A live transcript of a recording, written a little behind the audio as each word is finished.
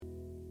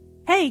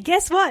Hey,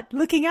 guess what?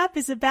 Looking Up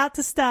is about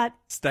to start.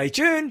 Stay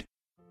tuned.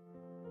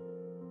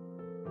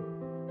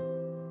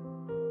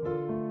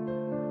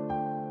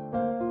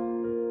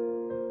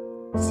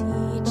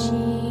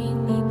 Teaching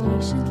me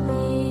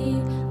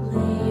patiently,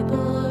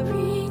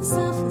 laboring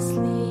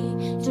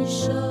selflessly to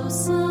show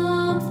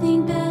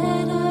something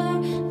better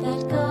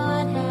that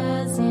God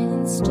has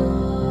in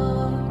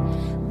store.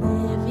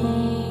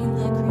 Living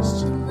the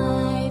Christian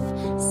life,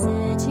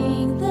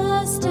 setting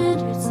the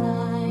standards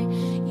high.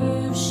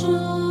 You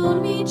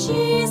showed me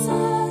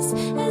Jesus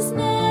as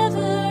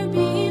never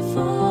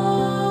before.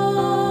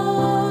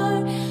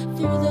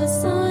 Through the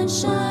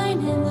sunshine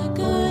and the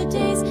good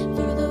days,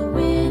 through the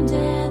wind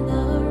and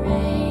the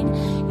rain,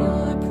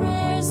 your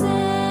prayers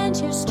and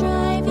your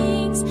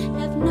strivings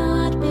have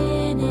not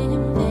been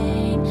in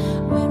vain.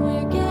 When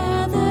we're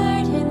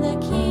gathered in the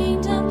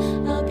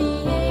kingdom, I'll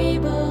be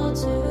able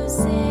to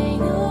say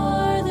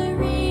you're the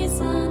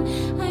reason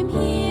I'm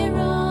here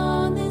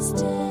on this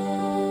day.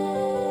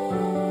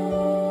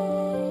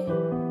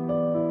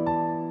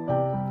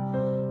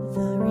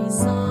 The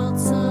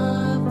results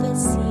of the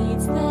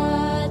seeds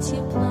that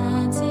you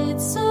planted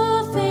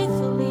so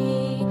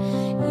faithfully,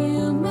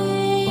 you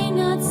may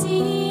not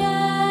see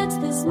at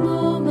this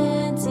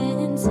moment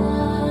in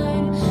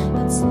time,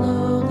 but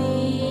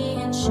slowly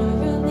and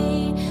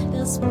surely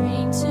they'll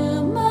spring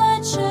to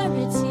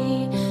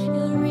maturity.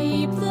 You'll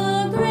reap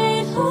the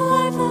great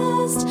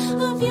harvest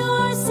of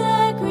your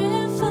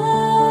sacrifice.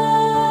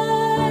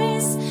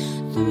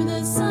 Through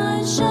the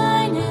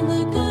sunshine and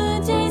the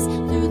good days,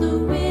 through the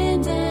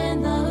wind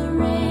and the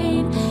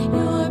rain,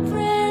 your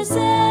prayers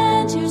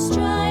and your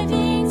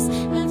strivings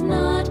have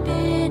not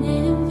been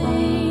in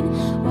vain.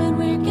 When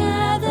we're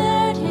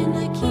gathered in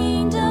the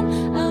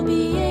kingdom, I'll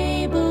be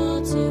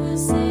able to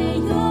say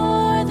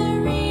you're the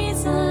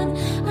reason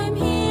I'm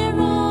here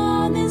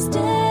on this day.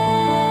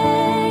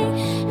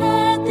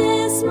 At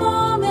this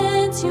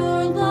moment,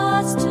 you're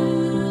lost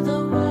to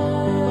the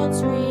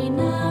world's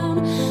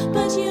renown,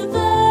 but you've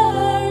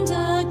earned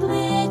a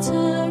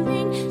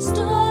glittering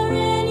star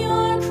in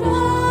your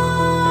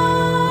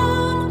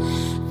crown.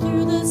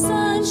 Through the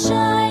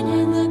sunshine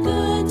and the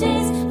good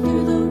days,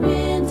 through the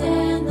wind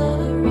and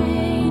the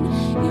rain,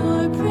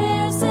 your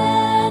prayers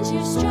and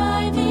your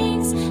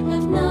strivings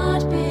have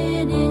not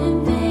been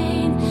in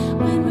vain.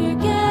 When we're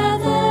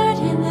gathered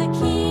in the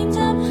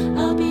kingdom,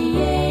 I'll be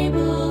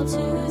able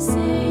to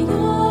say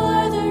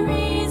you're the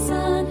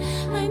reason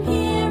I'm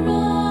here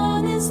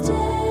on this day.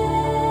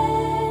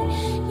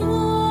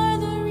 You're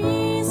the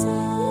reason,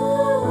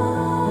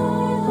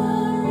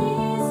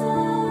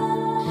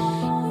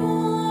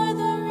 you're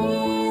the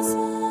reason.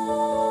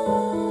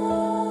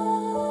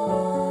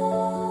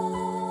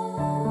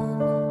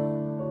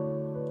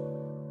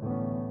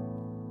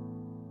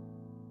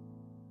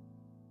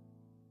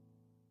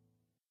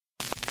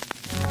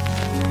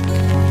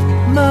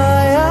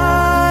 My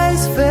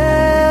eyes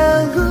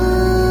fell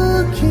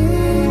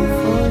looking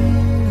for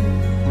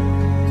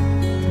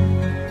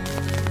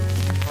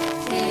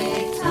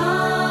Take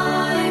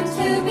time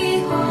to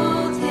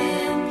behold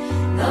Him.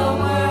 The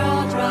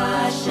world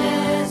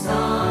rushes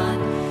on.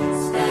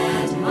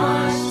 Spend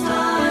much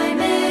time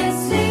in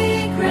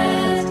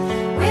secret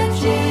with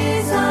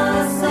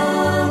Jesus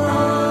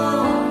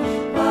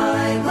alone.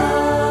 By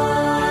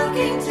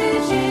looking to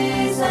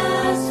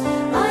Jesus,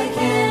 like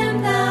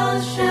Him thou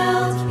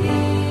shalt be.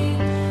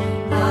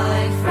 Thy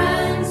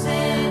friends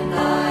in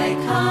thy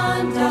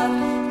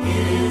conduct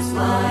His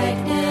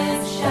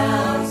likeness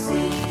shall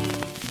see.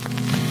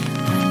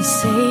 When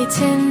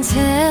Satan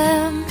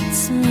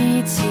tempts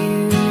me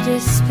to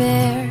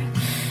despair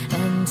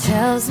and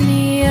tells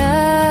me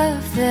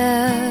of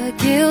the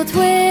guilt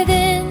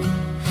within,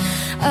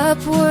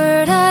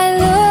 upward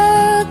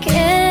I look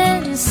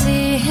and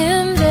see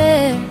Him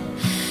there,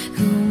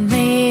 who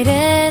made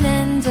an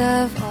end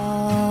of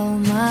all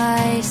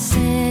my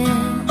sin.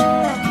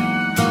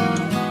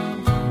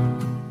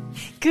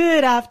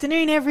 Good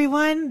afternoon,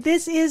 everyone.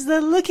 This is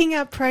the Looking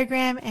Up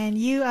program, and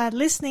you are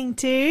listening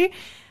to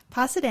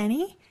Pastor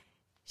Danny,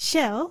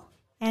 Shell,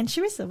 and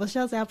Charissa. Well,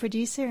 Shell's our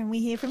producer, and we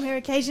hear from her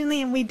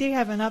occasionally, and we do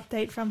have an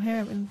update from her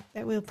and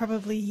that we'll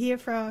probably hear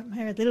from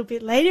her a little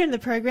bit later in the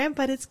program,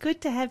 but it's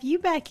good to have you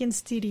back in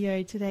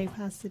studio today,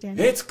 Pastor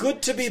Danny. It's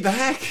good to be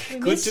back. We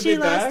Good missed to be you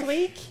back. last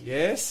week.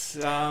 Yes.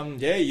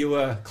 You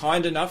were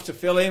kind enough to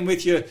fill in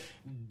with your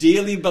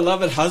dearly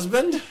beloved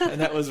husband, and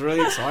that was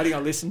really exciting. I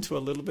listened to a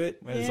little bit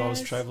as I was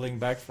Yes. traveling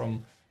back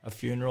from a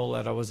funeral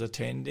that I was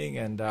attending,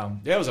 and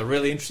it was a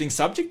really interesting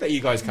subject that you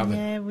guys covered.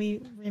 Yeah,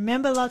 we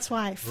remember Lot's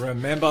wife.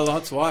 Remember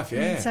Lot's wife,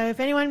 yeah. So if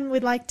anyone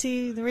would like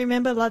to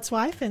remember Lot's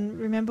wife and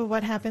remember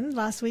what happened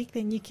last week,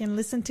 then you can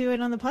listen to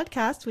it on the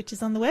podcast, which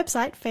is on the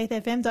website,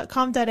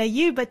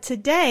 faithfm.com.au. But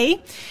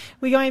today,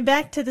 we're going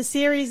back to the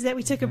series that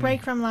we took a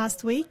break from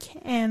last week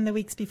and the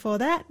weeks before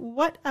that.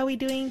 What are we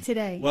doing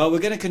today? Well, we're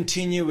going to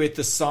continue with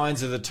the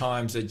signs of the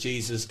times that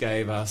Jesus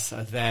gave us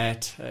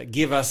that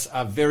give us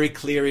a very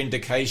clear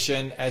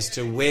indication as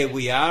to where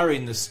we are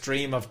in the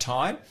stream of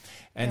time.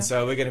 And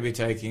so we're going to be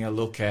taking a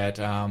look at,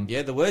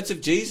 the words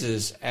of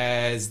Jesus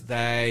as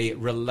they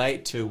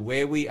relate to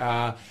where we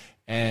are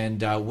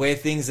and where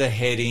things are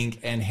heading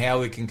and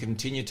how we can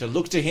continue to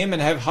look to him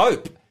and have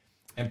hope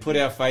and put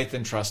our faith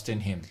and trust in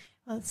him.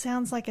 Well, it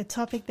sounds like a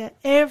topic that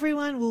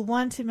everyone will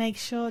want to make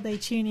sure they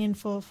tune in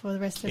for the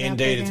rest of our program.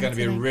 Indeed, it's going to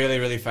be today. really,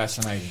 really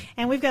fascinating.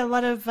 And we've got a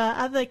lot of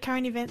other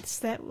current events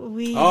that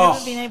we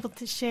haven't been able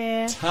to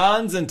share.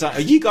 Tons and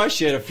tons. You guys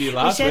shared a few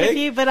last week. We shared a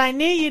few, but I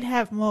knew you'd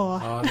have more.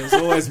 Oh, there's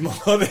always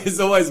more. There's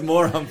always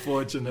more,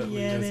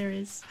 unfortunately. Yeah, there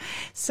is.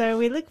 So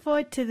we look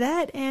forward to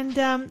that. And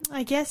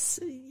I guess,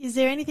 is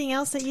there anything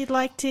else that you'd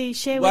like to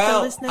share with the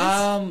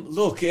listeners?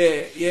 Look,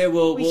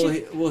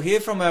 we'll hear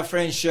from our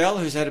friend Shell,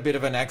 who's had a bit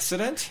of an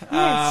accident.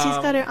 Yes, she's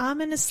got her arm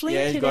in a sling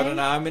today. Yeah, she's got an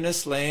arm in a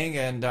sling.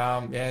 And,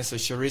 so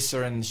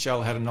Charissa and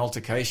Shell had an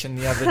altercation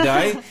the other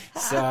day.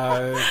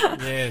 So,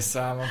 yes,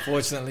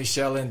 unfortunately,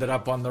 Shell ended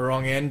up on the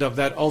wrong end of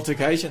that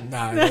altercation.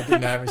 No, that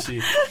didn't happen.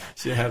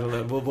 She had a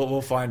little...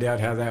 We'll find out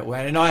how that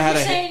went. And I had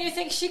saying you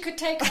think she could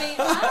take me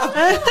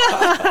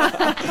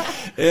out?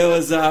 It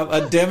was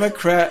a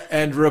Democrat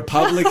and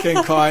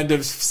Republican kind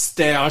of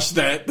stoush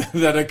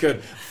that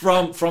occurred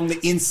from the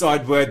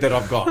inside word that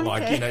I've got,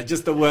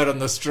 just the word on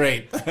the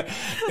street.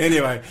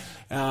 Anyway,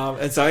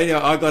 and so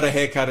I got a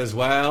haircut as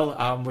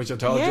well, which I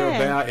told you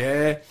about.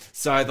 Yeah.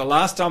 So the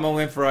last time I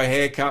went for a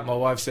haircut, my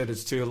wife said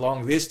it's too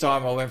long. This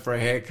time I went for a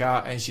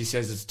haircut, and she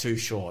says it's too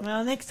short.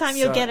 Well, next time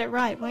you'll get it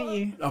right, won't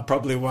you? I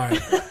probably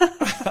won't.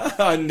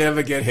 I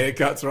never get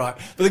haircuts right.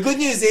 But the good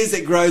news is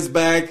it grows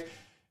back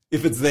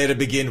if it's there to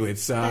begin with.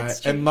 So,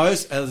 and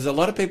there's a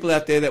lot of people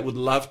out there that would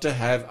love to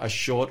have a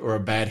short or a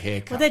bad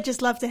haircut. Well, they'd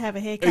just love to have a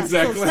haircut.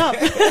 Exactly. Full stop.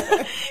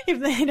 If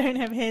they don't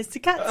have hairs to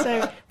cut.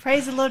 So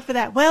praise the Lord for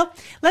that. Well,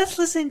 let's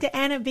listen to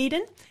Anna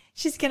Beeden.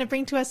 She's going to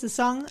bring to us a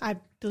song, I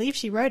believe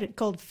she wrote it,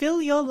 called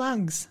Fill Your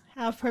Lungs.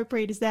 How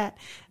appropriate is that?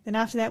 Then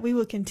after that, we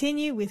will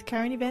continue with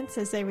current events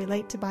as they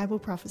relate to Bible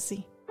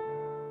prophecy.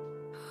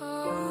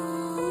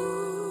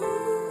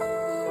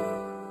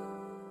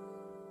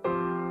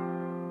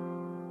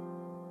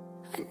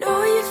 I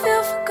know you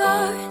feel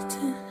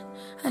forgotten.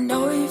 I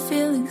know you're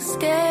feeling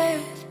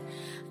scared.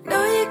 I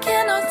know you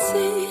cannot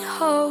see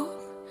hope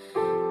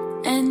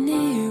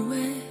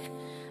anywhere.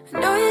 I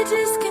know you're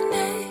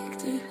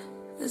disconnected.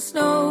 There's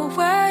no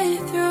way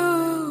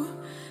through.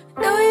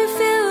 I know you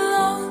feel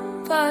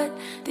alone, but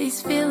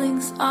these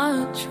feelings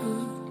aren't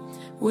true.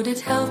 Would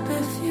it help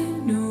if you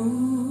knew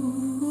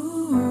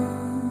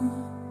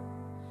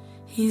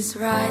He's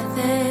right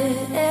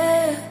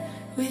there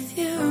with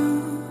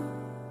you?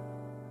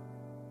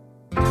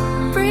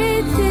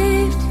 Breathe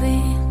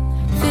deeply,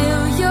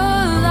 fill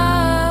your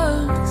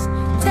lungs.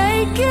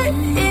 Take it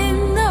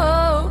in,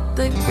 oh,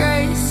 the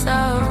grace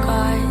of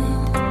God.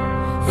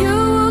 You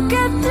will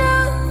get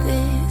through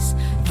this,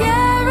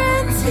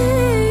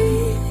 guaranteed.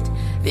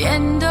 The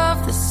end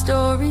of the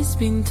story's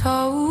been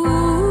told.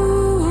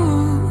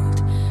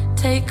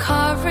 Take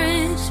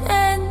courage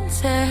and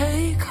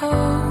take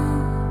hold.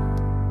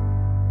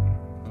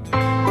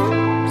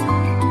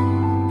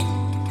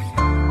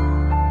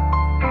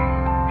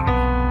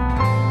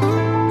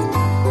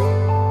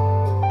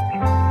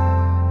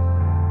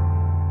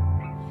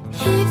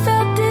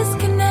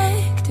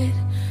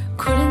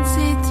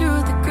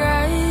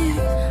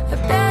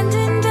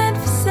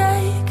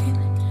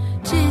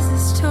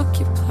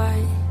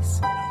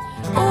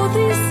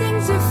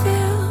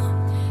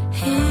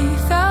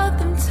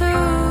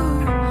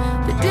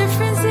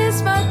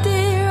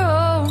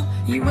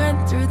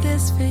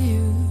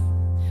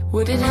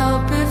 Would it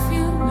help if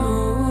you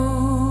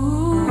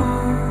knew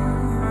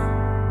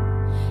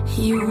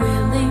He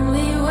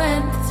willingly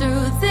went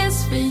through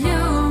this for you?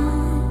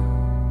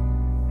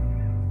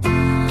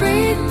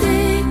 Breathe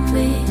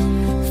deeply,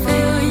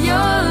 fill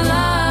your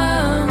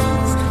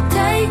lungs.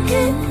 Take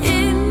it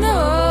in,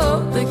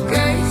 oh, the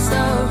grace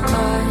of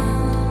God.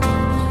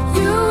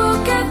 You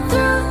will get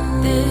through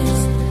this,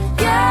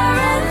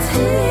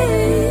 guaranteed.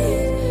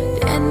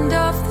 The end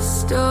of the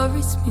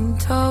story's been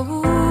told.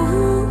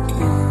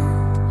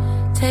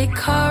 Take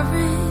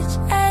courage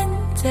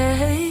and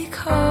take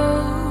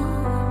hold.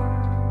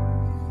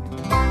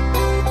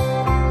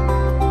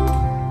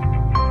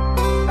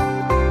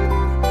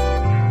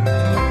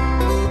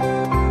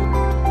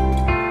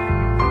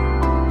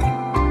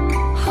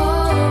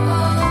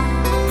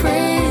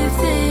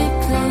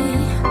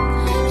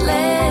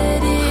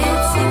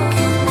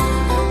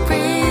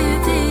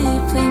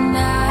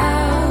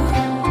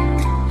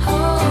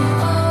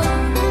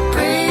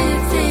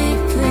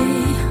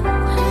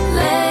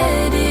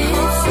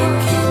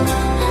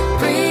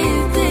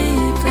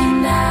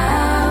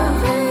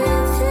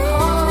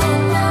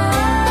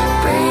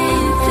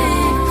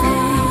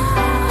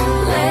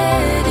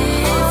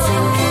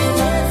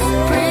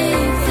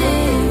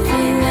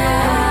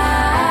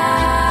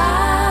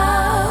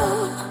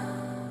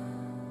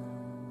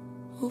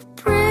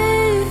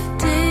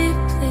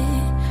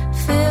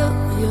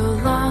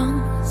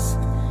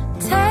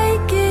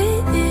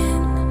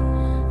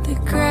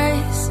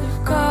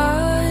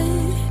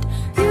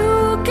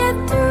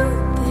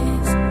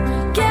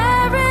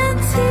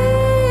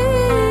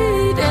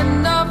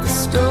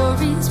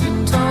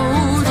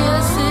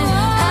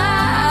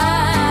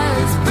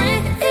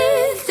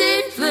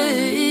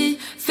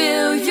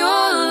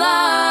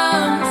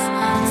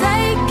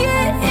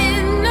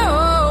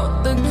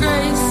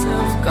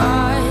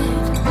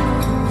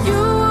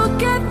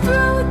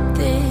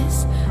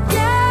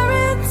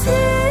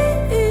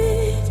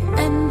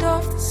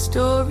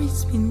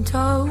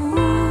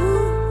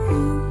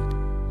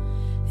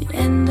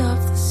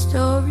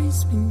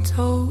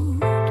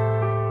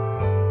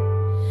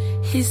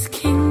 His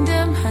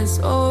kingdom has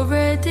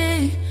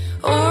already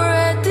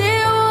won.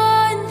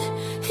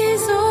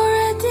 He's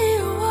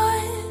already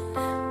won.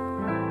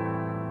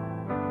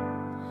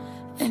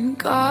 And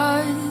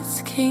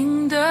God's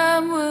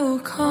kingdom will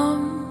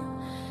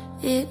come.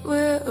 It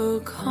will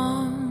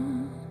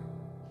come.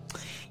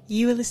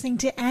 You are listening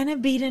to Anna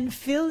Beaton,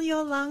 Fill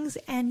Your Lungs,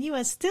 and you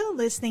are still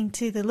listening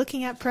to the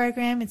Looking Up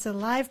program. It's a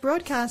live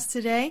broadcast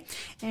today,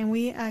 and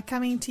we are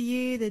coming to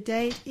you. The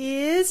date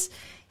is,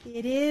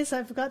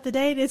 I forgot the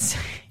date.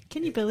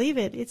 Can you believe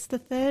it? It's the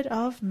 3rd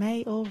of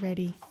May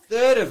already.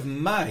 3rd of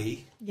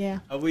May? Yeah.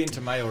 Are we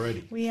into May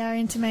already? We are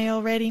into May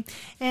already.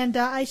 And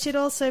I should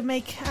also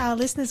make our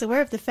listeners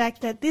aware of the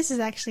fact that this is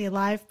actually a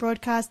live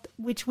broadcast,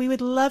 which we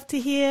would love to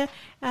hear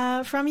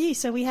from you.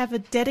 So we have a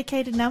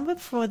dedicated number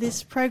for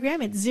this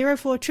program. It's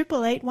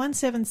 0488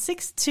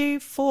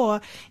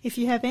 17624. If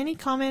you have any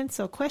comments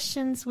or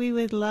questions, we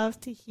would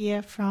love to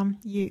hear from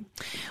you.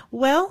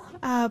 Well,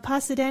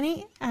 Pastor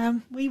Danny,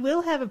 we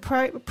will have a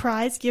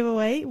prize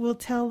giveaway. We'll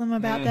tell them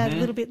about that a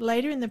little bit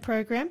later in the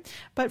program.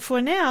 But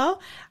for now,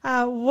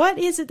 what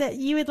is it that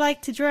you would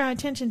like to draw our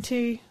attention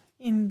to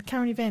in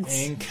current events?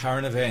 In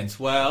current events,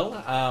 well,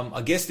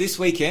 I guess this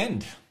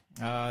weekend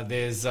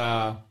there's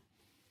a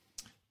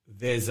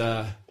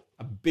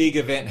big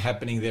event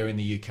happening there in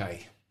the UK.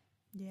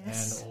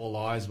 Yes. And all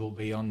eyes will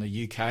be on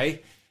the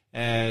UK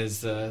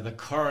as the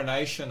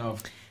coronation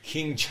of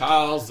King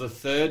Charles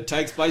III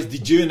takes place.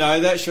 Did you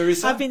know that,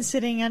 Charissa? I've been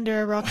sitting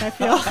under a rock, I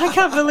feel. I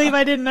can't believe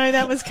I didn't know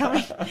that was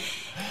coming.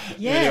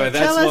 Yeah, anyway,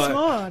 tell us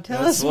more.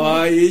 That's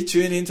why you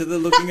tune into the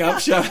Looking Up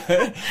show.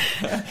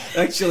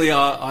 Actually,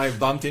 I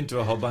bumped into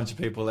a whole bunch of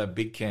people at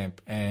Big Camp,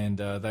 and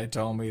they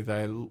told me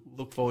they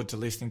look forward to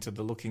listening to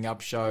the Looking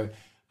Up show,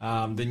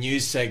 the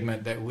news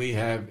segment that we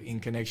have in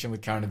connection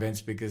with current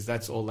events, because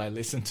that's all they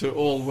listen to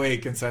all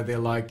week. And so they're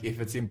like, if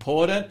it's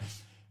important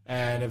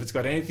and if it's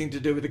got anything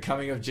to do with the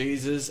coming of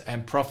Jesus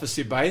and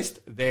prophecy-based,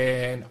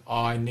 then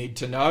I need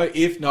to know.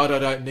 If not, I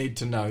don't need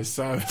to know.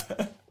 So...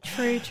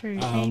 True.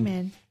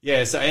 Amen.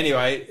 Yeah, so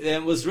anyway,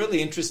 it was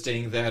really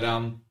interesting that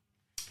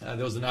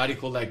there was an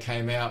article that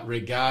came out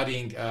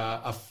regarding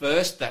a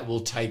first that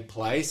will take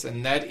place,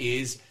 and that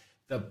is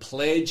the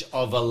Pledge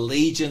of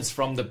Allegiance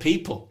from the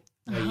people.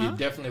 Now, you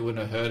definitely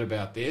wouldn't have heard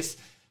about this.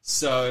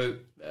 So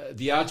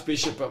the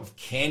Archbishop of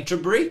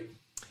Canterbury,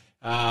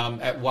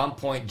 at one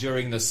point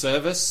during the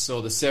service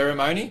or the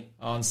ceremony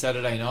on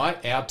Saturday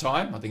night, our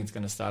time, I think it's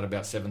going to start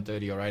about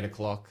 7:30 or 8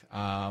 o'clock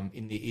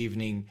in the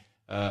evening,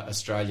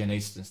 Australian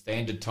Eastern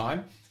Standard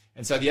Time.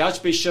 And so the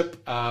Archbishop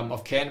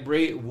of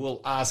Canterbury will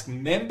ask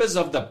members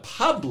of the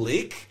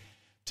public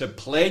to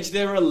pledge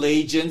their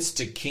allegiance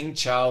to King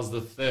Charles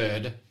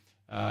III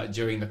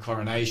during the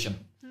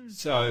coronation.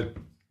 So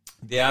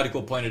the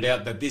article pointed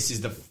out that this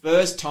is the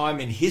first time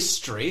in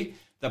history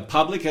the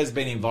public has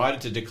been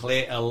invited to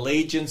declare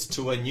allegiance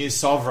to a new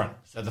sovereign.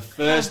 So the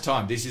first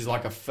time. This is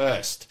like a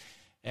first.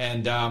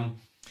 And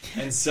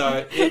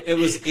so it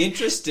was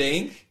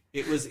interesting.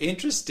 It was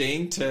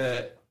interesting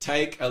to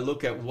take a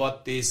look at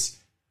what this,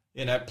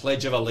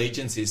 Pledge of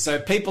Allegiance is. So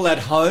people at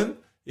home,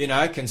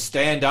 can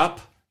stand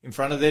up in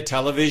front of their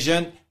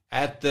television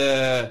at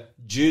the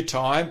due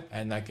time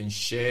and they can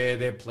share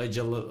their Pledge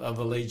of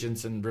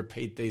Allegiance and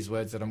repeat these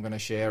words that I'm going to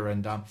share.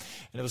 And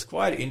it was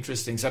quite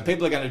interesting. So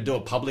people are going to do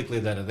it publicly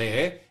that are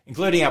there,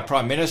 including our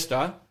Prime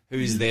Minister,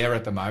 who's there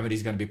at the moment.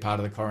 He's going to be part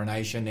of the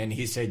coronation. And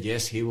he said,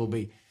 yes, he will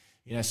be,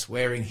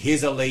 swearing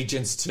his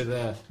allegiance to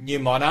the new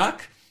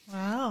monarch.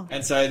 Wow.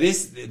 And so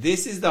this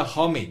is the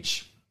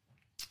homage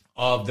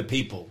of the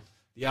people.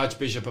 The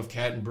Archbishop of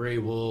Canterbury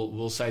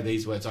will say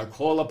these words: I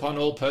call upon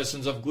all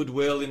persons of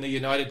goodwill in the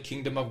United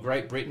Kingdom of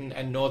Great Britain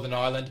and Northern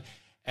Ireland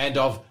and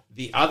of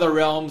the other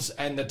realms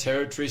and the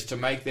territories to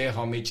make their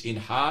homage in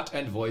heart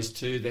and voice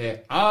to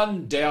their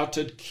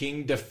undoubted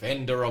King,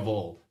 defender of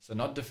all. So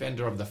not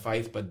defender of the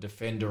faith, but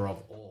defender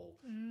of all.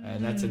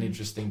 And that's an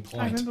interesting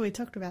point. I remember we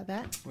talked about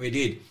that. We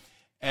did.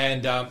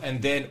 And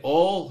then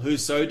all who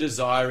so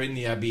desire in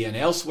the Abbey and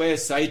elsewhere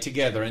say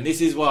together, and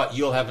this is what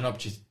you'll have an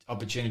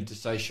opportunity to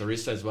say,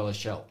 Charissa, as well as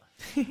Shell.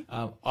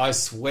 I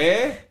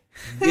swear,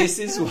 this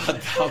is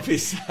what they'll be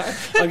saying.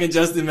 I can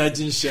just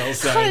imagine Shell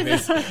saying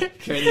this.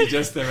 Can you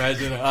just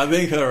imagine it? I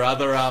think her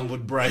other arm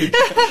would break.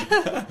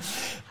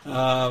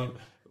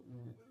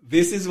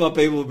 This is what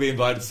people will be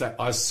invited to say.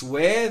 I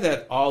swear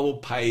that I will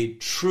pay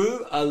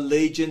true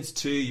allegiance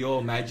to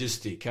your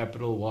majesty,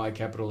 capital Y,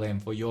 capital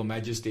M, for your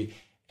majesty,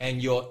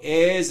 and your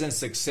heirs and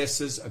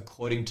successors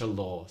according to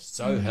law.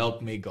 So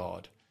help me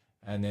God.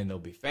 And then there'll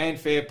be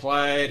fanfare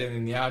played, and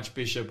then the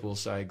Archbishop will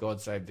say, God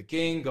save the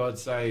King, God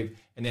save...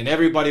 And then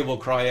everybody will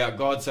cry out,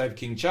 God save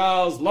King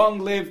Charles, long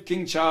live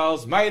King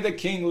Charles, may the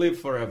King live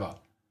forever.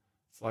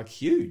 It's like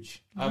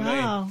huge.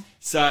 I mean,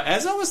 so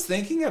as I was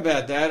thinking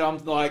about that, I'm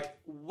like,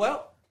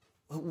 well,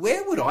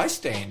 where would I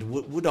stand?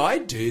 Would I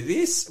do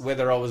this,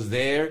 whether I was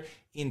there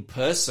in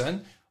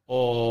person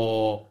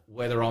or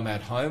whether I'm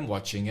at home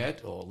watching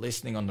it or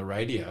listening on the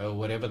radio or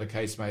whatever the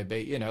case may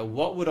be?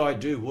 What would I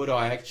do? Would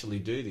I actually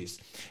do this?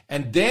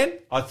 And then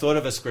I thought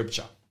of a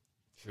scripture.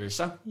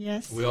 Charissa?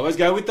 Yes. We always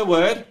go with the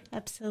word.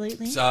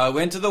 Absolutely. So I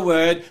went to the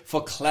word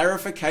for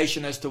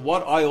clarification as to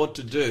what I ought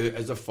to do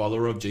as a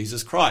follower of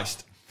Jesus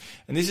Christ.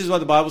 And this is what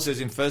the Bible says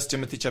in 1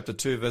 Timothy chapter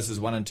 2, verses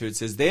 1 and 2. It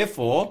says,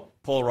 "Therefore,"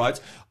 Paul writes,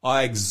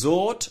 "I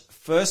exhort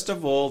first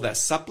of all that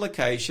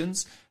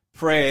supplications,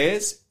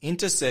 prayers,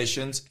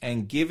 intercessions,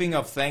 and giving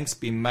of thanks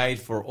be made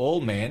for all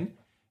men."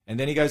 And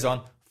then he goes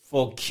on,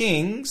 "for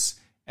kings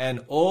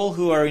and all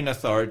who are in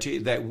authority,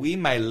 that we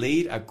may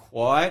lead a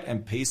quiet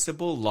and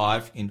peaceable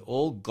life in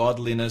all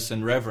godliness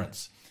and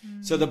reverence."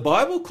 So the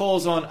Bible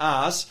calls on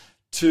us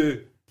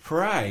to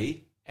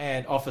pray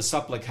and offer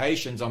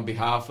supplications on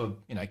behalf of,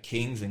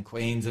 kings and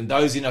queens and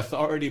those in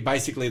authority,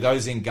 basically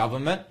those in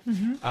government.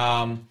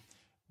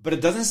 But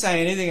it doesn't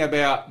say anything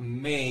about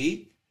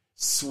me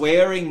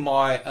swearing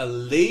my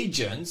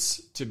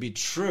allegiance to be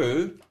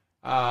true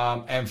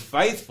and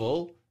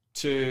faithful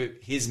to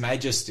His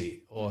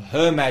Majesty or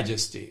Her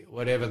Majesty,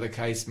 whatever the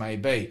case may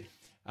be.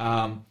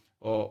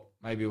 Or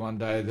maybe one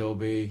day there'll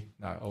be,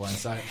 no, I won't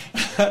say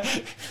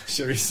it.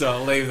 Charissa,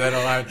 I'll leave that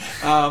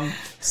alone.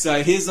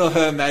 So His or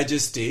Her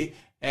Majesty,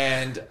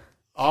 and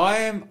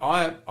I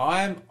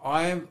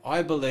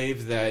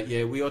believe that,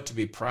 we ought to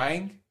be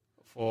praying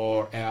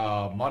for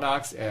our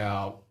monarchs,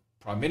 our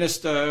Prime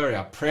Minister,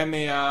 our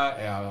Premier,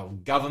 our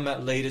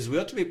government leaders. We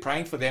ought to be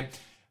praying for them.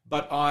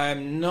 But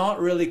I'm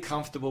not really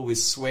comfortable with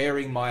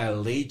swearing my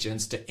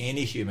allegiance to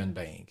any human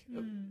being.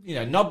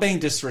 Not being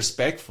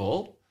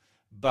disrespectful,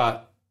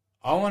 but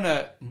I want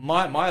to,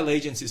 my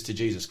allegiance is to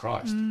Jesus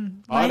Christ.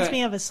 Reminds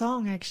me of a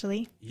song,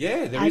 actually.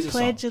 Yeah, there is a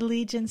song. I pledge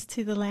allegiance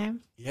to the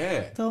Lamb.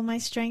 Yeah. With all my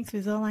strength,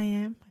 with all I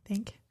am, I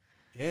think.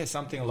 Yeah,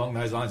 something along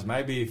those lines.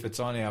 Maybe if it's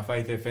on our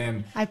Faith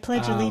FM. I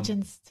pledge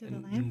allegiance to the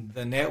Lamb.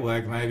 The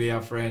network, maybe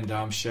our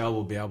friend Shell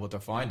will be able to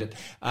find it,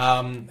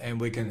 and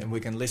we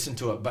can listen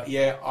to it. But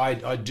yeah,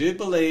 I do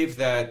believe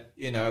that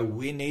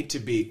we need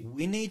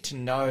to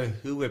know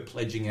who we're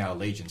pledging our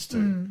allegiance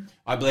to.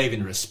 I believe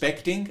in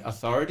respecting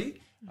authority,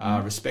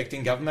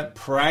 respecting government,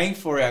 praying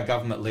for our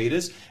government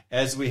leaders,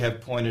 as we have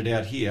pointed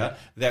out here,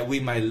 that we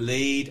may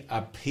lead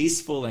a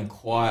peaceful and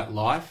quiet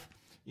life,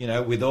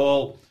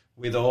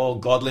 with all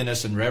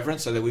godliness and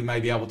reverence, so that we may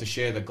be able to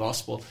share the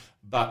gospel.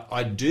 But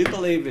I do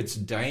believe it's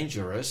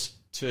dangerous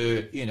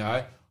to,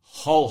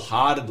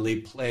 wholeheartedly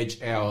pledge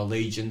our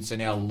allegiance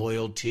and our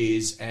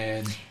loyalties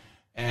and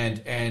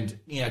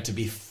to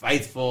be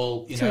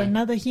faithful, to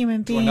another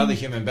human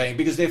being.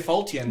 Because they're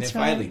faulty and That's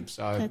they're right. failing.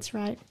 So that's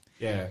right.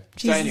 Yeah.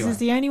 Jesus so anyway. is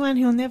the only one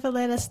who'll never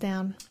let us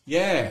down.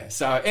 Yeah.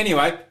 So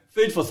anyway,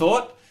 food for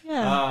thought.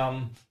 Yeah.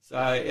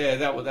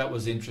 That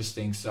was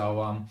interesting.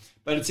 So,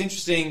 but it's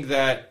interesting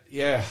that,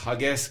 I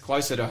guess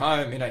closer to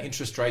home,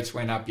 interest rates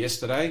went up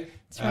yesterday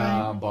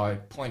by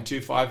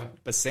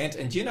 0.25%.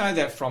 And do you know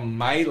that from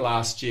May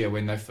last year,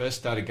 when they first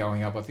started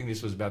going up, I think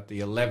this was about the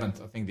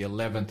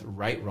 11th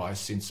rate rise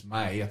since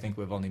May. I think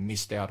we've only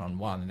missed out on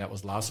one, and that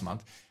was last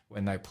month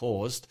when they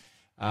paused.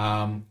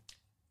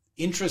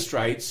 Interest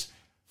rates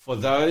for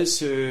those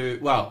who,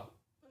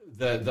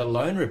 the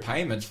loan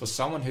repayments for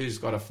someone who's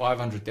got a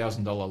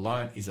 $500,000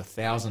 loan is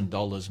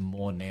 $1,000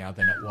 more now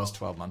than it was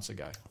 12 months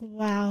ago.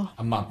 Wow.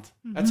 A month.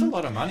 That's a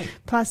lot of money.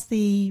 Plus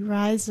the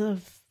rise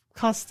of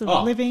cost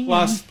of living,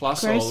 plus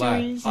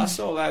groceries.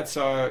 All that.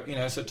 So,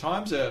 so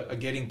times are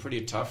getting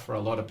pretty tough for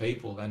a lot of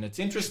people. And it's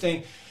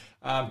interesting,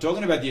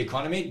 talking about the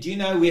economy, do you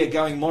know we are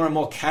going more and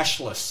more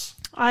cashless?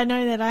 I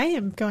know that I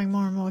am going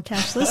more and more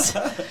cashless.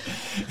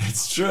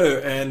 It's true.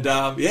 And,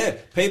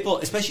 people,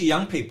 especially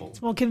young people.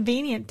 It's more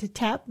convenient to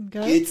tap and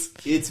go.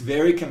 It's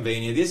very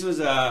convenient. This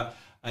was a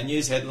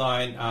news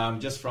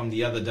headline just from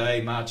the other day,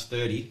 March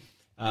 30.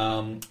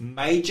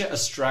 Major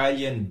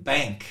Australian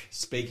bank,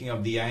 speaking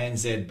of the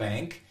ANZ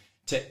Bank,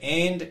 to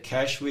end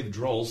cash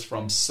withdrawals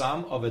from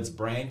some of its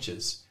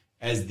branches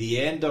as the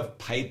end of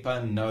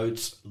paper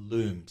notes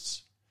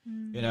looms.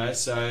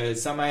 So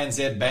some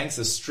ANZ banks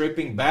are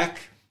stripping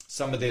back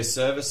some of their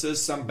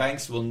services. Some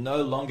banks will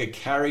no longer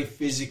carry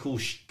physical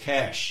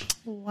cash.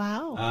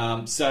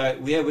 Wow.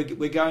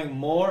 We're going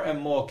more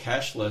and more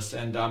cashless.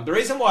 And the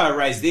reason why I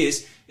raise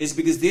this is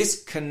because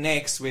this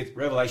connects with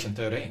Revelation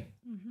 13,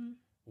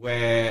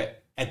 where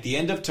at the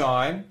end of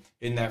time,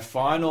 in that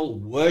final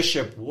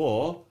worship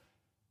war,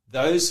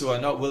 those who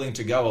are not willing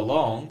to go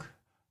along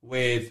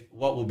with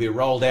what will be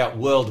rolled out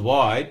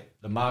worldwide,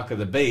 the mark of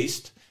the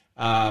beast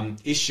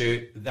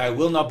issue, they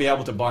will not be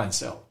able to buy and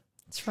sell.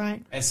 That's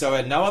right. And so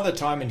at no other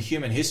time in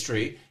human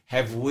history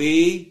have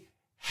we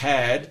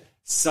had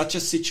such a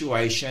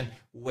situation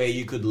where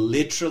you could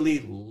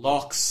literally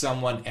lock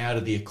someone out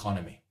of the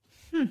economy.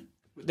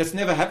 That's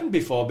never happened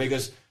before,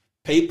 because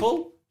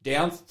people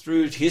down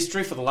through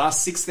history for the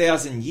last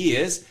 6,000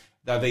 years,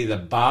 they've either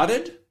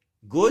bartered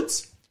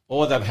goods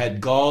or they've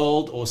had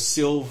gold or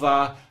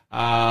silver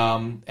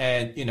and,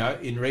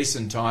 in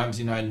recent times,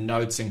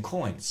 notes and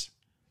coins.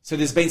 So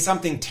there's been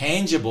something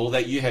tangible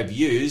that you have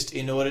used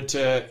in order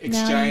to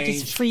exchange. Now you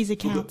just freeze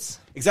accounts.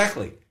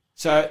 Exactly.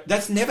 So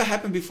that's never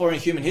happened before in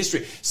human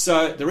history.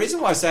 So the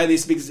reason why I say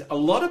this is because a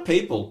lot of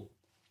people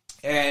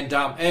And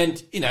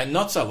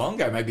not so long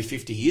ago, maybe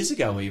 50 years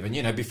ago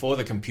even, before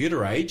the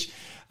computer age,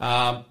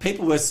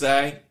 people were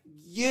saying,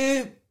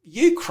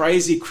 you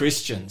crazy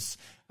Christians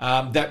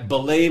that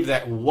believe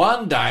that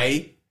one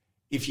day,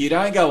 if you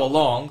don't go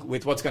along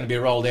with what's going to be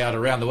rolled out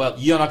around the world,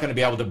 you're not going to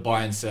be able to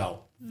buy and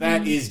sell.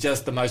 That is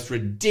just the most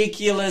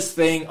ridiculous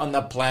thing on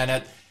the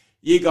planet.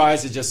 You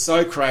guys are just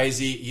so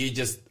crazy. You're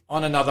just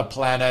on another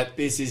planet.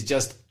 This is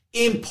just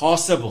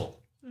impossible.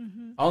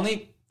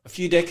 Only a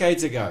few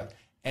decades ago.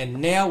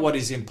 And now what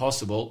is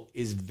impossible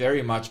is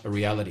very much a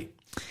reality.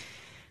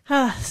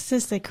 It's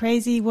just a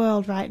crazy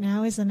world right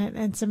now, isn't it?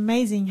 It's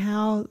amazing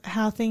how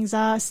things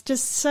are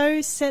just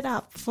so set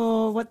up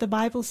for what the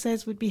Bible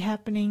says would be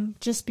happening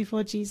just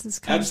before Jesus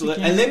comes.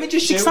 Absolutely. Again. And let me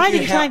just share it's with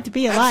exciting you time to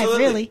be alive,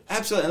 really.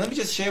 Absolutely. And let me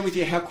just share with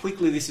you how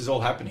quickly this is all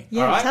happening.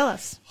 Yeah, all right? tell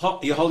us.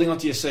 You're holding on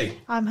to your seat.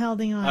 I'm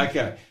holding on.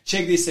 Okay.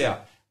 Check this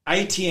out.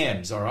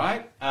 ATMs, all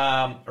right,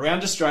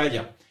 around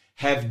Australia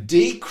have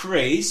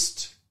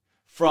decreased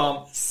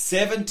from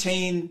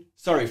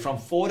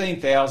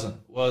 14,000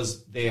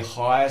 was their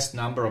highest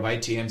number of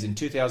ATMs in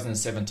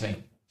 2017.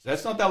 So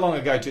that's not that long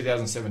ago,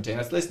 2017.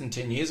 That's less than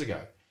 10 years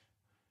ago.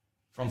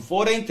 From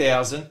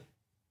 14,000,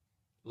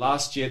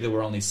 last year there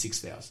were only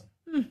 6,000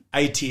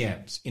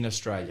 ATMs in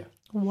Australia.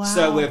 Wow.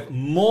 So we've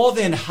more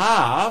than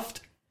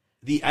halved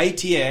the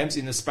ATMs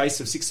in the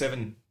space of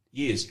 6-7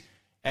 years.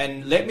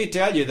 And let me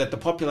tell you that the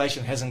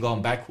population hasn't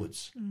gone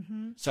backwards.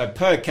 So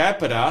per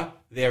capita,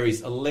 there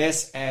is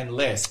less and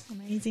less.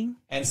 Amazing.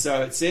 And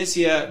so it says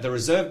here, the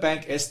Reserve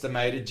Bank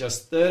estimated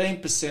just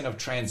 13% of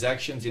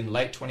transactions in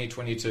late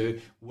 2022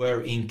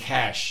 were in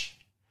cash,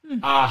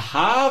 a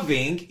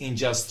halving in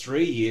just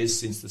 3 years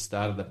since the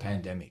start of the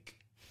pandemic.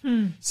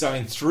 So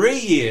in 3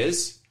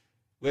 years,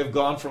 we've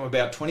gone from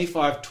about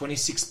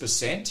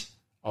 26%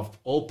 of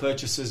all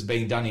purchases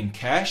being done in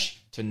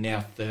cash to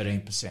now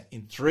 13%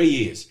 in 3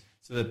 years.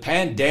 So the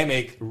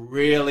pandemic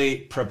really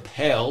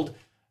propelled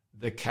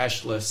the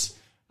cashless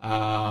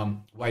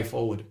way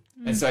forward.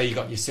 And so you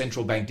got your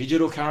central bank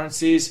digital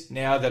currencies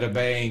now that are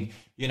being,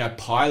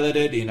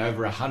 piloted in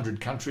over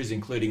 100 countries,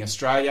 including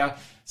Australia.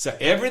 So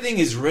everything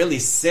is really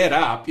set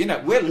up.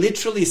 We're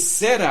literally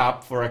set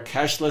up for a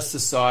cashless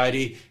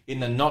society in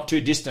the not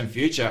too distant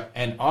future.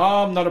 And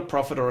I'm not a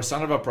prophet or a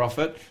son of a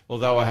prophet,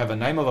 although I have a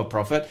name of a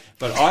prophet.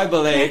 But I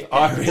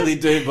really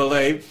do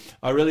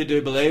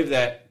believe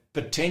that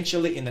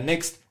potentially in the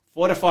next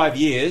 4 to 5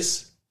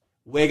 years,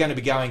 we're going to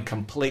be going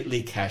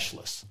completely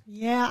cashless.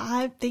 Yeah,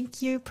 I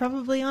think you're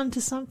probably onto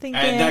something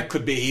there. And that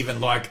could be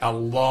even like a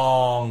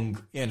long,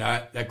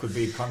 that could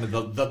be kind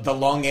of the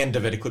long end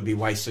of it. It could be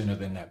way sooner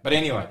than that. But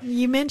anyway.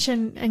 You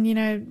mentioned,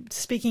 and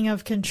speaking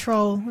of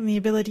control and the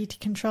ability to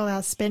control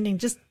our spending,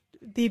 just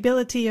the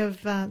ability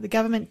of the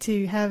government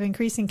to have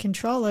increasing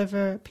control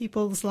over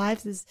people's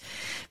lives is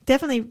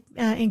definitely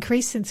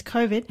increased since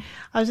COVID.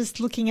 I was just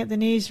looking at the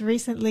news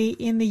recently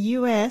in the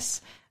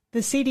US. The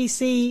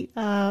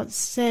CDC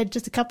said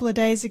just a couple of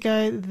days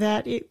ago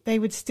that they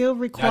would still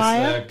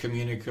require... That's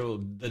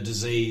the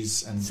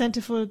disease and...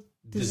 Center for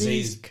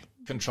Disease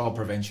Control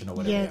Prevention or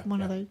whatever. Yeah,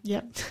 one of those,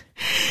 yeah.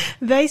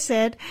 They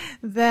said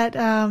that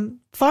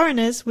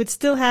foreigners would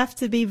still have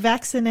to be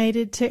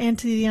vaccinated to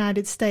enter the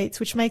United States,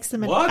 which makes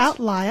them an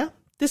outlier.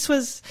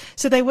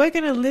 So they were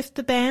going to lift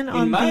the ban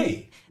on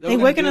May. They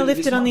were going to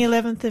lift it on the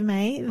 11th of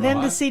May. Right.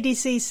 Then the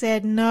CDC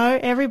said, no,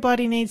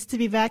 everybody needs to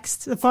be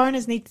the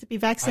foreigners need to be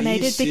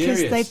vaccinated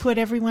because they put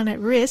everyone at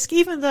risk,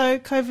 even though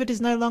COVID is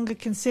no longer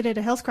considered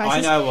a health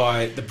crisis. I know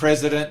why. The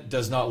president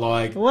does not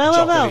like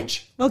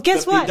Djokovic. Well,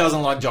 guess what? He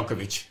doesn't like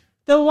Djokovic.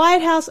 The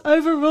White House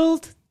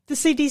overruled the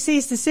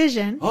CDC's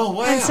decision. Oh,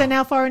 wow. And so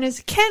now foreigners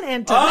can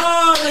enter.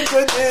 Oh, my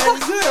goodness.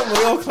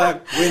 We all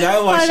clap. We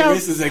know why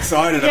Charissa's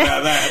excited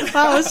about that.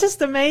 Well, it was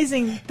just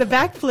amazing. The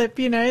backflip,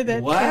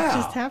 that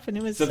just happened.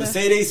 It was so the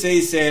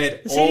CDC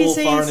said all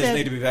foreigners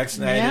need to be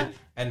vaccinated,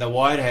 and the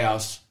White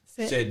House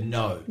said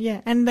no.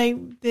 Yeah, and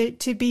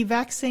to be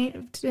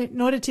vaccinated, in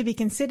order to be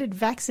considered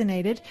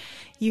vaccinated,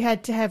 you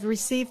had to have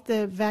received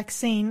the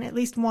vaccine, at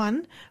least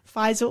one,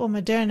 Pfizer or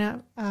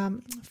Moderna,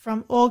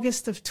 from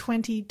August of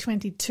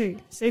 2022.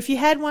 So if you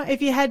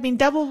had been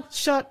double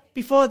shot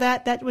before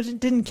that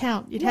didn't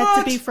count. It had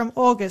to be from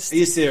August. Are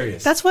you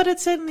serious? That's what it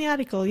said in the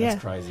article. Yeah,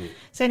 that's crazy.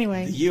 So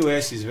anyway, the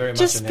US is very much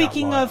just an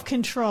speaking outlier. of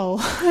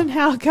control and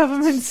how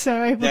governments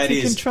are able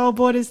to control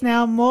borders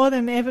now more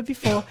than ever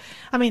before.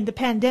 I mean, the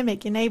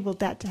pandemic enabled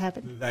that to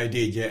happen. They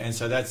did, yeah, and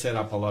so that set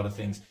up a lot of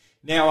things.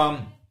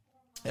 Now,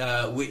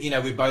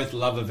 we both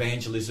love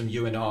evangelism,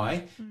 you and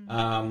I.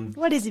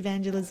 What is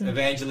evangelism?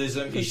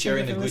 Evangelism is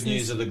sharing the good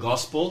news of the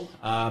gospel.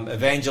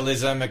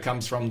 Evangelism, it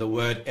comes from the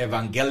word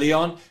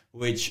evangelion,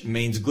 which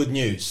means good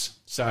news.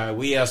 So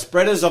we are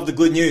spreaders of the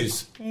good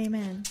news.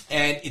 Amen.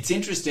 And it's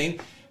interesting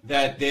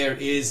that there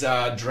is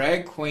a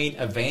drag queen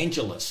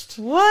evangelist.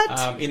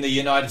 What? In the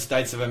United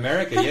States of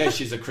America. Yeah,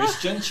 she's a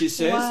Christian, she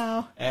says.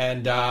 Wow.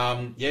 And,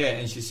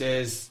 and she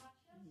says...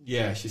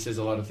 Yeah, she says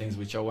a lot of things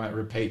which I won't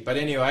repeat. But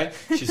anyway,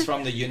 she's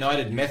from the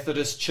United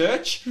Methodist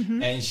Church,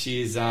 and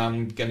she's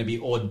going to be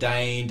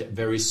ordained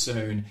very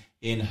soon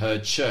in her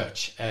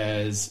church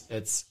as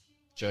its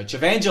church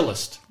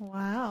evangelist.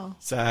 Wow.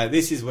 So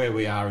this is where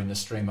we are in the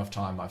stream of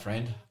time, my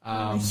friend.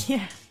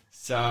 Yeah.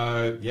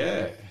 So,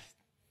 yeah,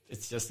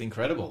 it's just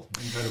incredible.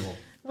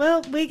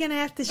 Well, we're going to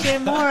have to share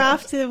more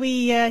after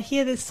we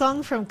hear this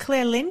song from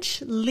Claire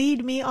Lynch,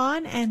 Lead Me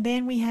On, and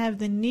then we have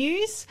the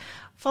news,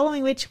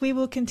 following which we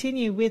will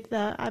continue with,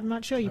 I'm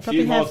not sure, you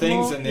probably have more.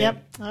 Things and then...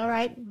 Yep, all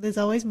right, there's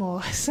always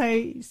more.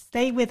 So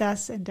stay with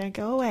us and don't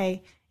go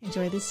away.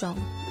 Enjoy this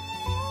song.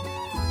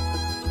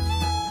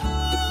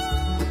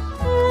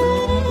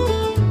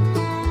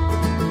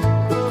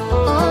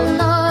 Oh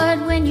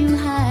Lord, when you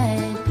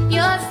hide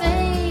your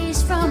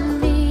face from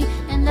me,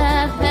 and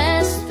I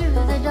pass through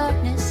the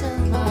darkness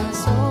of my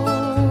soul,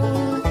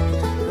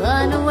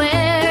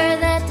 unaware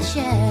that the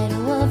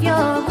shadow of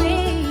your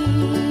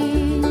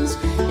wings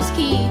is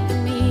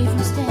keeping me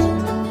from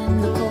standing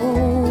in the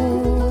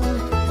cold.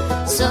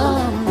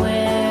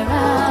 Somewhere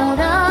out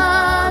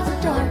of the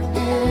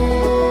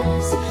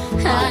darkness,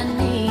 I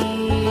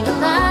need a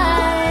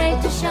light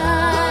to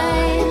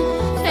shine,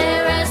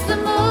 fair as the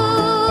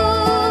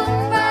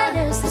moon, bright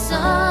as the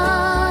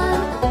sun.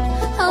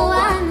 Oh,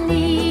 I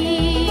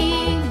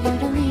need you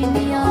to lead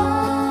me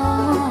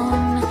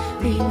on,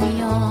 lead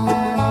me on.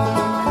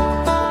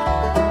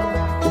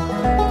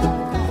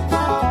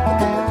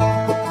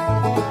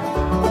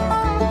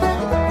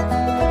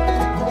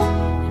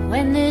 And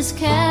when this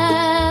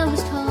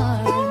calloused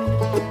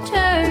heart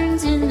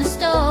turns into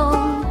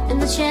stone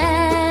and the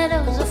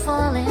shadows are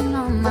falling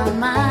on my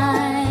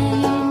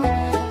mind,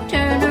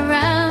 turn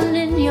around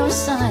in your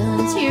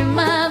silence, hear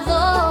my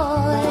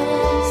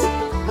voice.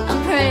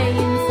 I'm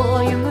praying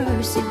for your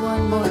mercy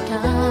one more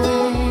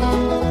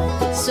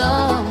time.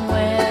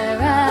 Somewhere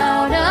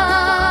out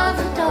of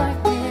the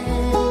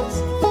darkness,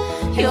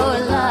 your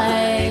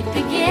light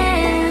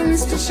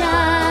begins to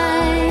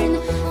shine,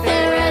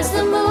 fair as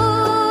the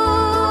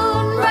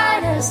moon,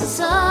 bright as the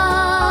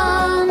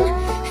sun.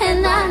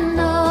 And I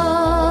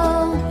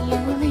know you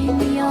will lead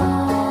me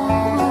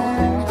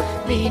on,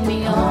 lead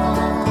me on.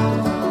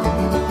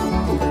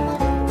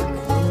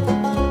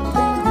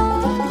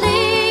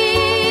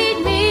 Lead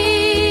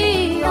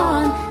me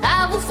on,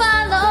 I will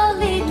follow,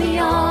 lead me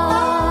on.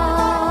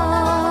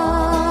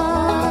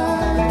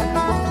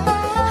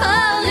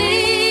 Oh,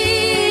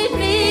 lead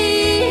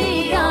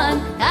me on,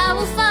 I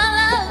will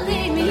follow,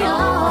 lead me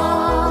on.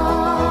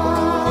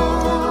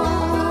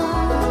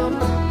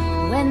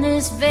 When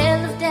this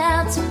veil of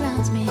doubt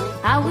surrounds me,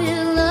 I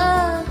will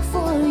look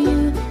for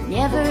you,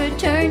 never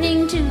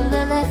turning to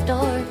the left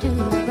or to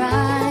the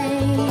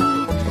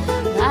right,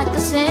 like a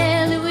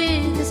sailor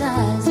with his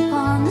eyes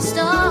upon the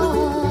stars,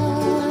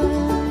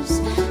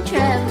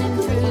 traveling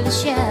through the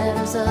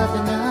shadows of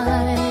the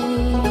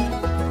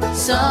night.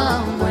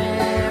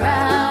 Somewhere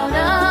out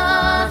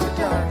of the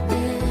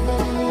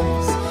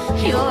darkness,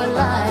 your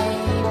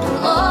light will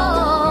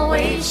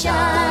always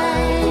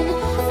shine,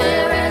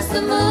 fair as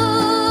the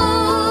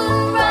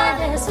moon, bright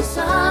as the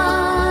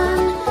sun.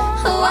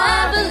 Oh,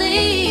 I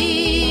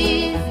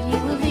believe you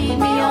will lead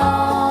me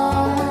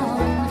on,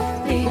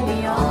 lead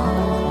me on.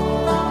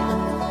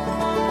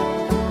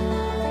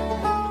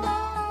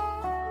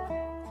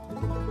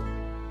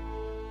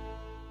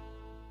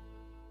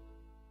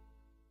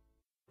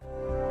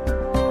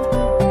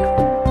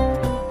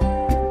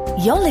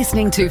 You're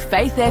listening to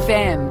Faith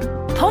FM,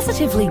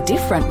 positively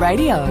different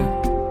radio.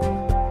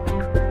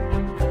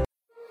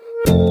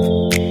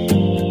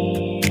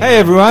 Hey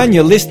everyone,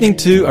 you're listening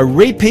to a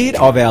repeat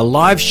of our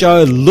live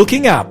show,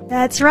 Looking Up.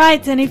 That's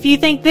right, and if you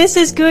think this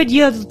is good,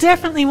 you'll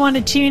definitely want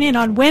to tune in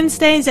on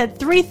Wednesdays at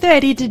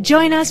 3:30 to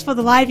join us for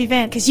the live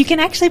event, because you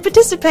can actually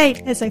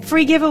participate. There's a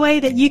free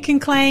giveaway that you can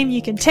claim.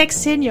 You can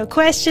text in your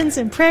questions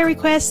and prayer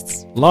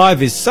requests.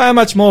 Live is so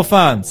much more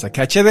fun, so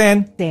catch you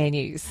then. Their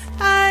news.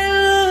 I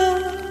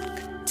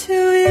look to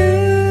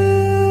you.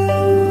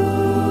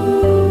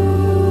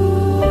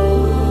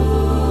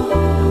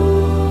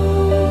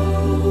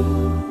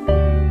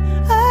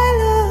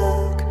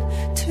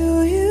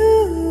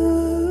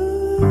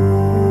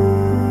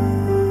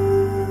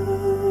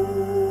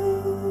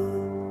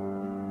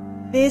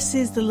 This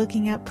is the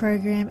Looking Up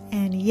program,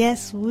 and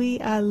yes, we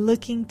are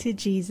looking to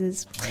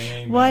Jesus.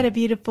 Amen. What a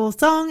beautiful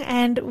song,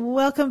 and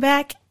welcome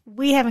back.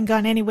 We haven't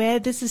gone anywhere.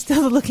 This is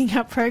still the Looking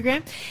Up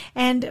program.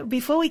 And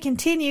before we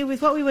continue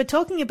with what we were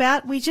talking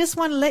about, we just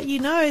want to let you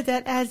know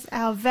that as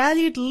our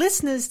valued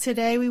listeners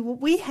today,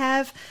 we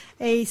have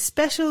a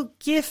special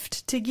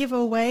gift to give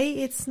away.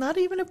 It's not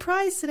even a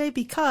prize today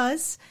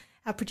because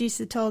our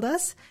producer told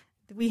us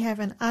that we have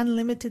an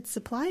unlimited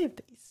supply of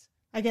these.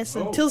 I guess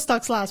until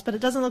stocks last, but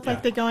it doesn't look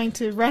like they're going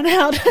to run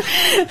out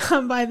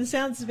by the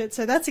sounds of it.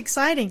 So that's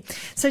exciting.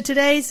 So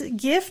today's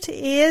gift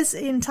is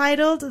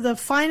entitled The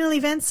Final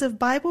Events of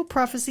Bible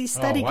Prophecy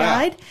Study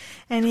Guide,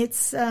 and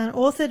it's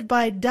authored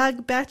by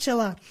Doug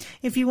Batchelor.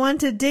 If you want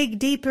to dig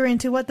deeper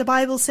into what the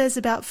Bible says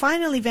about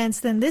final events,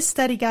 then this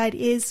study guide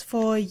is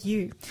for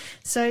you.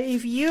 So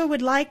if you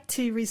would like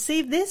to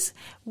receive this,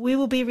 we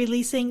will be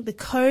releasing the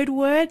code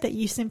word that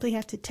you simply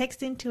have to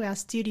text into our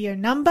studio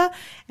number,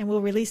 and we'll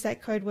release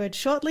that code word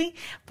shortly.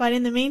 But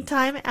in the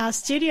meantime, our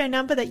studio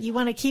number that you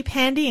want to keep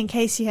handy in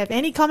case you have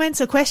any comments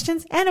or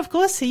questions, and of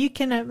course, so you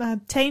can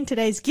obtain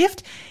today's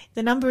gift,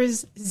 the number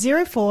is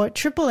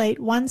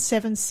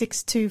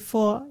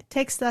 0488817624.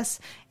 Text us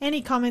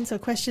any comments or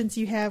questions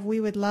you have. We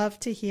would love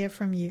to hear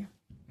from you.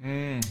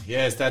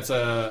 Yes,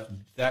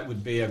 that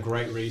would be a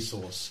great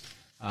resource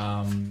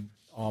on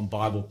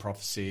Bible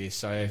prophecy.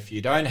 So if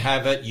you don't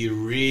have it, you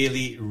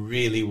really,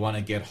 really want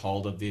to get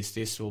hold of this.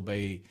 This will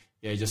be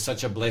just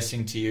such a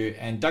blessing to you.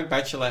 And Doug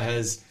Batchelor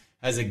has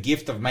a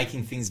gift of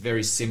making things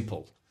very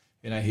simple.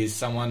 You know, he's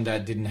someone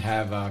that didn't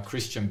have a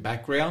Christian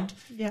background.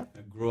 Yeah.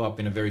 Grew up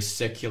in a very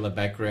secular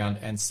background,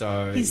 and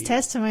so his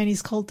testimony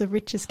is called The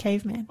Richest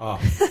Caveman. Oh,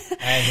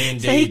 and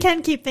indeed. So he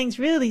can keep things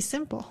really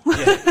simple.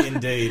 Yeah,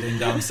 indeed.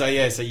 And so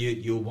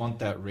you'll want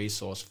that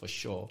resource for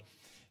sure.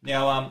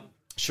 Now,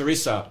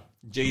 Charissa,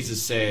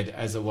 Jesus said,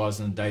 as it was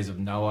in the days of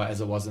Noah,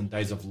 as it was in the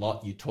days of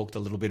Lot. You talked a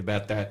little bit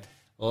about that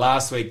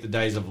last week, the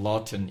days of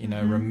Lot, and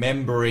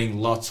remembering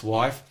Lot's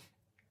wife.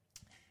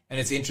 And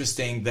it's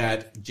interesting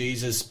that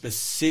Jesus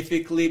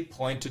specifically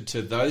pointed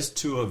to those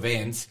two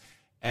events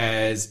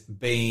as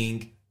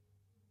being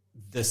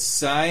the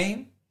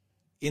same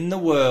in the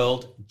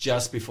world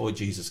just before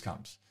Jesus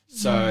comes.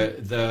 So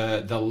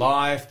the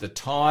life, the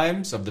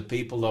times of the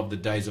people of the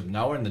days of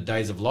Noah and the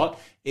days of Lot,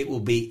 it will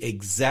be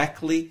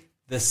exactly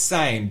the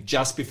same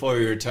just before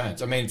he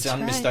returns. I mean, it's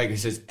unmistakable. He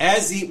says,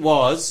 as it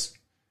was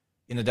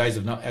in the days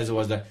of Noah, as it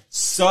was there,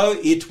 so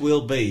it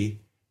will be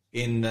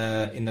in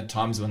the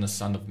times when the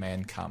Son of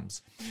Man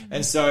comes.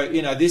 And so,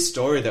 this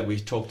story that we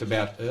talked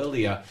about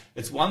earlier,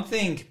 it's one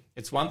thing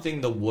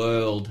the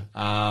world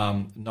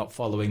not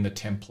following the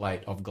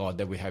template of God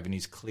that we have in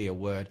his clear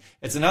word.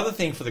 It's another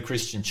thing for the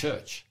Christian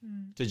church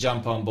to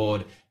jump on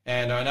board.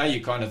 And I know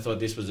you kind of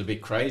thought this was a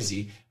bit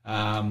crazy,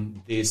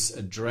 this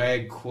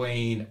drag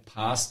queen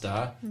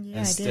pastor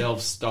and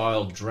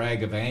stealth-style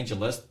drag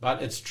evangelist,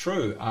 but it's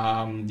true.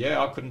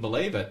 I couldn't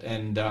believe it.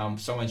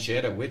 And someone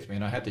shared it with me,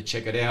 and I had to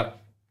check it out.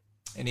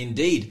 And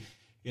indeed,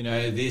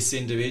 this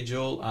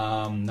individual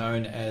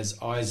known as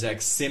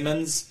Isaac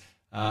Simmons,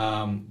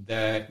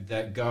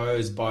 that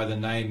goes by the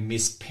name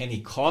Miss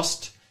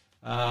Pentecost,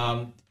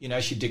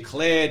 she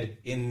declared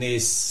in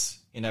this,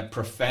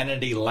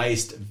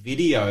 profanity-laced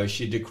video,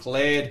 she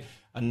declared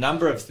a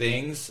number of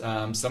things.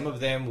 Some of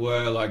them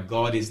were like,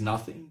 God is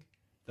nothing,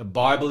 the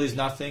Bible is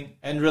nothing,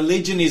 and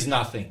religion is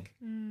nothing.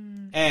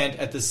 And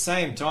at the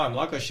same time,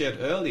 like I shared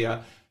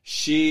earlier,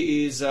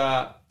 she is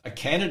a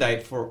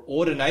candidate for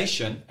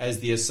ordination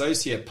as the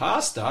associate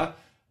pastor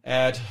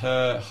at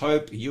her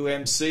Hope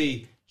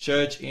UMC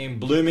church in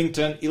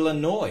Bloomington,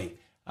 Illinois,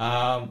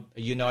 a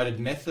United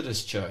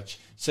Methodist church.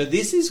 So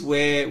this is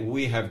where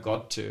we have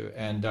got to.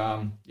 And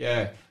I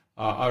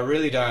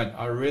really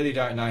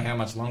don't know how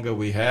much longer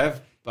we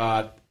have,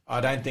 but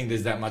I don't think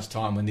there's that much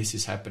time when this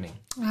is happening.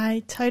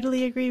 I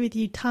totally agree with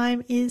you.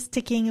 Time is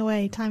ticking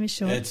away. Time is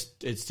short.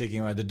 It's ticking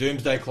away. The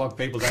doomsday clock,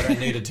 people, they don't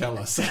need to tell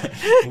us.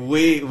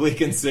 We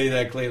can see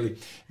that clearly.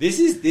 This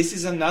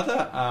is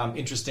another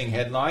interesting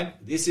headline.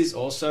 This is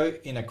also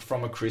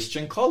from a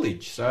Christian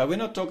college. So we're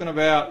not talking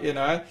about,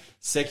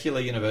 secular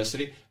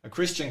university, a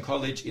Christian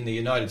college in the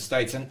United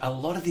States. And a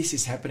lot of this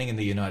is happening in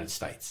the United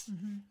States.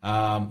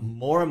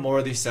 More and more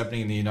of this is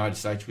happening in the United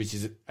States, which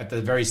is at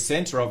the very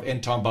center of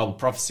end-time Bible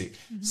prophecy.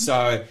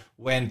 So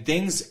when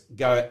things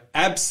go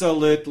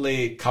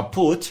absolutely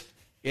kaput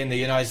in the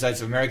United States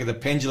of America, the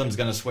pendulum's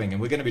going to swing.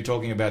 And we're going to be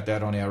talking about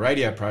that on our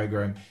radio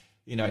program,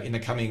 in the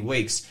coming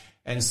weeks.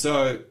 And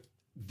so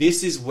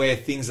this is where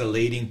things are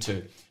leading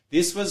to.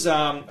 This was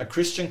a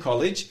Christian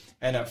college,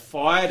 and it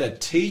fired a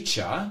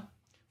teacher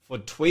for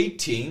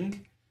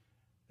tweeting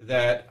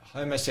that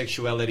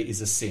homosexuality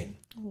is a sin.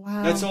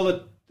 Wow. That's all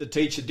the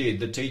teacher did.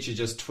 The teacher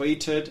just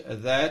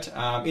tweeted that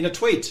in a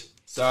tweet.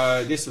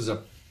 So this was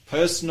a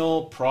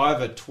personal,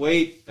 private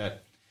tweet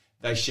that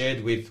they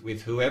shared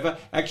with whoever.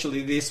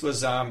 Actually, this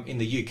was in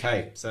the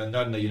UK, so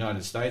not in the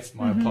United States.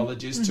 My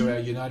apologies to our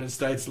United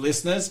States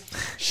listeners,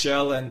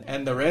 Shell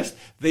and the rest.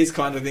 These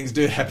kind of things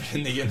do happen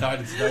in the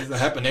United States. They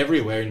happen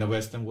everywhere in the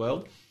Western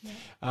world.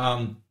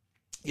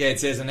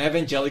 It says an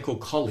evangelical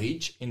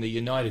college in the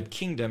United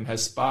Kingdom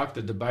has sparked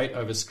a debate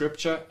over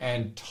scripture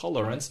and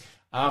tolerance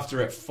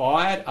after it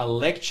fired a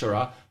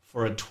lecturer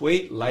for a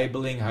tweet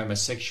labelling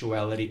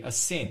homosexuality a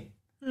sin.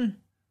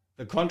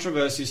 The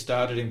controversy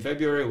started in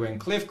February when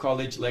Cliff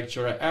College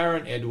lecturer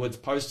Aaron Edwards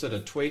posted a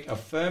tweet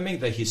affirming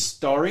the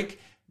historic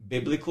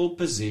biblical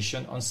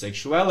position on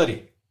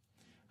sexuality.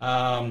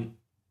 It's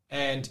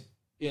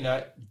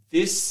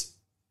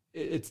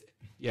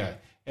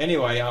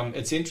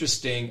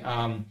interesting.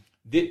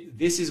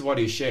 This is what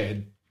he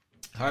shared.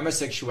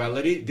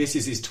 Homosexuality, this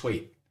is his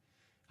tweet.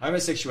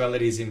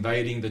 Homosexuality is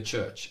invading the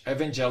church.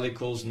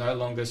 Evangelicals no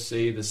longer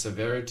see the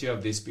severity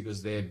of this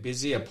because they're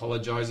busy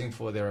apologizing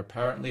for their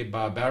apparently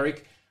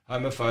barbaric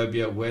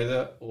homophobia,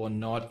 whether or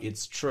not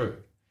it's true.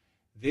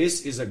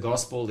 This is a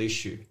gospel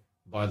issue,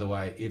 by the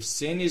way. If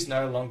sin is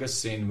no longer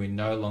sin, we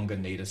no longer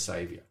need a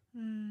savior.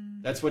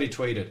 That's what he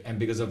tweeted, and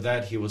because of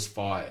that, he was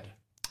fired.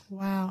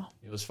 Wow.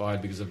 He was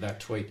fired because of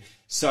that tweet.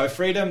 So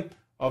freedom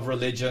of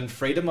religion,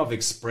 freedom of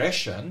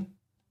expression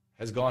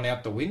has gone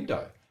out the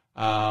window.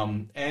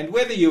 And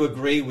whether you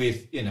agree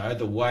with,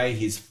 the way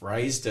he's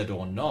phrased it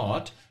or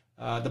not,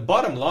 the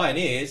bottom line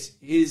is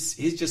he's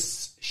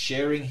just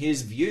sharing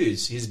his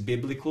views, his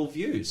biblical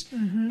views.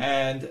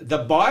 And the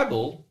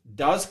Bible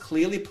does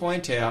clearly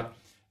point out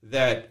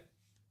that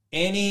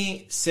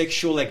any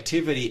sexual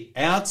activity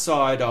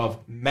outside of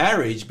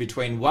marriage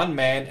between one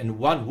man and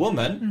one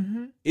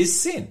woman is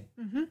sin.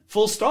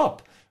 Full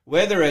stop.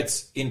 Whether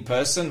it's in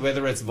person,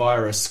 whether it's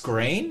via a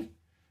screen,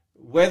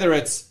 whether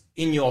it's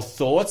in your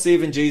thoughts.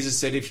 Even Jesus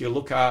said, if you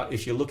look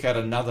at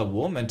another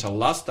woman to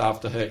lust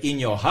after her in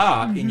your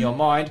heart, in your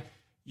mind,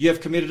 you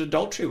have committed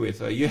adultery with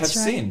her. You have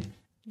sinned.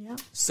 Yeah.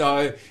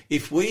 So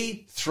if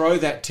we throw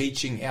that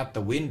teaching out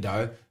the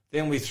window,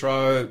 then we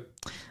throw...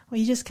 Well,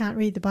 you just can't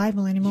read the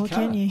Bible anymore,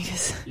 can you?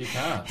 'Cause you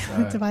can't.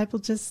 So. The Bible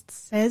just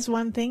says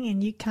one thing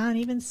and you can't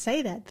even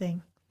say that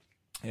thing.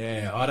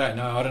 Yeah, I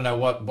don't know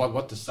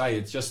what to say.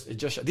 It just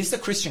this is a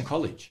Christian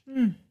college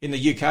in the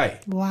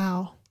UK.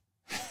 Wow.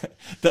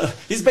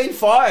 He's been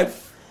fired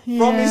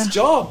from his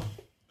job.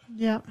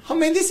 Yeah. I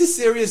mean, this is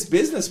serious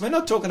business. We're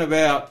not talking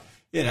about,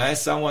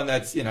 someone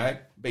that's,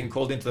 been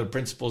called into the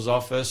principal's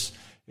office,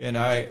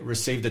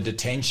 received a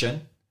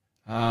detention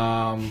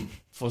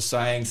for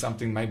saying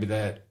something maybe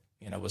that,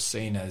 was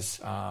seen as,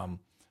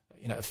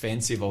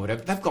 offensive or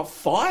whatever. They've got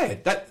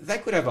fired. That they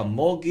could have a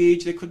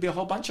mortgage. There could be a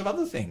whole bunch of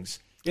other things,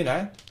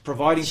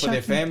 providing for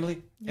their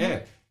family.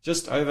 Yeah,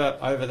 just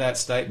over that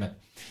statement.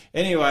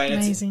 Anyway,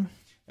 amazing.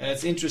 And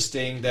it's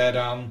interesting that,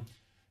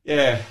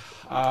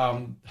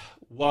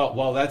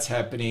 while that's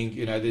happening,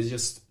 there's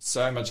just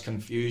so much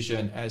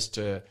confusion as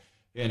to,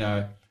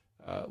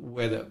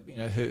 whether,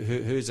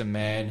 who's a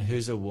man,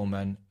 who's a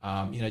woman,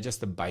 just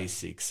the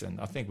basics. And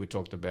I think we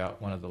talked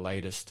about one of the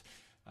latest,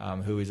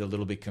 who is a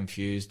little bit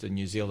confused, the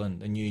new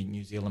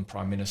New Zealand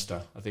Prime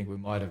Minister. I think we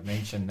might have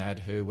mentioned that,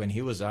 who, when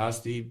he was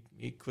asked, he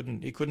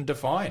couldn't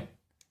define,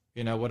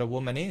 what a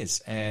woman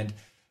is. And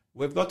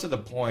we've got to the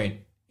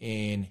point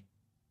in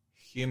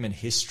human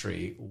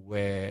history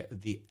where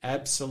the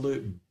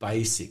absolute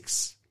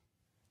basics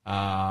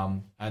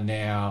are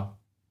now,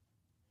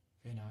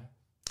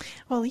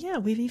 Well, yeah,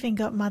 we've even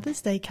got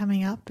Mother's Day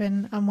coming up,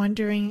 and I'm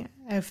wondering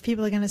if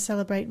people are going to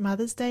celebrate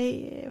Mother's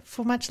Day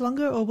for much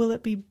longer, or will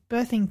it be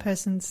Birthing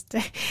Person's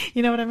Day?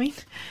 You know what I mean?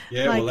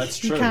 Yeah, well, that's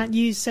true. You can't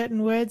use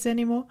certain words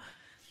anymore.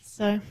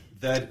 So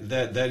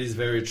that is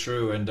very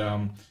true.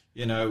 And,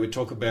 we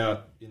talk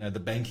about, the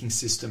banking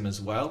system as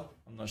well.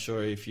 I'm not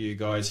sure if you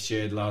guys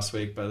shared last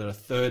week, but a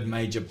third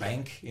major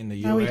bank in the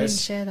US. No, we didn't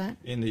share that.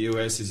 In the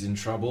US is in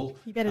trouble.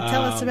 You better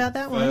tell us about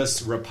that one.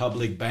 First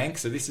Republic Bank.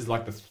 So this is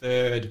like the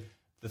third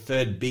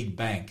big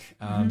bank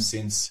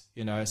since,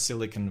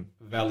 Silicon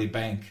Valley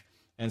Bank.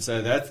 And so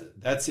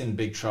that's in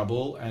big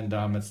trouble. And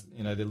it's,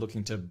 they're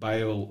looking to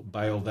bail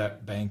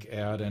that bank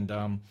out.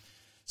 And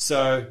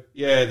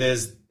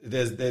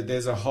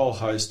there's a whole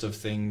host of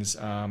things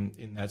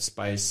in that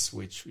space,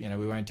 which, we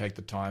won't take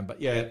the time.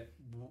 But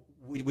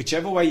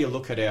whichever way you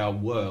look at our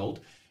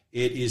world,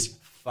 it is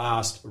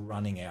fast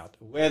running out.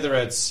 Whether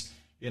it's,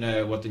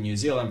 what the New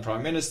Zealand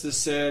Prime Minister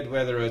said,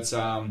 whether it's,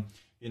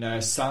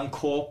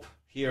 Suncorp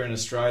here in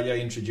Australia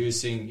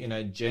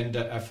introducing,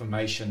 gender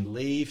affirmation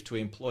leave to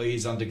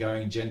employees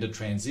undergoing gender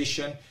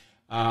transition,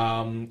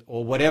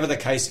 or whatever the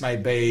case may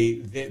be.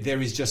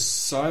 There is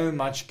just so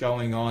much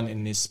going on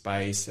in this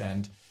space.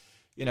 And,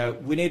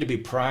 we need to be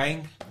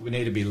praying, we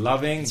need to be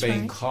loving,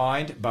 being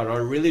kind, but I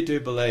really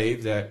do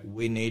believe that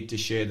we need to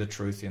share the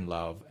truth in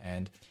love.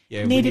 And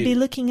we need to be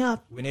looking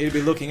up. We need to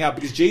be looking up,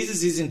 because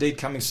Jesus is indeed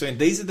coming soon.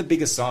 These are the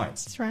biggest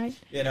signs. That's right.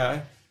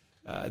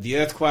 The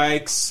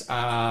earthquakes,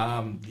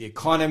 the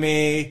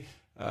economy,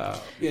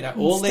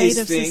 all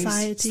these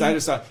things. State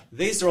of society.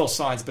 These are all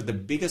signs, but the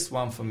biggest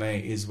one for me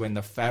is when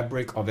the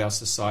fabric of our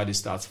society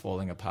starts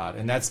falling apart.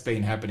 And that's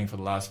been happening for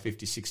the last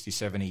 50, 60,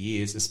 70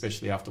 years,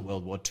 especially after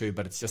World War II,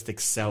 but it's just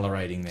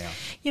accelerating now.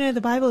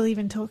 The Bible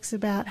even talks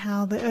about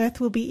how the earth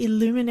will be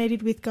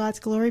illuminated with God's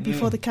glory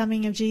before the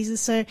coming of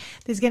Jesus. So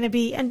there's going to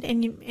be, and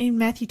in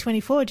Matthew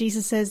 24,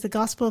 Jesus says the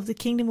gospel of the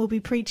kingdom will be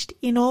preached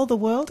in all the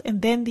world,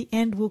 and then the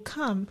end will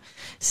come.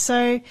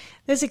 So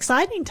there's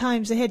exciting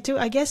times ahead too.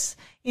 I guess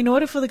in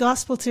order for the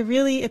gospel to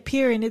really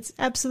appear in its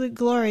absolute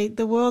glory,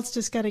 the world's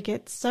just got to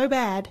get so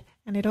bad,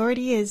 and it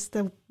already is.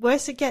 The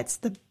worse it gets,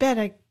 the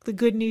better the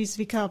good news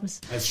becomes.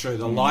 That's true.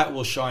 The light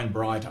will shine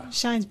brighter.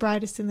 Shines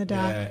brightest in the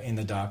dark. Yeah, in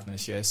the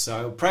darkness, yes.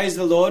 So praise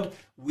the Lord.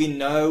 We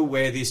know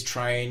where this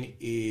train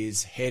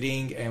is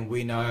heading, and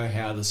we know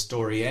how the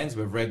story ends.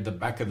 We've read the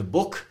back of the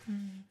book.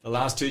 The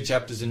last 2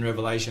 chapters in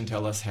Revelation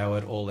tell us how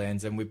it all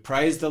ends. And we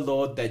praise the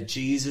Lord that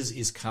Jesus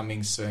is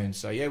coming soon.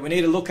 So, we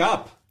need to look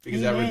up,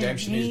 because our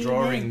redemption is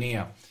drawing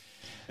near.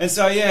 And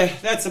so,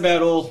 that's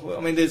about all.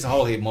 I mean, there's a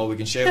whole heap more we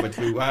can share, but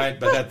we won't.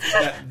 But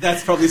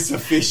that's probably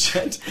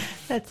sufficient.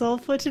 That's all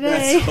for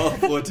today. That's all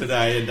for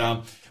today.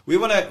 And We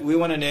want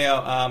to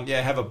now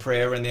have a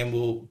prayer, and then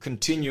we'll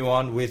continue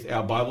on with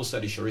our Bible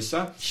study,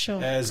 Charissa.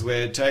 Sure. As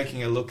we're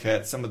taking a look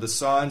at some of the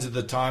signs of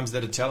the times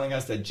that are telling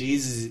us that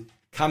Jesus'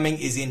 coming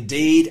is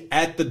indeed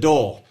at the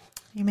door.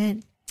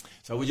 Amen.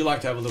 So would you like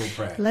to have a little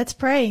prayer? Let's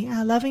pray.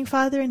 Our loving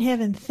Father in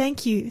heaven,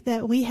 thank you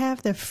that we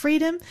have the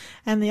freedom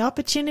and the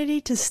opportunity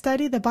to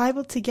study the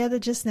Bible together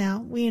just now.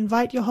 We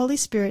invite your Holy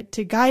Spirit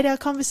to guide our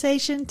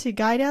conversation, to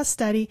guide our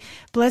study.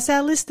 Bless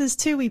our listeners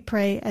too, we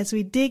pray, as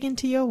we dig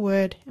into your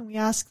word. And we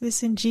ask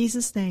this in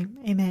Jesus' name.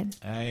 Amen.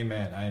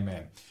 Amen.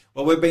 Amen.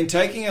 Well, we've been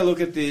taking a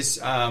look at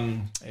this, at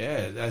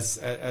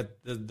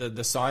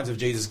the signs of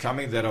Jesus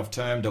coming that I've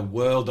termed a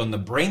world on the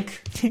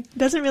brink. It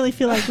doesn't really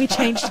feel like we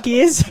changed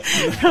gears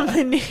from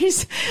the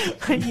news.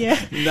 But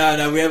yeah.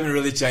 No, we haven't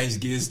really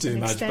changed gears too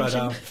much.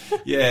 Extension.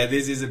 But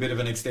this is a bit of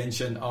an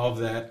extension of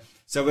that.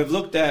 So we've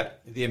looked at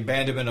the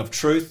abandonment of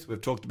truth.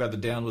 We've talked about the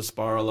downward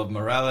spiral of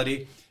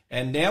morality.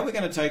 And now we're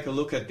going to take a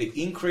look at the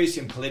increase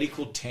in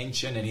political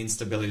tension and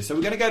instability. So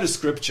we're going to go to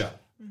Scripture.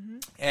 Mm-hmm.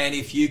 And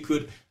if you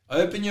could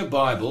open your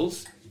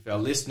Bibles. If our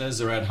listeners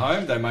are at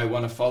home, they may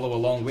want to follow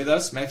along with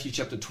us. Matthew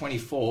chapter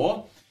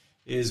 24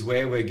 is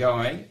where we're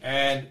going.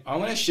 And I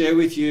want to share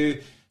with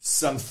you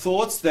some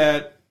thoughts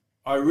that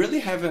I really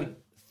haven't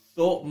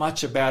thought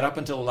much about up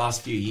until the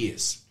last few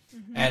years.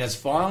 Mm-hmm. And it's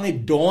finally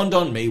dawned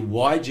on me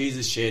why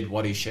Jesus shared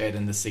what he shared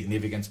and the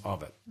significance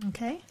of it.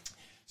 Okay.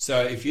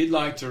 So if you'd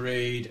like to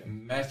read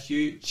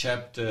Matthew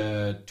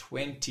chapter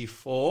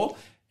 24.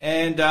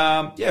 And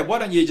why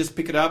don't you just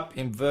pick it up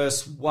in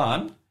verse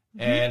 1.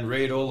 And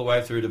read all the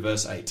way through to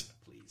verse 8,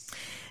 please.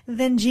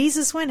 Then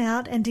Jesus went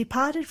out and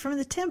departed from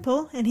the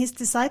temple, and his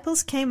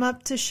disciples came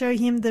up to show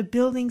him the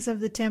buildings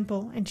of the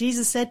temple. And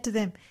Jesus said to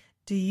them,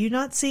 Do you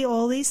not see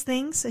all these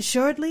things?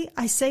 Assuredly,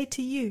 I say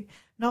to you,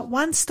 not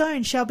one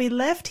stone shall be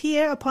left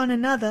here upon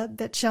another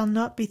that shall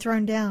not be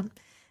thrown down.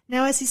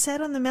 Now as he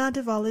sat on the Mount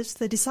of Olives,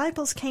 the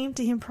disciples came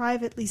to him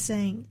privately,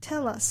 saying,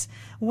 Tell us,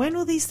 when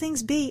will these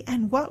things be,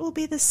 and what will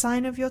be the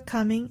sign of your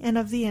coming and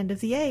of the end of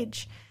the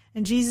age?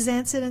 And Jesus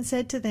answered and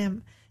said to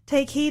them,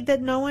 Take heed that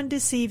no one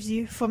deceives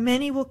you, for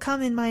many will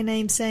come in my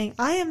name, saying,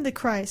 I am the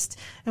Christ,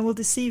 and will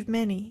deceive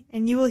many.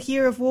 And you will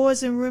hear of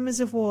wars and rumors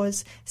of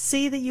wars.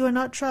 See that you are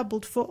not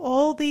troubled, for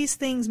all these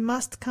things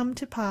must come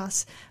to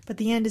pass, but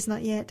the end is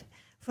not yet.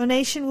 For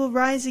nation will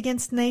rise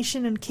against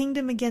nation, and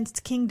kingdom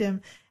against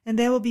kingdom, and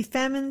there will be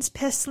famines,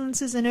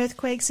 pestilences, and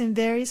earthquakes in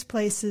various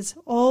places.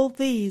 All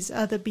these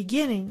are the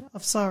beginning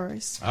of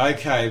sorrows.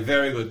 Okay,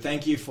 very good.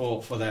 Thank you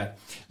for that.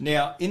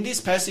 Now, in this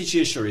passage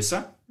here,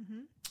 Charissa,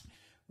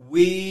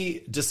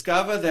 we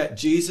discover that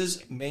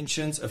Jesus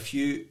mentions a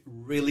few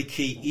really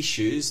key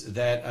issues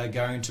that are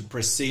going to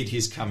precede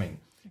his coming.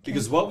 Okay.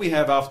 Because what we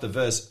have after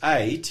verse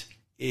 8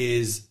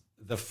 is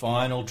the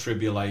final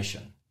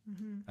tribulation.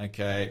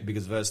 Okay,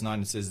 because verse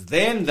 9 it says,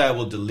 Then they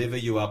will deliver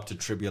you up to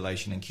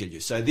tribulation and kill you.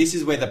 So this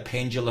is where the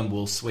pendulum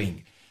will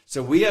swing.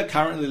 So we are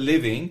currently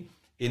living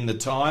in the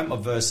time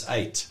of verse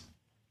 8,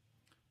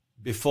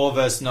 before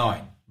verse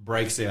 9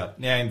 breaks out.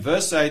 Now in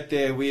verse 8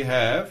 there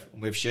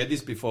we've shared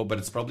this before, but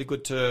it's probably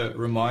good to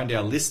remind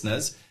our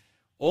listeners,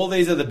 all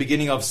these are the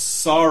beginning of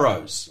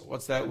sorrows.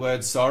 What's that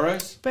word,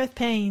 sorrows? Birth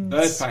pains.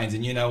 Birth pains,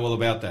 and you know all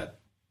about that.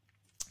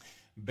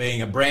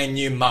 Being a brand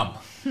new mum.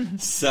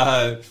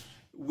 So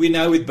we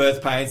know with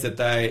birth pains that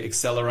they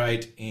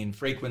accelerate in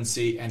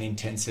frequency and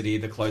intensity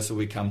the closer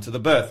we come to the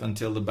birth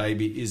until the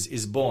baby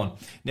is born.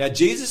 Now,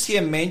 Jesus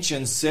here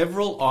mentions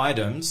several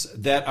items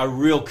that are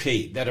real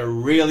key, that are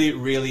really,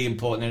 really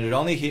important. And it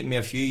only hit me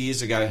a few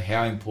years ago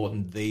how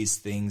important these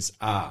things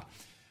are.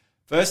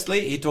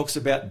 Firstly, he talks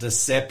about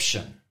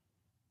deception.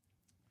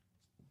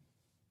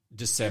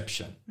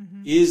 Deception.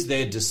 Mm-hmm. Is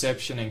there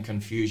deception and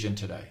confusion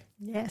today?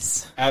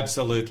 Yes.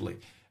 Absolutely.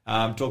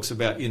 Talks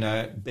about,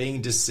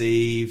 being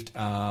deceived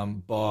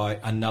by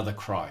another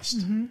Christ.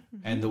 Mm-hmm, mm-hmm.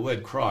 And the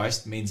word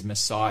Christ means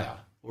Messiah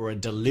or a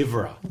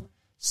deliverer,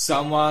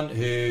 someone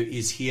who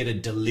is here to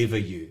deliver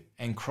you.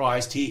 And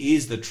Christ, he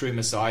is the true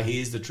Messiah.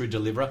 He is the true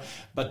deliverer.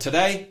 But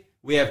today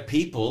we have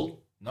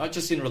people, not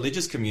just in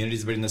religious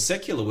communities, but in the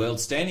secular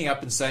world, standing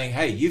up and saying,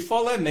 hey, you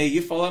follow me,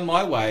 you follow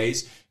my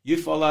ways, you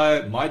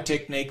follow my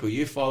technique, or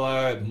you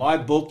follow my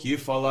book, you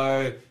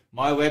follow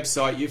my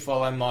website, you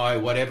follow my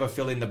whatever,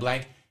 fill in the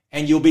blank,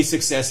 and you'll be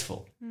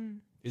successful.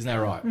 Isn't that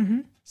right?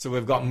 Mm-hmm. So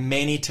we've got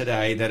many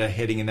today that are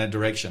heading in that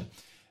direction.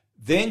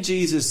 Then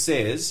Jesus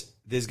says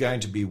there's going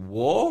to be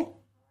war,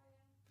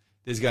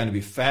 there's going to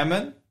be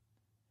famine,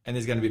 and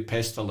there's going to be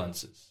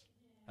pestilences,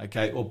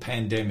 okay, or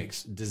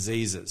pandemics,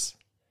 diseases,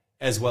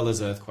 as well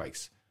as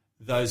earthquakes.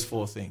 Those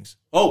four things.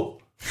 Oh,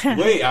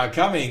 we are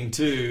coming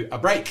to a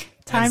break.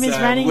 Time is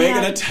running out. We're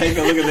going to take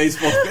a look at these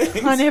four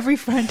things. On every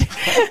front.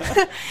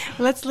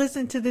 Let's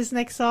listen to this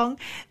next song,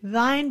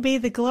 Thine Be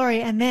the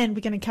Glory, and then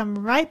we're going to come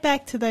right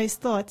back to those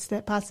thoughts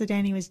that Pastor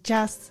Danny was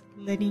just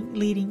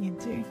leading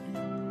into.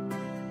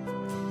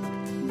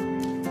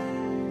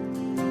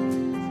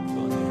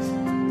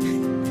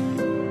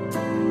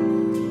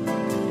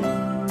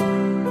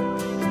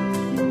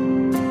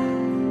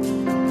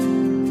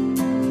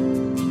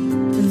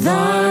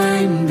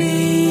 Thine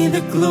be the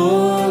the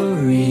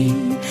glory,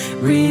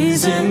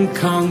 risen,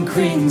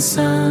 conquering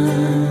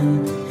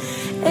Son.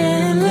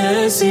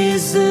 Endless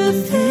is the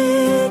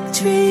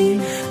victory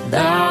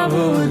thou,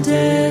 O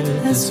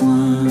death, hast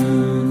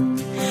won.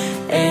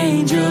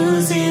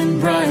 Angels in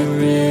bright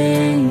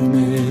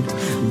raiment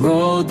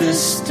rolled the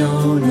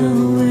stone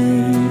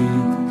away,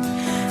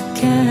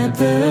 kept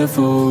the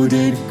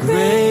folded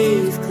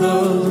grave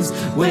closed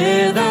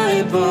where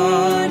thy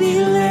body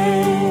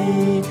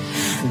lay.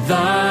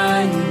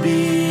 Thine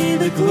be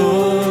the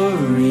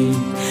glory,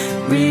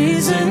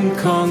 risen,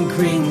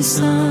 conquering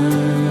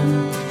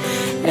Son.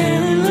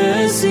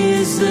 Endless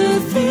is the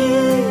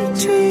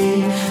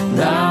victory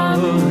thou,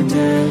 O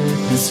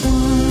death, hast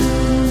won.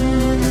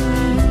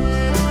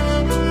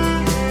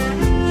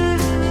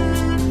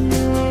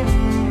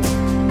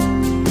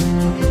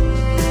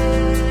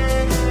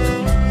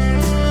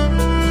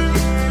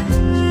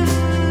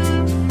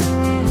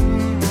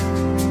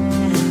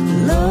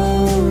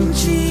 Lo,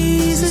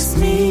 Jesus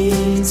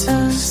meets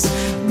us,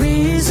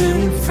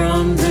 risen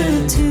from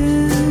the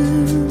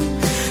tomb.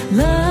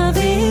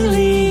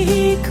 Lovingly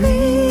he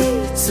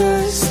greets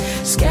us,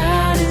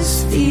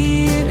 scatters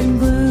fear and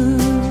gloom.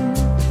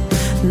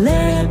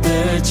 Let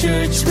the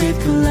church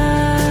with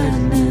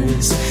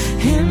gladness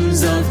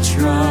hymns of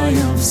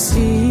triumph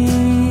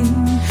sing.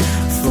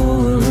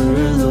 For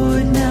her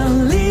Lord now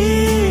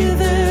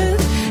liveth,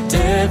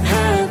 death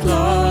hath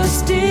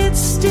lost its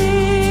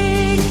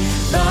sting.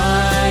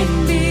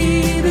 Thine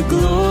be the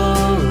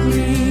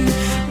glory,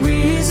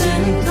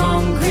 risen,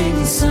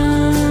 conquering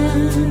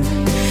Son.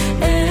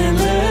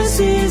 Endless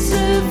is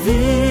the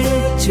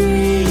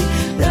victory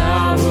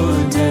thou,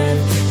 O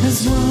death,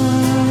 hast won.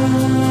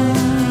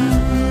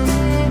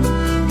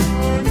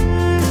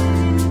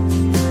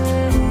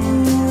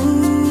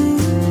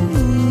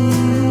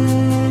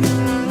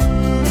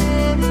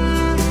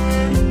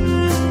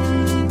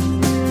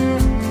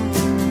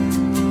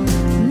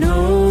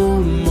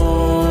 No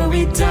more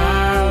we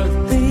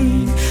doubt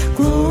thee,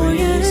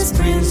 glorious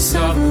Prince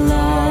of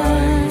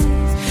life.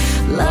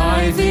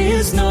 Life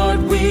is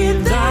not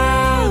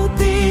without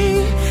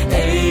thee,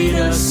 aid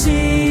us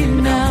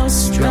in our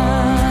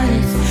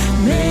strife.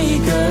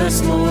 Make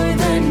us more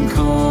than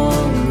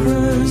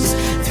conquerors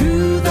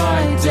through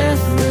thy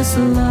deathless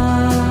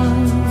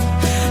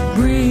love.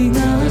 Bring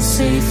us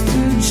safe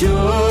through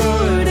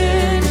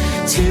Jordan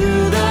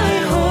to thy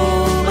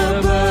home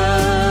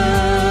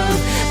above.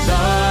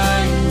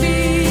 Thine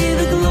be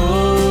the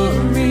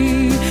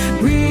glory,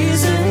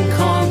 risen,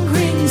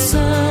 conquering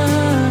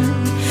Son.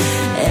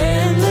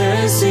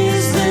 Endless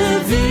is the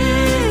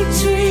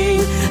victory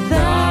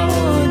thou,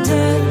 O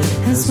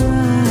death, hast won.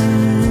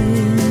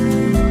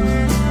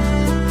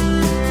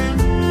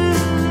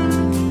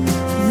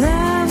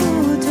 Thou,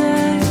 O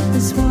death,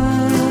 hast won.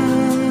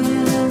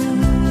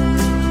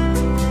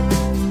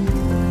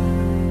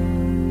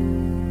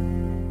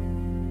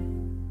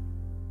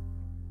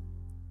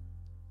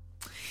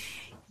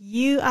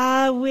 You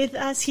are with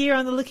us here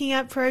on the Looking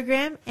Up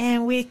program,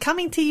 and we're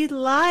coming to you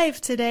live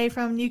today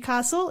from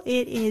Newcastle.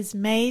 It is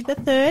May the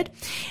 3rd,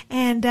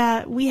 and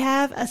we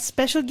have a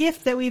special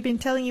gift that we've been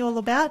telling you all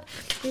about.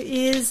 It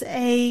is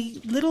a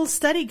little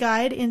study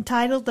guide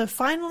entitled The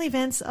Final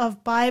Events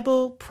of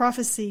Bible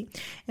Prophecy,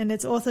 and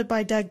it's authored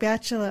by Doug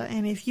Batchelor.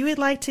 And if you would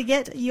like to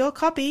get your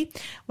copy,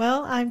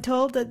 well, I'm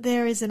told that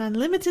there is an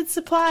unlimited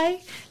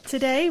supply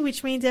today,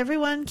 which means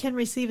everyone can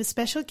receive a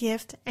special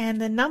gift, and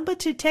the number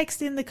to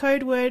text in the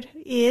code word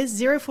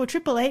is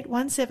 0488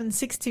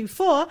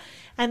 17624,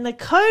 and the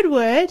code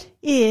word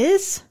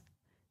is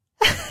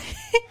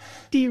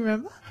do you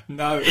remember?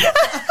 No.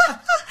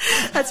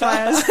 That's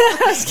why I was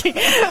asking.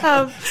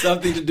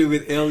 Something to do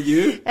with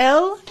LU?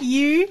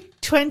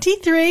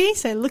 LU23,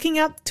 so looking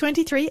up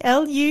 23,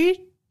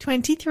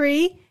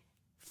 LU23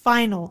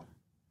 final.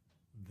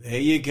 There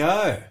you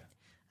go.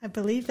 I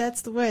believe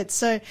that's the word.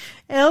 So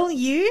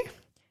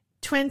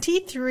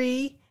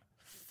LU23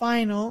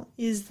 final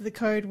is the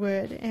code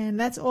word, and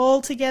that's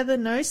all together,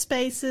 no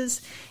spaces.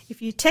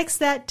 If you text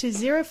that to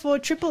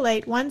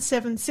 0488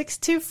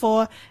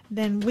 17624,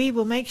 then we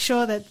will make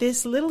sure that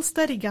this little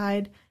study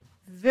guide,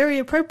 very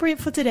appropriate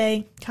for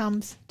today,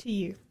 comes to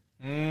you.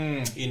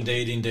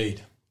 Indeed,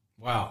 indeed.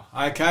 Wow.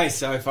 Okay,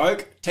 so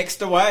folk,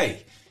 text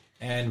away,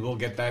 and we'll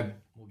get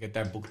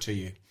that book to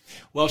you.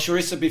 Well,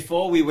 Charissa,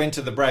 before we went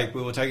to the break,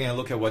 we were taking a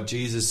look at what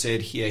Jesus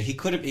said here. He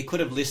could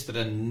have listed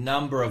a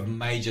number of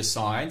major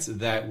signs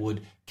that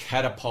would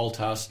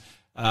catapult us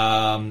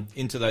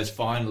into those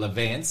final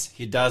events.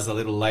 He does a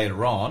little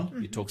later on.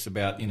 Mm-hmm. He talks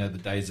about, the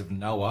days of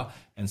Noah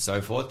and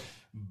so forth.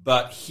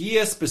 But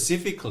here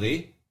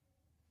specifically,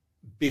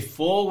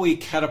 before we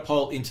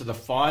catapult into the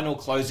final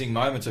closing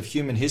moments of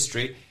human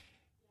history,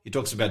 he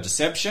talks about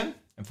deception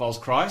and false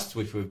Christ,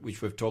 which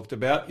we've talked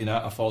about,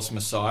 a false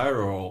Messiah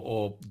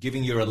or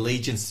giving your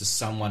allegiance to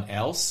someone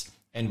else.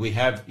 And we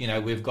have,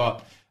 we've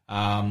got,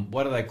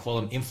 what do they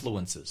call them?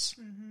 Influencers.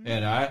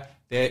 Mm-hmm.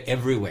 They're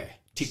everywhere.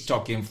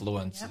 TikTok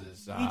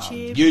influencers,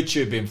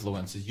 YouTube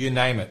influencers, you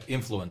name it,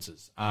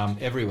 influencers,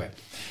 everywhere.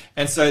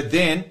 And so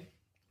then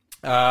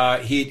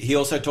he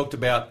also talked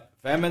about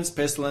famines,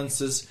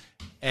 pestilences,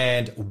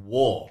 and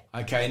war.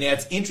 Okay, now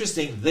it's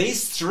interesting.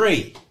 These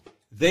three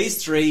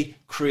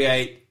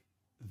create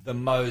the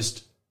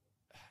most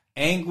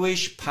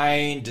anguish,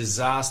 pain,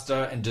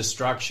 disaster, and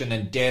destruction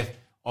and death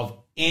of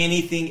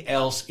anything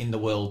else in the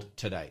world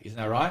today. Isn't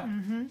that right?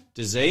 Mm-hmm.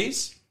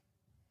 Disease.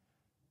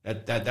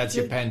 That's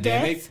your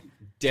pandemic.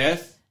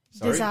 Death.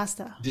 Sorry.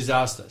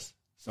 Disasters.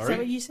 Sorry. Is that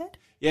what you said?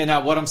 Yeah,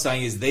 no, what I'm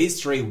saying is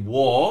these three,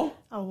 war,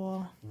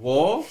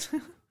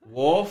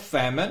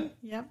 famine,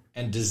 Yep.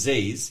 and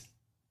disease,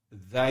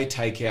 they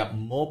take out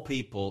more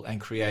people and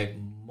create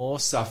more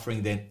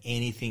suffering than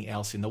anything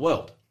else in the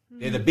world.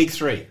 They're the big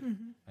three,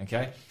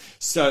 okay?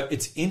 So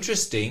it's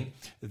interesting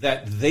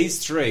that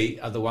these three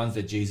are the ones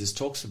that Jesus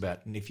talks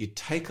about. And if you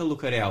take a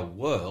look at our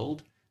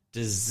world,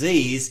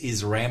 disease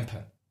is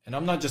rampant. And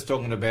I'm not just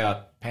talking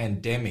about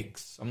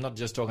pandemics. I'm not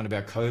just talking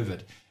about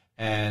COVID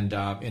and,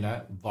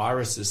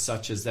 viruses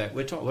such as that.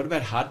 What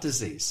about heart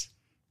disease?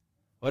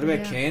 What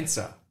about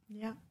cancer?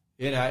 Yeah.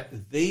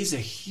 These are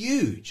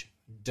huge.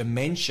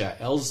 Dementia,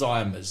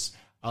 Alzheimer's,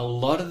 a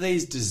lot of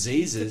these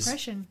diseases.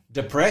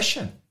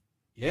 Depression.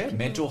 Yeah,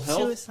 mental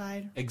health.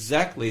 Suicide.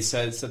 Exactly.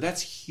 So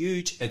that's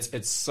huge.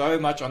 It's so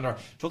much under.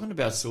 Talking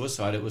about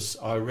suicide,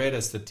 I read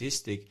a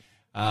statistic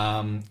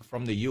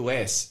from the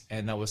US,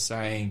 and they were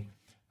saying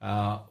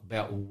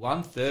about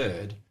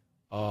 1/3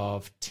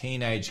 of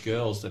teenage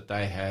girls that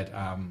they had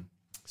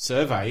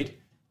surveyed,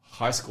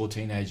 high school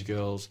teenage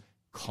girls,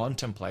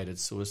 contemplated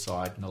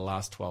suicide in the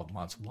last 12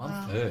 months.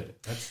 1/3.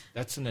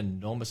 That's an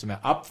enormous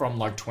amount, up from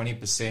like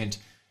 20%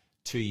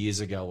 2 years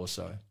ago or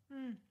so.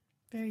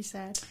 Very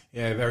sad.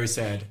 Yeah, very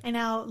sad. And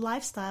our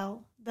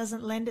lifestyle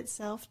doesn't lend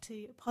itself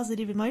to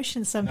positive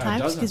emotions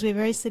sometimes doesn't. because we're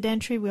very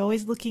sedentary. We're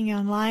always looking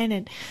online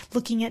and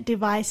looking at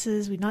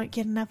devices. We don't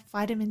get enough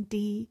vitamin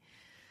D.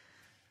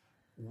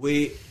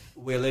 We're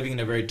living in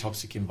a very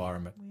toxic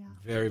environment. We are.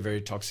 Very,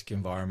 very toxic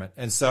environment.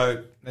 And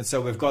so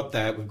we've got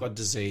that. We've got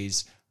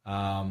disease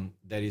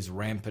that is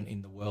rampant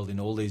in the world in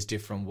all these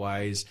different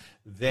ways.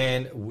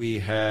 Then we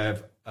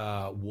have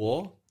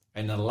war.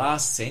 In the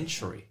last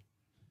century,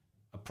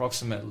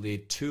 approximately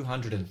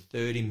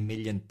 230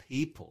 million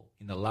people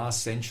in the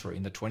last century,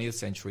 in the 20th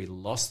century,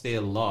 lost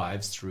their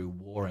lives through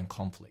war and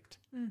conflict.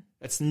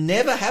 That's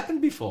never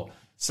happened before.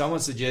 Someone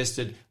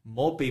suggested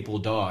more people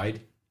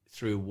died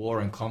through war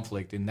and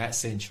conflict in that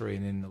century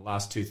and in the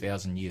last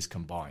 2,000 years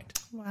combined.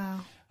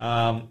 Wow.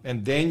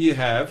 And then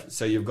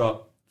you've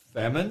got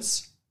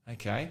famines,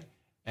 okay,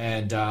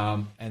 and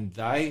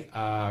they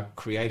are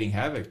creating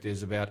havoc.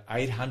 There's about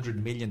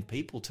 800 million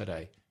people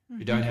today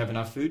who don't have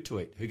enough food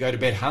to eat, who go to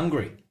bed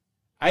hungry.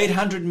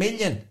 800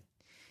 million.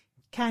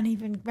 Can't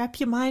even wrap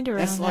your mind around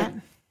That's like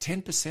that.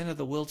 10% of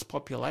the world's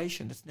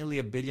population. That's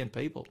nearly 1 billion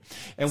people.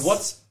 And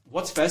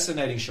what's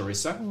fascinating,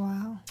 Charissa,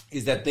 Wow.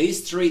 is that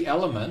these three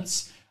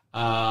elements,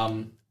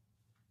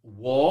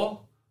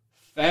 war,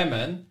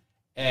 famine,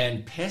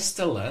 and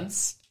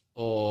pestilence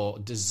or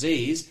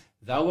disease,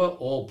 they were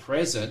all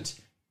present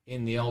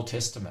in the Old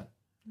Testament.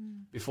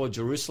 Before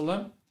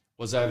Jerusalem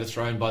was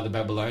overthrown by the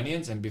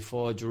Babylonians and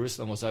before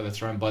Jerusalem was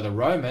overthrown by the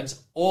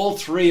Romans, all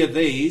three of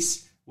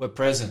these were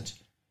present.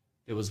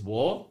 There was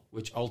war,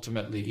 which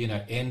ultimately,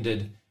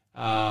 ended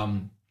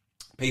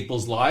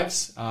people's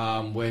lives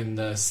when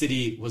the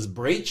city was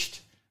breached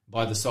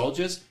by the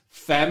soldiers.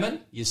 Famine,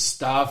 you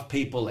starve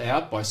people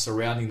out by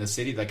surrounding the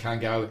city. They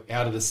can't go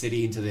out of the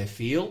city into their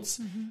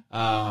fields,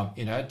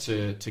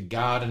 to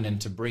garden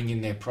and to bring in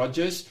their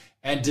produce.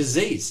 And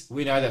disease.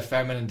 We know that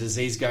famine and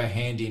disease go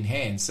hand in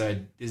hand. So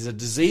there's a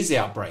disease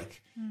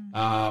outbreak.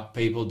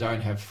 People don't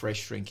have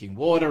fresh drinking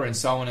water and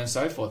so on and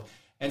so forth.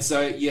 And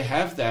so you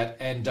have that.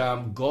 And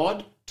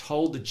God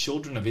told the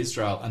children of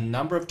Israel a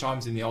number of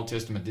times in the Old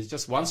Testament. There's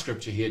just one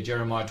scripture here,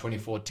 Jeremiah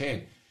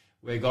 24:10,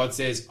 where God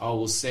says, I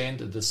will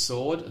send the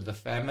sword, the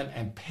famine,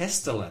 and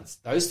pestilence.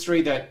 Those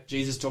three that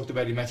Jesus talked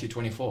about in Matthew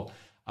 24,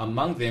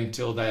 among them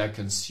till they are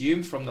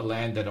consumed from the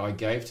land that I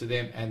gave to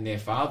them and their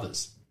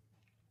fathers.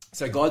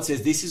 So God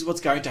says, this is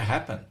what's going to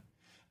happen.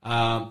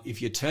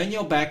 If you turn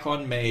your back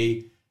on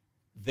me,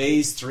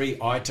 these three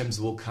items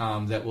will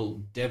come that will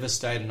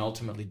devastate and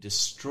ultimately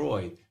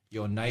destroy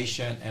your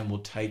nation and will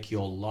take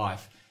your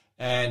life.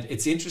 And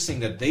it's interesting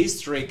that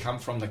these three come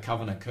from the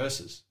covenant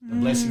curses, the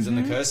blessings and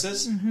the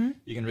curses.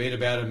 You can read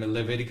about them in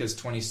Leviticus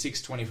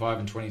 26, 25,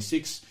 and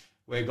 26,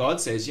 where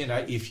God says,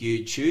 if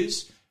you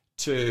choose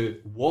to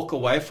walk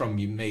away from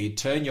me,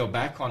 turn your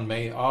back on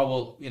me, I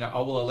will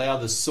allow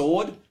the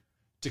sword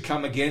to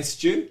come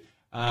against you.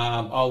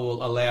 I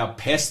will allow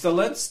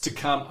pestilence to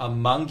come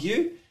among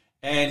you.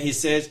 And he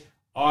says,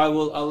 I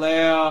will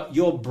allow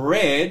your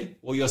bread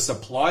or your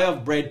supply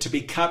of bread to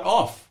be cut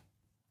off.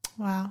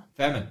 Wow.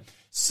 Famine.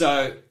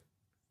 So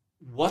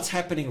what's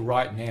happening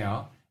right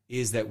now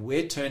is that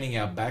we're turning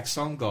our backs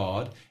on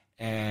God,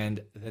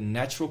 and the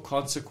natural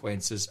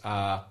consequences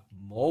are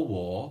more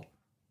war,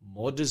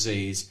 more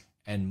disease,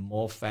 and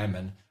more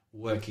famine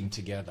working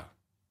together.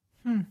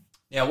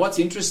 Now, what's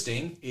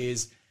interesting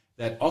is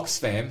that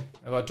Oxfam,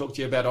 have I talked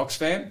to you about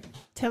Oxfam?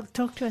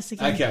 Talk to us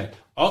again. Okay.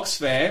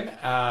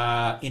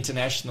 Oxfam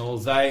International,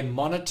 they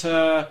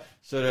monitor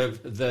sort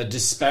of the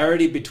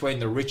disparity between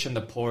the rich and the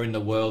poor in the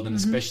world, and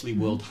especially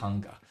world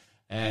hunger.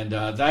 And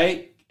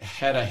they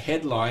had a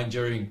headline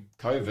during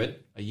COVID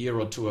a year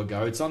or two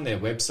ago. It's on their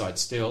website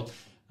still.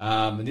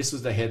 And this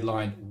was the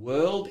headline,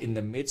 World in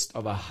the Midst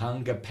of a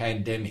Hunger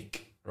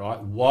Pandemic,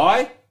 right?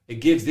 Why?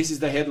 This is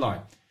the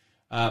headline.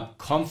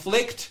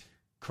 Conflict,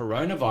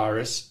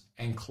 coronavirus,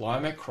 and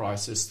climate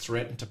crisis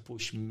threaten to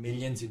push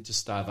millions into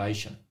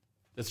starvation.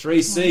 The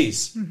 3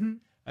 C's,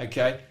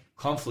 okay?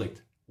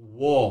 Conflict,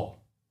 war,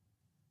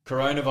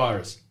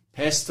 coronavirus,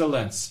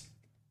 pestilence,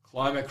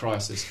 climate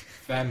crisis,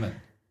 famine.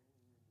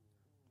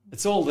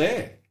 It's all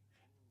there.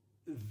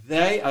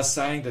 They are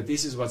saying that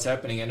this is what's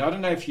happening. And I don't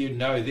know if you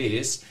know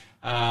this,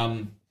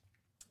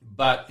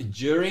 but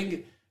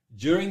during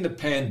the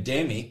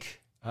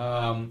pandemic,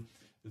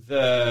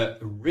 the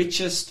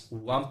richest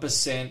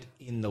 1%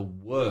 in the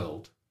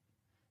world,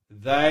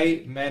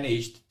 they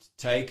managed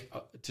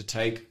to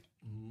take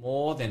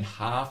more than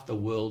half the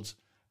world's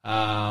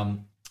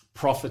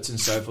profits and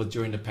so forth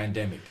during the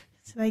pandemic.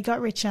 So they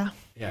got richer.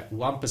 Yeah,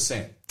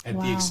 1% at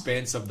the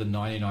expense of the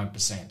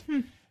 99%.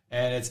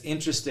 And it's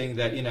interesting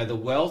that, the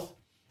wealth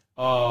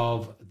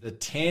of the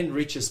 10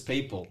 richest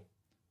people,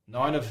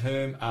 9 of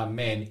whom are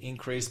men,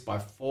 increased by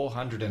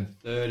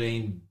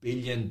 $413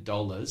 billion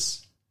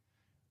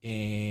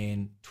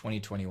in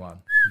 2021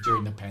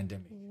 during the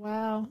pandemic.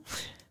 Wow.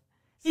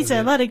 These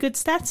are a lot of good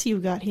stats you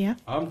got here.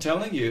 I'm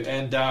telling you.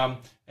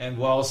 And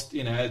whilst,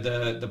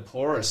 the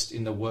poorest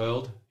in the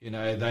world,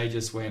 they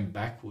just went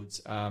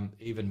backwards,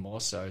 even more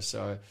so.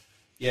 So,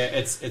 yeah,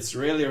 it's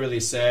really, really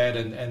sad,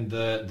 and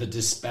the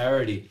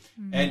disparity.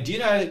 And do you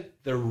know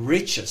the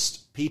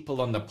richest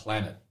people on the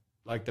planet,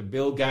 like the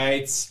Bill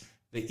Gates,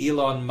 the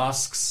Elon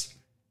Musks,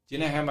 do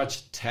you know how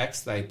much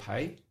tax they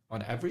pay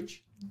on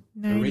average?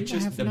 No, The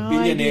richest, I have the no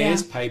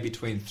billionaires idea. pay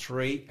between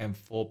 3 and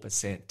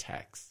 4%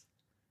 tax.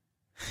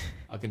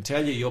 I can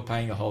tell you, you're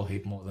paying a whole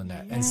heap more than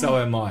that, and so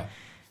am I.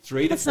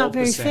 3 to 4%. That's not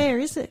very fair,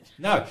 is it?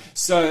 No.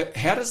 So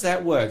how does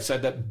that work? So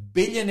the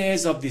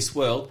billionaires of this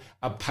world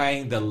are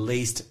paying the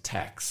least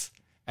tax,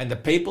 and the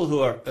people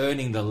who are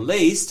earning the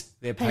least,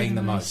 they're paying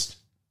the most.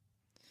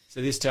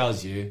 So this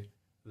tells you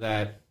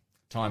that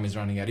time is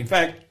running out. In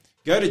fact,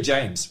 go to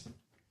James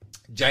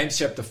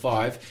chapter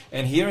 5,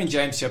 and here in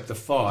James chapter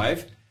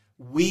 5,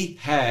 we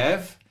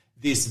have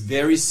this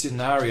very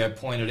scenario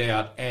pointed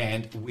out,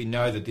 and we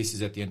know that this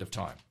is at the end of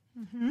time.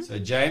 So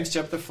James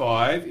chapter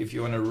 5, if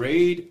you want to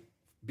read,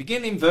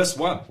 begin in verse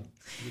 1,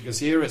 because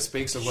here it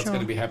speaks of what's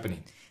going to be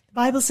happening. The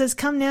Bible says,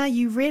 "Come now,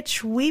 you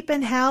rich, weep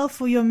and howl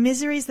for your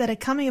miseries that are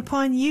coming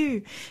upon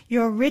you.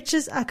 Your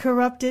riches are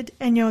corrupted,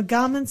 and your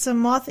garments are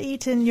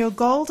moth-eaten. Your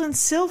gold and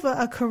silver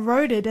are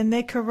corroded, and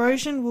their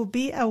corrosion will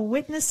be a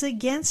witness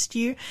against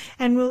you,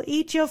 and will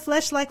eat your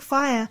flesh like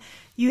fire.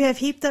 You have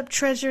heaped up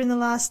treasure in the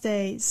last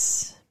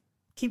days."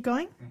 Keep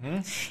going.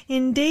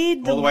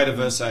 Indeed, All the way to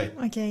verse 8.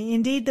 Okay,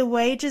 indeed the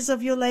wages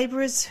of your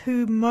laborers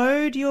who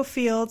mowed your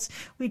fields,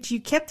 which you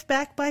kept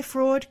back by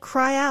fraud,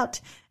 cry out,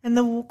 and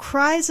the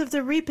cries of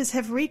the reapers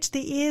have reached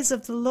the ears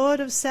of the Lord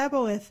of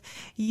Sabaoth.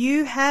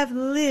 You have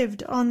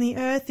lived on the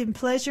earth in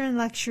pleasure and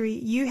luxury.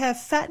 You have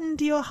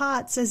fattened your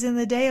hearts as in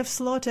the day of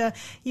slaughter.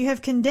 You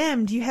have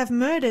condemned, you have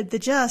murdered the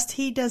just.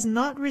 He does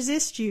not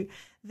resist you.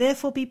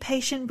 Therefore be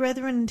patient,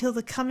 brethren, until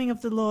the coming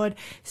of the Lord.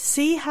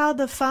 See how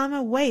the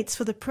farmer waits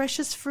for the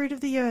precious fruit of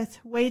the earth,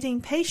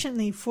 waiting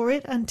patiently for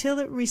it until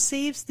it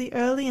receives the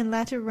early and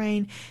latter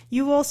rain.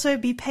 You also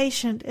be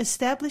patient,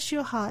 establish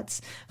your hearts,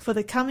 for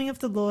the coming of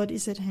the Lord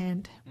is at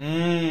hand.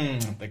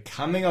 The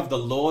coming of the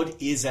Lord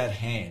is at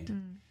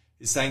hand.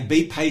 He's saying,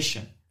 be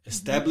patient,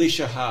 establish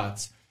your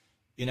hearts.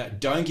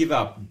 Don't give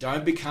up.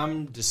 Don't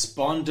become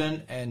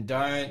despondent, and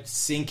don't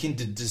sink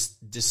into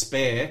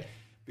despair.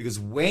 Because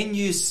when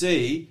you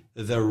see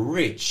the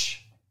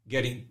rich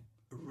getting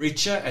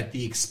richer at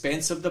the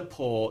expense of the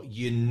poor,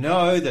 you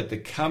know that the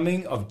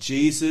coming of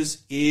Jesus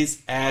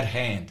is at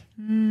hand.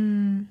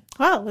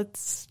 Well,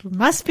 it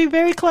must be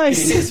very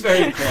close. It is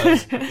very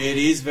close. It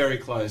is very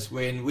close.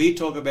 When we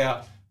talk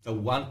about the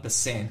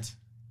 1%,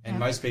 and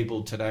most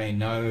people today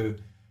know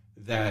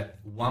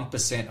that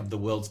 1% of the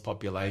world's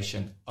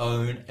population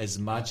own as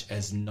much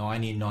as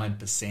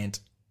 99%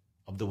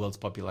 of the world's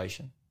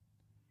population.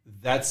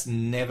 That's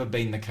never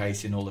been the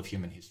case in all of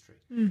human history,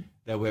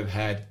 that we've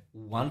had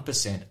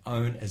 1%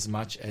 own as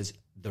much as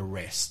the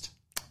rest.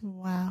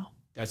 Wow.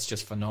 That's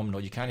just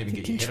phenomenal. You can't even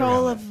get your head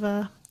Control around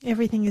that. of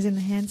everything is in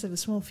the hands of a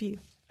small few.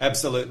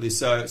 Absolutely.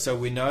 So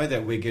we know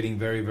that we're getting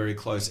very, very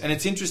close. And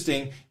it's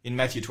interesting, in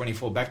Matthew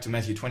 24, back to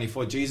Matthew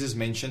 24, Jesus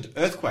mentioned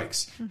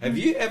earthquakes. Have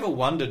you ever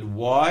wondered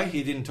why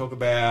he didn't talk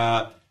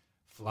about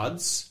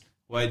floods,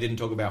 why he didn't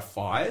talk about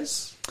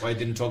fires, why he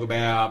didn't talk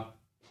about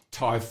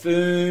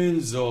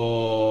typhoons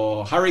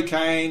or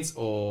hurricanes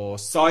or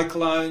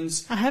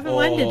cyclones? I haven't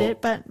wondered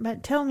it,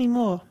 but tell me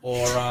more.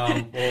 Or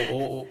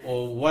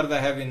what do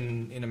they have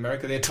in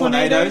America there?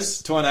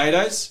 Tornadoes.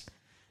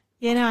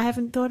 Yeah, no, I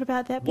haven't thought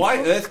about that before.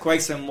 Why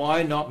earthquakes and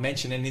why not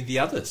mention any of the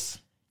others?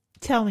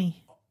 Tell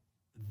me.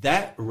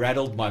 That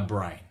rattled my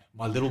brain,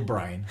 my little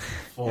brain,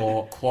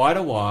 for quite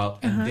a while,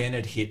 and then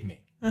it hit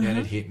me. Then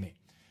it hit me.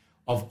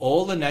 Of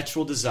all the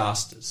natural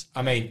disasters,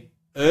 I mean,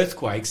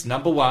 earthquakes,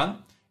 number one,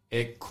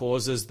 it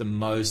causes the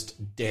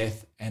most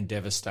death and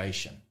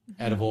devastation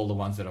out of all the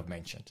ones that I've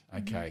mentioned,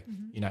 okay?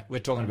 You know, we're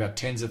talking about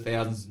tens of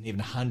thousands and even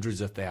hundreds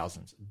of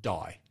thousands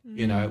die,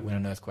 you know, when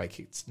an earthquake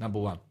hits, number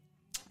one.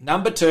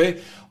 Number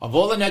two, of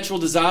all the natural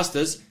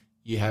disasters,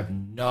 you have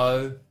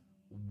no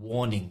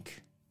warning.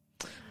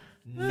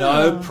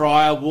 No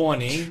prior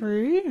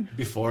warning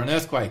before an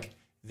earthquake.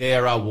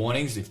 There are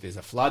warnings if there's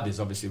a flood, there's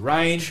obviously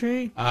rain,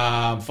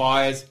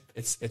 fires,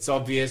 it's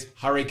obvious,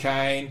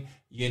 hurricane,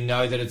 you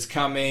know that it's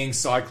coming,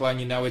 cyclone,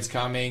 you know it's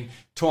coming,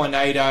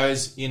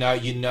 tornadoes, you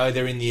know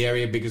they're in the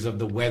area because of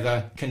the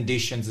weather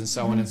conditions and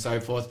so on and so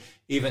forth,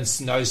 even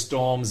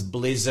snowstorms,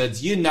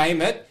 blizzards, you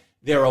name it,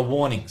 there are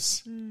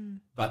warnings.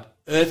 But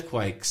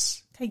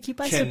earthquakes take you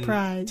by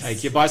surprise.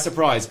 Take you by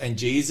surprise. And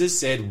Jesus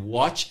said,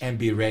 watch and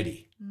be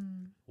ready.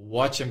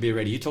 Watch and be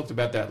ready. You talked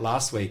about that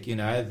last week, you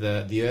know,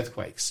 the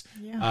earthquakes.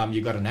 Yeah.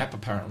 You got an app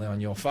apparently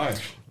on your phone.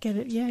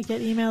 Get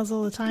emails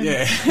all the time.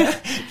 Yeah.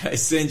 They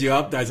send you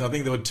updates. I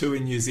think there were 2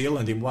 in New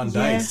Zealand in one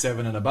day,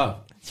 7 and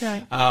above. That's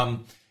right.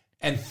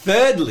 And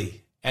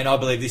thirdly, and I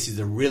believe this is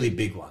a really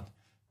big one,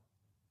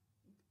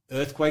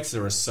 earthquakes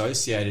are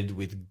associated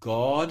with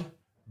God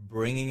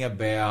bringing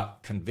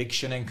about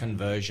conviction and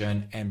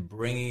conversion and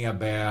bringing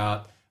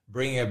about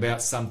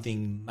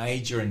something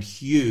major and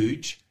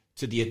huge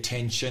to the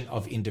attention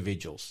of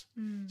individuals.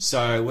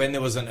 So when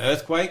there was an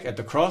earthquake at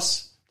the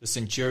cross, the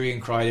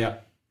centurion cried out,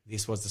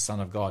 this was the Son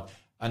of God.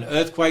 An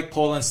earthquake,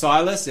 Paul and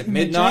Silas at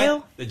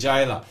midnight, the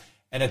jailer.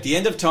 And at the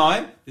end of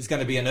time, there's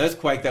going to be an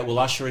earthquake that will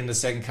usher in the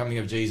second coming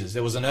of Jesus.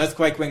 There was an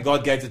earthquake when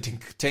God gave the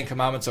Ten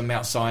Commandments on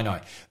Mount Sinai.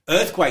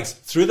 Earthquakes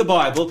through the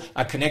Bible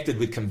are connected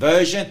with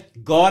conversion,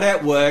 God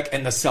at work,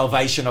 and the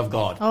salvation of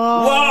God.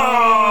 Oh,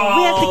 whoa!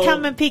 We have to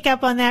come and pick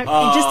up on that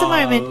in just a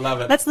moment.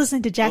 Love it. Let's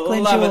listen to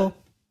Jacqueline Love Jewell. it.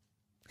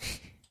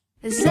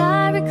 As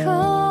I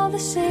recall the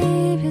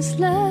Savior's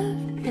love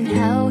and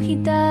how he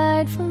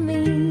died for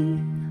me,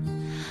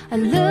 I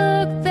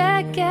look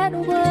back at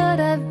what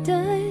I've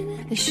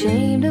done,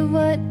 ashamed of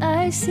what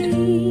I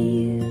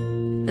see.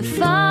 The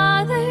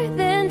Father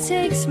then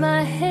takes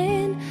my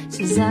hand,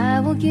 says I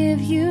will give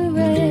you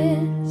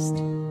rest.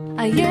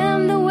 I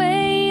am the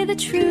way, the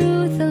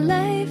truth, the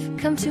life.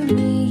 Come to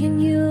me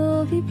and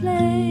you'll be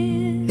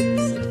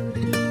blessed.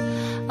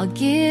 I'll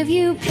give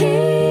you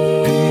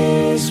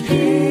peace,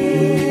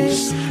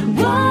 peace,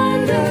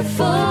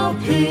 wonderful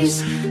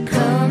peace,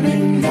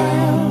 coming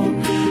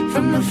down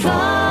from the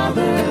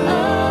Father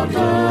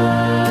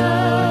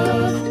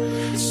above.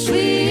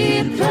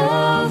 Sweep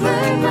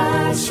over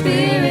my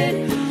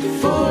spirit,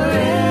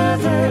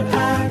 forever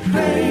I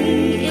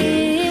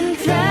pray, in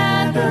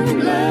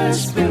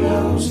fathomless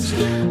billows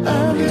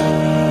of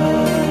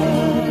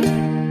love.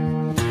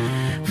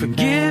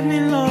 Forgive me,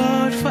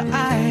 Lord, for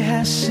I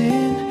have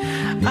sinned.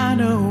 I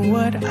know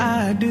what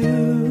I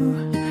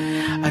do.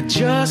 I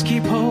just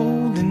keep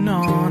holding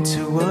on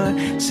to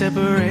what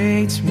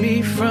separates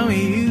me from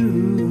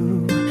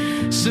you.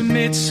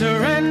 Submit,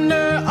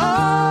 surrender,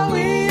 all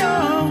we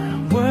are.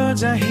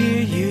 Words I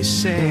hear you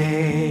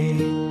say.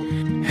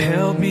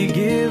 Help me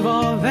give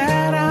all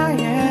that I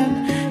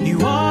am. You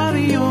are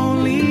the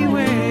only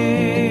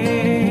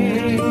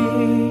way.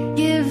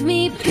 Give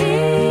me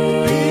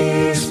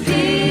peace,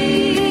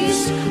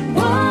 peace,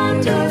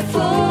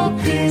 wonderful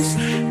peace,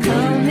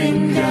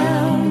 coming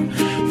down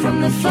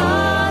from the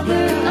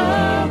Father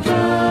above.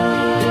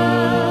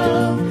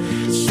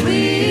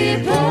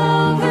 Sweep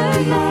over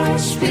my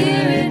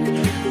spirit,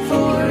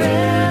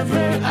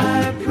 forever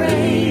I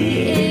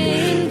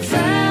pray, in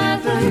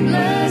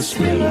fathomless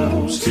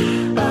billows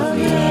of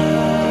love.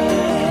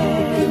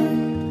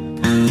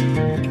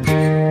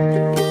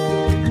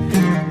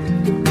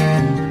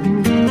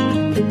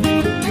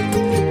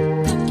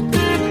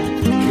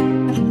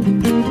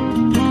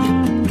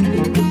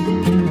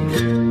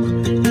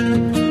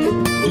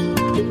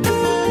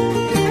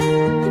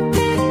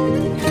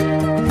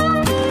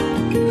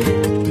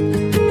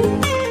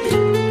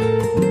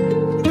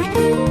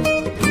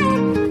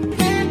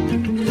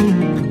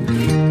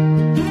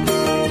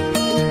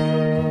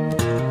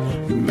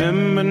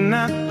 Remember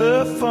not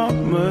the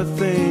former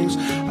things,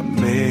 I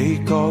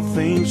make all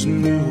things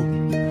new.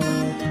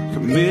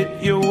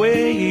 Commit your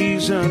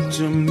ways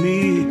unto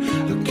me,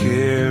 I'll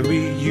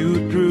carry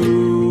you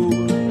through.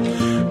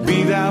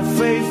 Be thou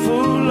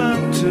faithful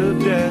unto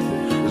death,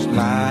 as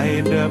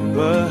light up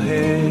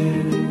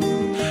ahead.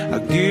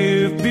 I'll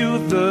give you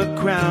the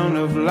crown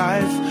of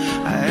life,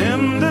 I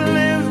am the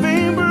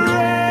living bread.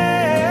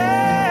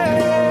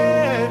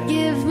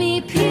 Give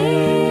me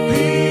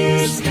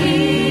peace,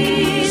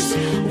 peace,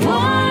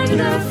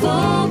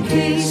 wonderful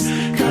peace,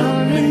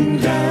 coming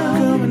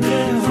down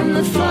from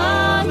the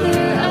Father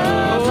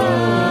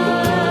above.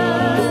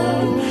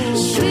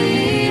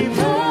 Sweep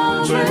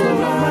over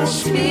my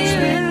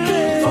spirit,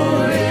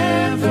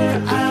 forever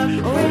I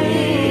pray,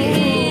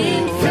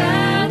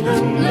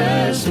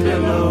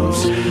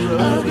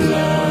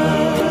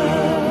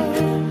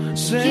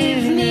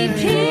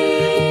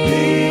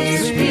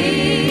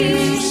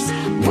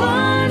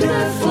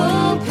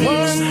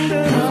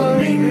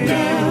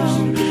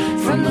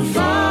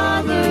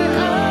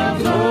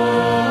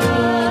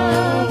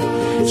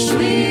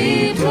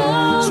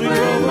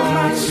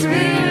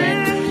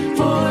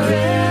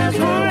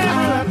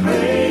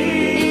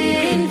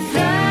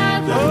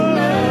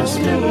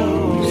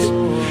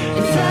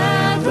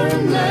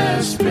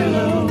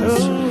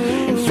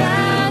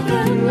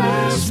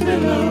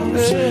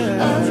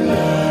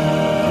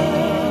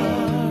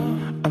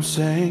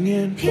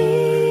 singing,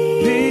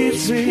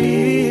 peace,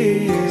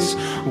 peace,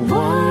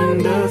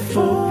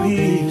 wonderful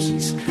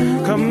peace,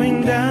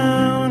 coming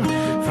down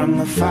from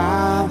the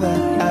Father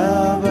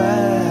above.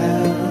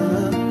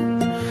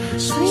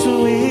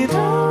 Sweet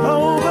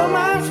over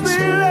my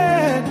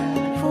spirit,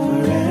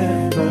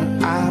 forever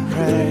I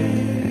pray,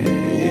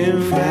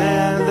 in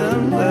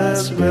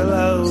fathomless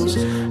billows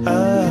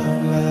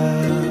of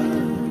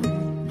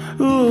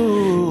love.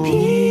 Ooh,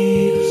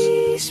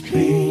 peace,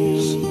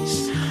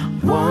 peace,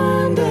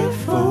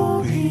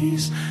 wonderful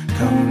peace,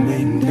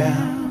 coming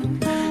down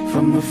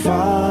from the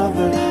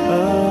Father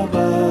above.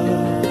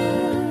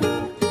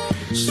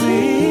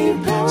 Sweet,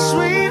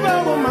 sweet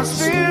over my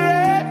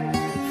spirit,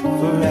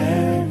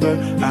 forever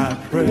I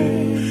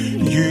pray.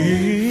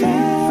 You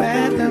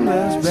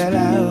fathomless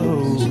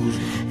billows,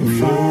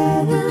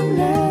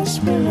 fathomless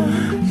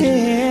billows,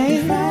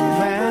 yeah,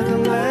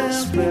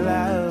 fathomless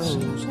billows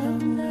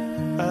of love.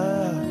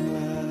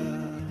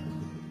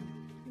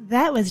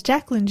 That was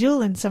Jacqueline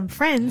Jewell and some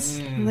friends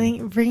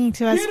bringing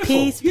to us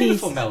peace,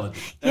 Beautiful peace. melody.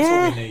 That's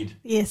what we need.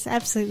 Yes,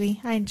 absolutely.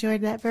 I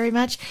enjoyed that very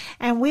much.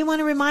 And we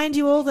want to remind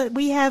you all that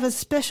we have a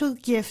special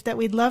gift that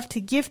we'd love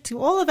to give to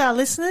all of our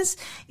listeners.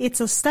 It's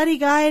a study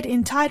guide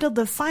entitled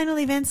The Final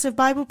Events of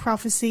Bible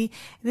Prophecy.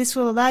 This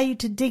will allow you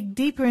to dig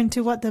deeper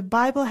into what the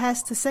Bible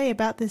has to say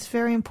about this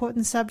very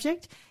important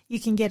subject. You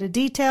can get a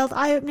detailed,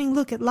 eye-opening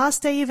look at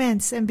last day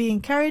events and be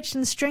encouraged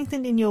and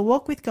strengthened in your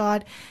walk with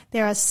God.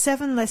 There are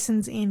 7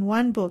 lessons in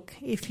one book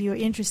if you're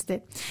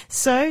interested.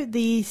 So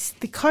the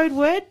code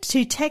word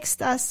to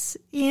text us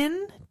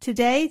in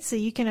today so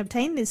you can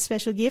obtain this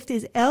special gift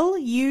is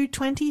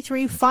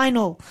LU23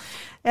 final.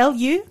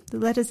 LU, the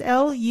letters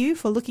LU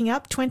for looking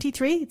up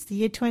 23. It's the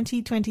year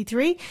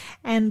 2023.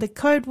 And the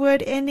code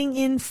word ending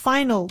in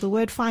final, the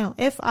word final,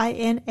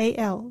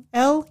 FINAL.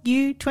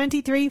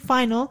 LU23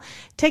 final.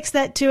 Text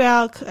that to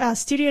our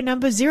studio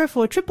number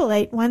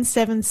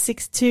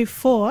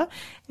 0488817624,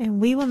 and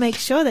we will make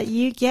sure that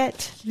you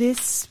get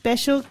this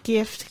special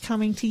gift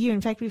coming to you.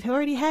 In fact, we've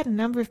already had a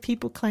number of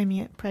people claiming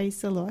it. Praise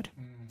the Lord.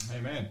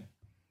 Amen.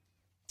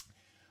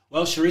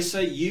 Well,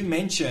 Charissa, you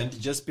mentioned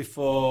just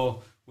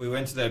before we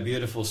went to that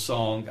beautiful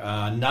song,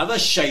 another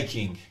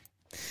shaking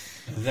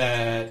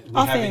that we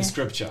have in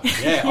Scripture.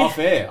 Yeah, off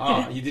air.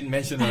 Oh, you didn't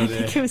mention that there.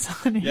 I think it was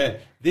on it. Yeah,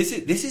 this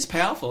is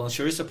powerful, and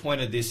Charissa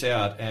pointed this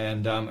out,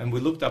 and we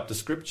looked up the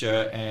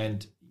Scripture,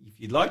 and if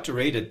you'd like to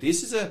read it,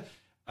 this is a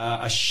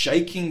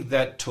shaking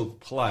that took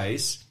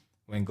place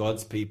when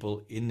God's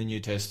people in the New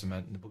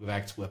Testament, in the book of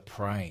Acts, were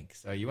praying.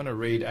 So you want to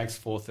read Acts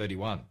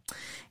 4:31.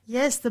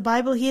 Yes, the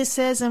Bible here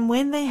says, and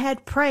when they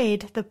had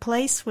prayed, the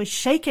place was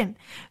shaken,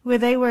 where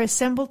they were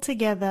assembled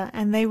together,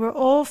 and they were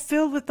all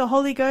filled with the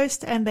Holy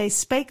Ghost, and they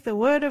spake the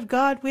word of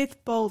God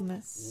with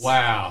boldness.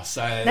 Wow.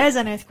 So there's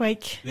an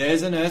earthquake.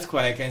 There's an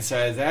earthquake, and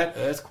so that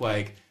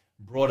earthquake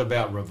brought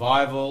about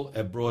revival,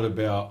 it brought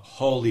about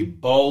holy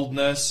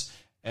boldness,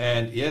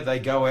 and they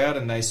go out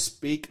and they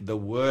speak the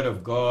word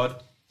of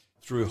God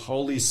through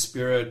Holy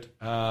Spirit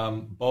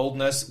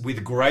boldness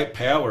with great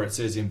power, it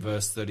says in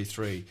verse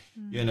 33.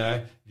 You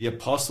know, the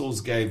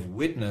apostles gave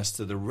witness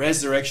to the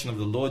resurrection of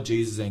the Lord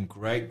Jesus, and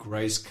great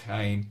grace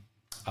came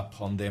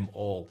upon them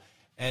all.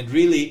 And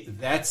really,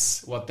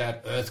 that's what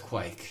that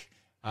earthquake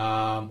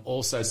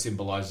also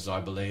symbolizes,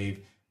 I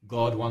believe.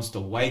 God wants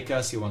to wake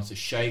us. He wants to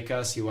shake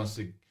us. He wants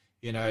to,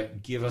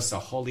 give us a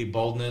holy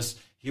boldness.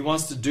 He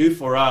wants to do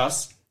for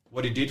us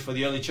what he did for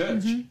the early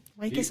church.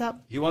 Wake us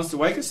up. He wants to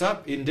wake us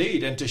up,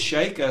 indeed, and to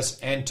shake us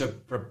and to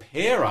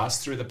prepare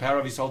us through the power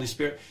of his Holy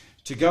Spirit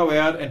to go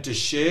out and to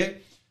share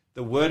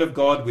the word of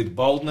God with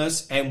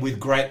boldness and with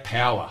great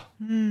power.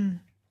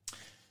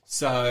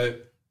 So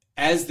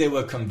as there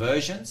were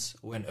conversions,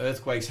 when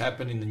earthquakes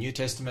happened in the New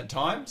Testament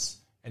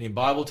times and in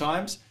Bible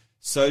times,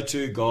 so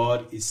too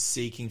God is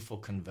seeking for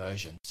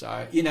conversion.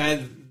 So,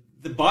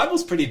 the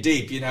Bible's pretty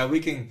deep.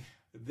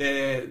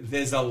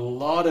 There's a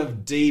lot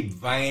of deep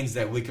veins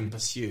that we can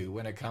pursue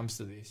when it comes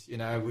to this.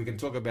 We can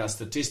talk about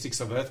statistics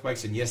of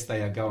earthquakes, and yes,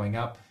 they are going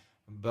up.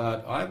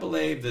 But I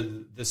believe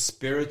that the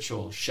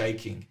spiritual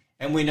shaking,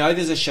 and we know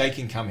there's a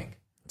shaking coming.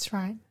 That's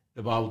right.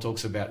 The Bible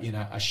talks about,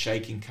 a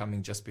shaking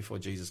coming just before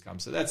Jesus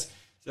comes. So that's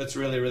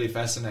really, really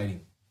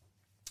fascinating.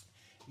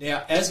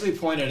 Now, as we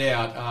pointed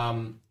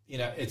out,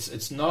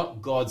 it's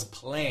not God's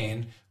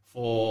plan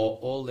for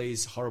all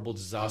these horrible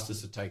disasters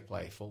to take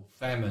place, for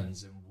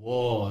famines and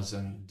wars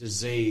and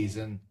disease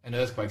and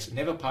earthquakes.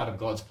 Never part of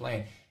God's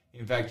plan.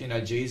 In fact,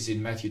 Jesus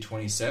in Matthew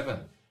 27,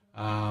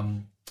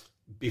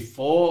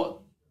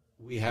 before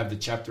we have the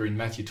chapter in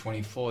Matthew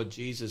 24,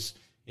 Jesus,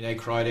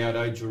 cried out,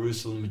 "O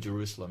Jerusalem,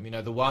 Jerusalem,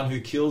 the one who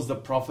kills the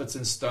prophets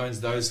and stones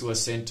those who are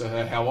sent to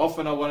her. How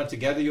often I wanted to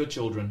gather your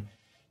children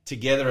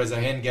together as a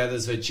hen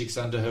gathers her chicks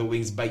under her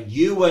wings, but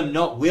you were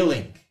not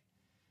willing."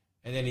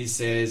 And then he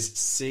says,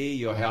 "See,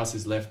 your house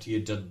is left to you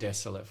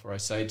desolate. For I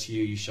say to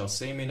you, you shall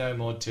see me no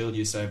more till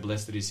you say,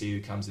 blessed is he who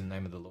comes in the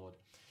name of the Lord."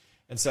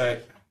 And so,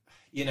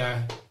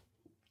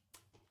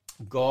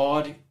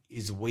 God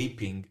is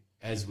weeping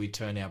as we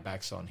turn our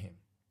backs on him.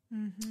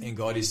 And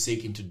God is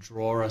seeking to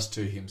draw us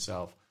to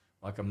himself.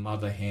 like a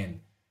mother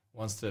hen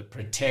wants to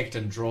protect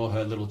and draw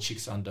her little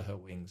chicks under her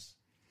wings.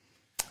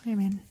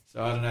 Amen.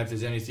 So I don't know if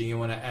there's anything you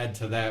want to add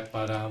to that,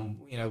 but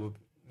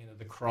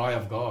the cry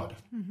of God,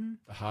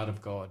 the heart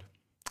of God.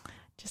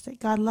 Just that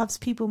God loves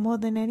people more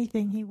than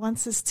anything. He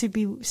wants us to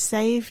be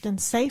saved and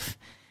safe,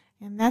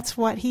 and that's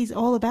what he's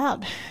all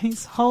about.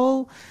 His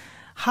whole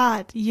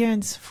heart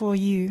yearns for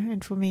you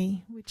and for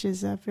me, which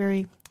is a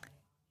very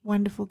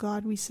wonderful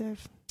God we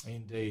serve.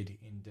 Indeed.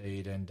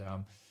 And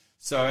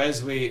so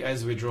as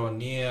we draw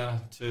near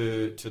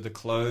to the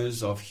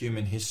close of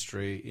human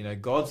history,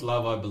 God's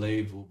love, I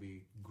believe, will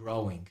be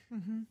growing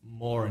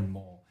more and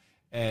more.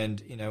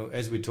 And,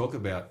 as we talk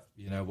about,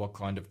 what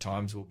kind of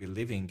times we'll be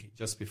living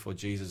just before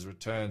Jesus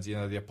returns,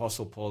 the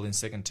Apostle Paul in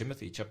 2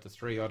 Timothy chapter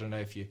 3, I don't know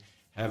if you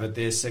have it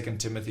there, 2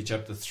 Timothy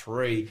chapter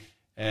 3,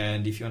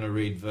 and if you want to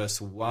read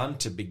verse 1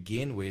 to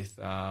begin with,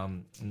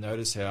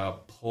 notice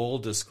how Paul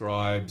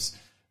describes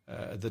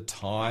the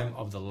time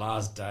of the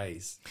last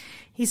days.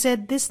 He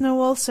said, "This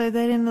know also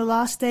that in the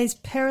last days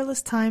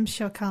perilous times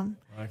shall come."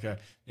 Okay.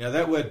 Now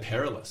that word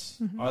perilous,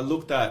 I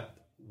looked up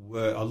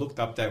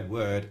that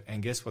word,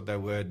 and guess what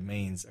that word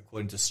means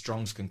according to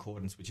Strong's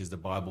Concordance, which is the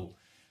Bible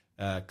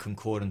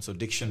concordance or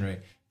dictionary.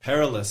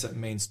 Perilous, it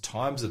means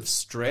times of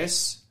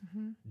stress,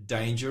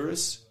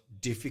 dangerous,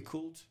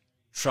 difficult,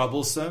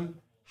 troublesome,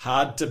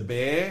 hard to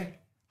bear,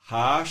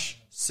 harsh,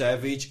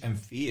 savage, and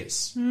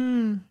fierce.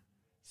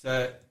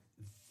 So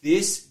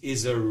this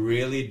is a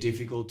really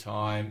difficult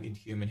time in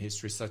human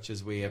history, such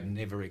as we have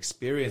never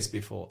experienced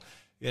before.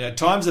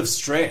 Times of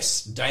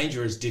stress,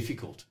 dangerous,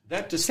 difficult.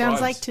 That describes,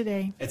 sounds like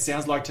today. It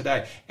sounds like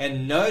today.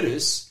 And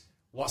notice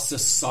what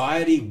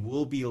society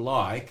will be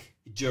like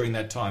during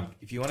that time.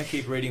 If you want to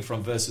keep reading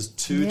from verses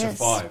 2 to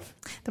 5.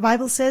 The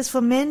Bible says,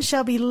 "For men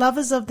shall be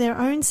lovers of their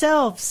own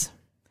selves,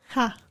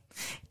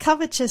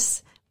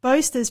 covetous,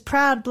 boasters,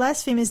 proud,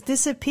 blasphemers,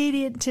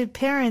 disobedient to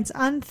parents,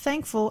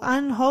 unthankful,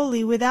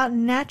 unholy, without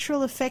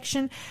natural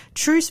affection,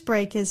 truce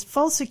breakers,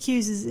 false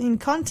accusers,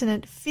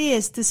 incontinent,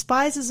 fierce,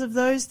 despisers of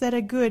those that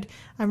are good."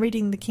 I'm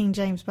reading the King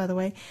James, by the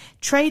way.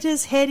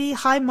 "Traitors, heady,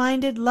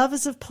 high-minded,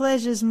 lovers of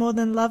pleasures more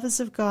than lovers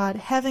of God,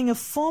 having a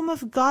form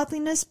of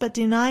godliness, but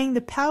denying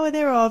the power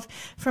thereof.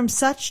 From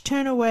such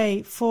turn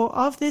away. For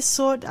of this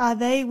sort are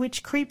they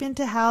which creep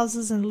into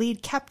houses and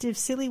lead captive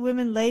silly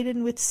women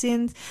laden with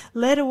sins,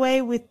 led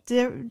away with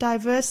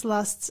diverse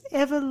lusts,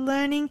 ever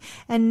learning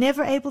and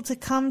never able to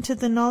come to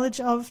the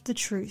knowledge of the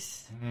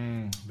truth."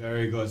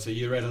 Very good. So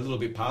you read a little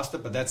bit past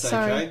it, but that's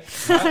Sorry. okay.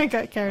 I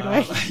got carried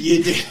away.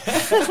 You did.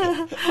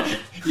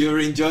 You were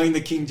enjoying the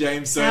King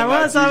James so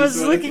much. I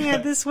was looking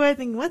at this word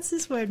thinking, what's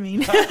this word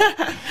mean?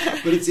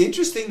 But it's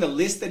interesting, the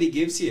list that he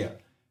gives here.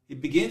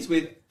 It begins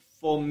with,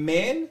 "For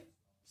men,"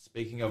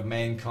 speaking of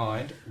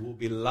mankind, "will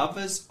be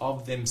lovers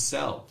of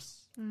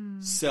themselves,"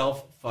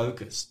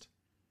 self-focused.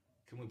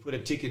 Can we put a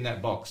tick in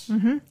that box?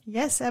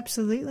 Yes,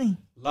 absolutely.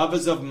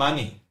 Lovers of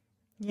money.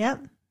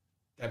 Yep.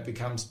 That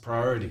becomes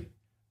priority.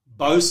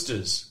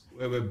 Boasters,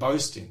 where we're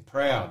boasting,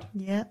 proud.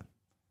 Yep.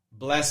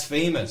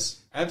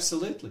 Blasphemers,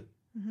 absolutely.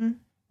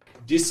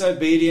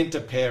 Disobedient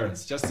to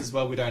parents, just as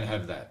well we don't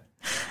have that.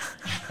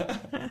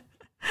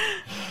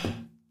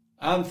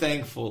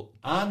 Unthankful,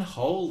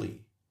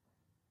 unholy,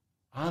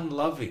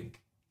 unloving,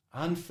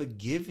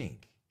 unforgiving,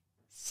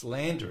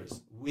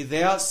 slanderous,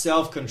 without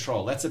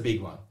self-control. That's a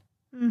big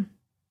one.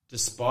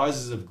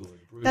 Despisers of good.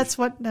 Rude. That's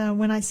what,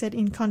 when I said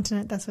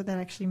incontinent, that's what that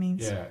actually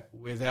means. Yeah,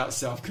 without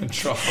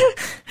self-control.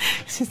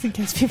 Just in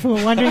case people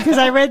were wondering, because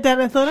I read that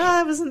and I thought,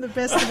 that wasn't the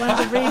best one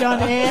to read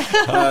on air.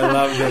 I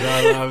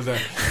love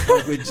that.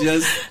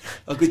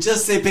 I could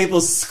just see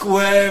people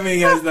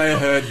squirming as they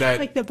heard that.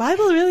 Like, the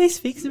Bible really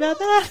speaks about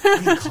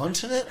that?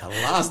 Incontinent? A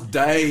last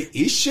day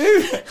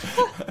issue?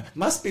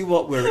 Must be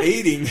what we're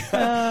eating.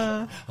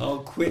 I'll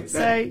quit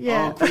that.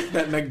 I'll quit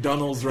that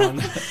McDonald's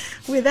run.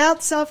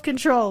 Without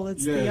self-control.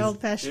 It's the Yes,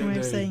 old-fashioned way of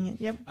indeed. saying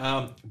it. Yep.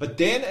 But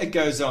then it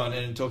goes on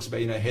and it talks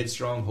about,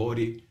 headstrong,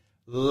 haughty,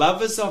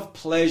 lovers of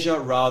pleasure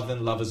rather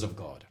than lovers of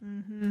God.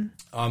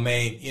 I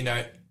mean,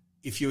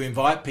 if you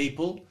invite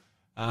people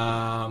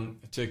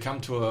to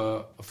come to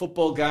a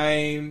football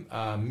game,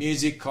 a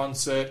music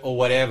concert or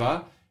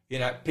whatever,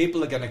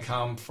 people are going to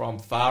come from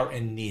far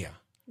and near.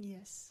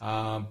 Yes.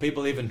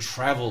 People even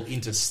travel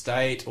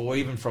interstate or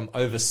even from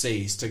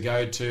overseas to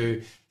go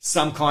to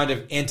some kind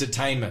of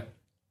entertainment,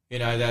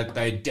 that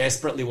they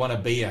desperately want to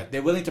be at.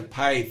 They're willing to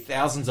pay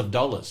thousands of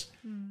dollars.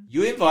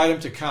 You invite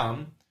them to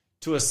come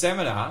to a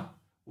seminar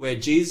where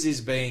Jesus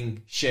is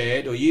being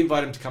shared, or you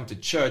invite them to come to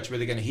church where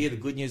they're going to hear the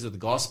good news of the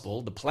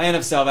gospel, the plan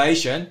of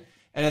salvation,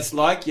 and it's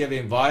like you've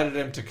invited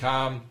them to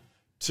come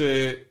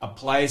to a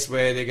place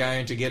where they're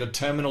going to get a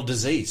terminal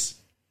disease.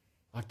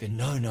 Like they're,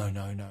 no.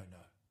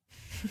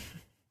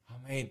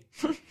 I mean,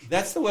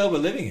 that's the world we're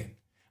living in.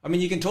 I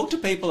mean, you can talk to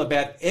people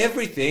about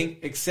everything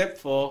except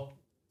for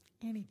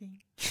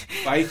Anything.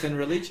 faith and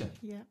religion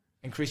Yeah,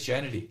 and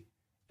Christianity.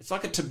 It's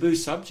like a taboo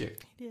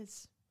subject. it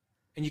is.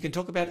 And you can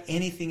talk about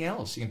anything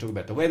else. You can talk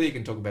about the weather. You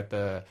can talk about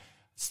the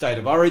state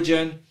of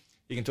origin.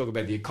 You can talk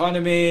about the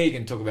economy. You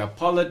can talk about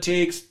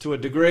politics to a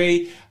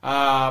degree,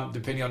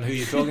 depending on who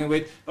you're talking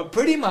with. But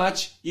pretty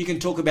much you can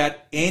talk about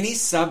any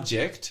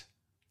subject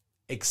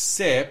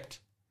except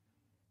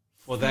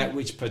for that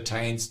which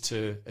pertains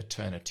to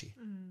eternity.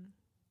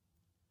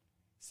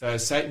 So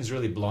Satan's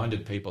really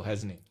blinded people,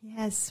 hasn't he?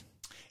 Yes.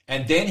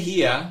 And then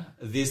here,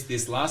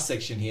 this last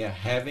section here,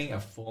 having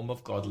a form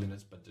of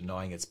godliness but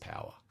denying its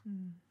power.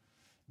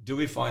 Do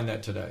we find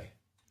that today?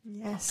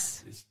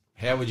 Yes.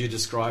 How would you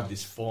describe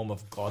this form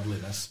of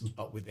godliness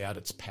but without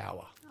its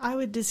power? I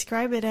would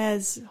describe it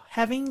as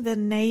having the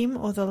name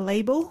or the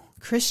label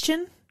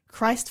Christian,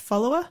 Christ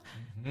follower,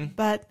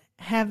 but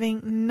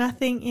having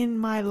nothing in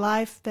my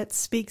life that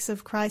speaks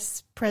of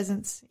Christ's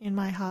presence in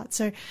my heart.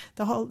 So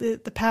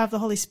the power of the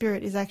Holy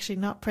Spirit is actually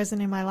not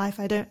present in my life.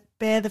 I don't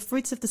bear the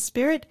fruits of the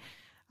Spirit.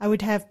 I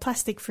would have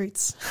plastic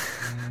fruits,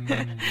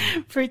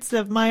 fruits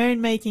of my own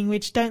making,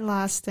 which don't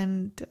last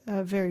and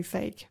are very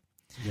fake.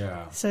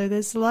 Yeah. So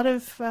there's a lot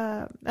of,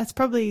 that's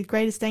probably the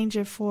greatest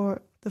danger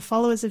for the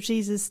followers of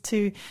Jesus,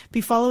 to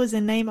be followers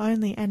in name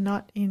only and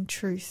not in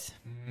truth.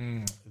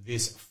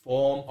 This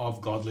form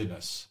of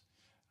godliness.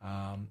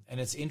 And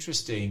it's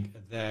interesting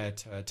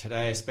that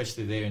today,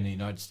 especially there in the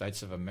United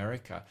States of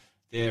America,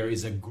 there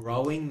is a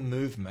growing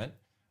movement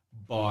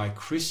by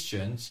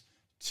Christians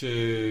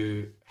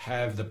to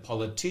have the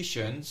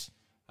politicians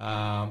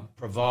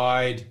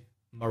provide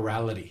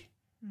morality,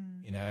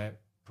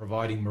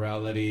 providing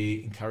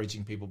morality,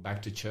 encouraging people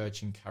back to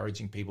church,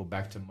 encouraging people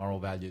back to moral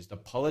values. The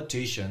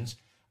politicians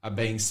are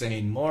being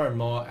seen more and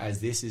more as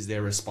this is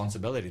their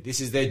responsibility.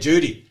 This is their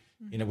duty.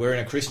 We're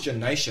in a Christian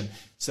nation.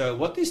 So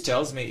what this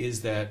tells me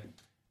is that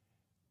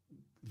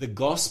the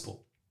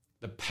gospel,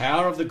 the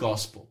power of the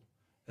gospel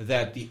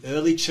that the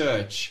early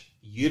church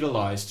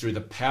utilized through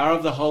the power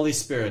of the Holy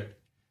Spirit,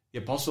 the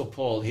Apostle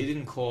Paul, he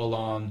didn't call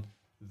on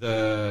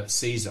the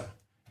Caesar.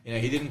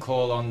 He didn't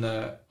call on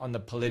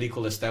the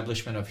political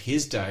establishment of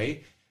his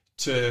day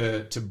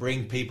to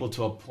bring people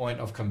to a point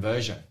of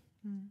conversion.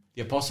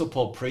 The Apostle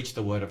Paul preached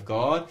the word of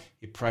God,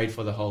 he prayed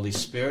for the Holy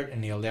Spirit,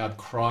 and he allowed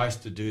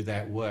Christ to do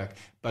that work.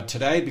 But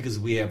today, because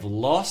we have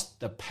lost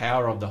the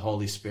power of the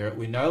Holy Spirit,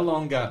 we no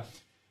longer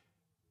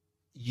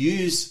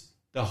use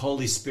the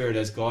Holy Spirit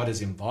as God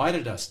has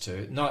invited us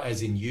to, not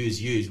as in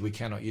use. We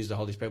cannot use the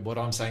Holy Spirit. What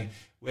I'm saying,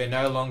 we're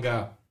no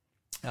longer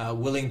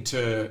willing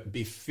to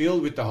be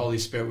filled with the Holy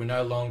Spirit. We're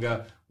no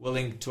longer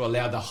willing to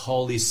allow the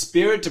Holy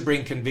Spirit to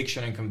bring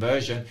conviction and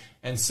conversion.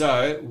 And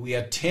so we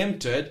are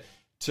tempted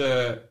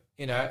to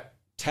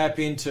tap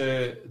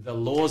into the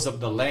laws of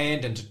the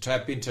land and to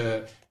tap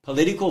into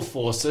political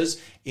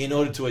forces in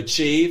order to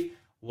achieve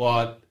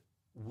what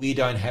we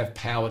don't have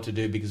power to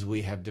do, because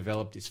we have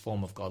developed this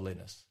form of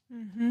godliness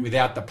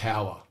without the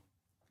power.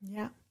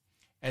 Yeah.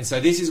 And so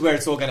this is where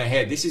it's all going to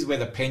head. This is where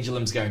the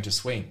pendulum's going to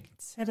swing.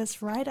 Set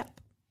us right up.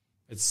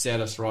 It's set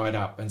us right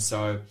up. And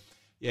so,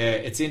 yeah,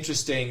 it's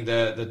interesting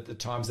the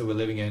times that we're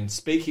living in.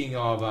 Speaking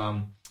of,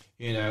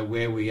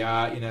 where we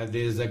are,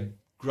 there's a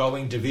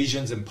growing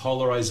divisions and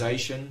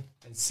polarization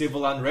and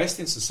civil unrest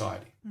in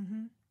society.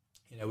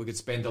 We could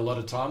spend a lot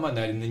of time on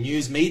that in the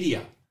news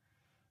media.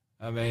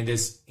 I mean,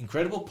 there's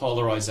incredible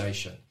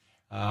polarization.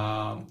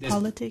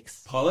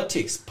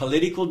 There's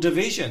political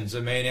divisions.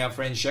 I mean, our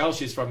friend Shell,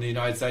 she's from the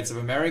United States of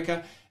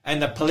America,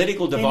 and the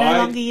political divide. They're no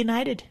longer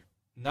united.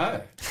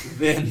 No,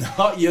 they're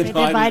not united.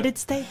 They're divided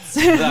states.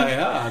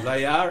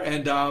 They are.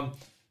 And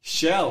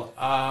Shell,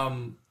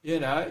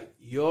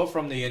 you're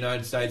from the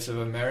United States of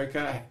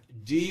America.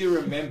 Do you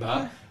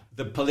remember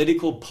the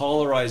political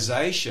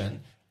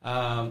polarization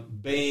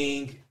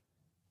being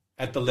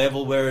at the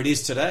level where it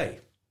is today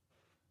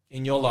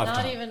in your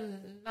lifetime?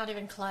 Not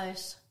even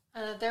close.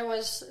 There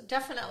was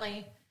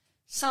definitely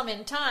some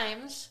in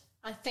times.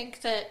 I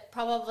think that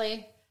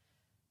probably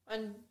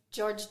when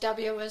George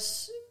W.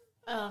 was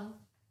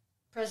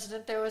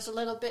president, there was a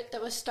little bit that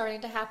was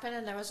starting to happen,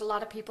 and there was a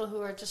lot of people who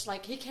were just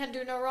like, he can't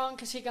do no wrong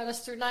because he got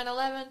us through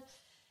 9/11.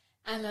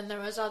 And then there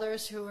was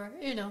others who were,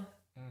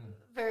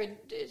 very,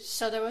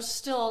 so there was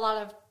still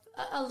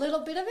a little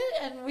bit of it,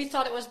 and we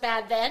thought it was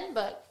bad then,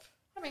 but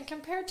I mean,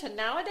 compared to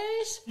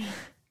nowadays,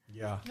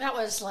 yeah, that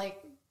was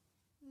like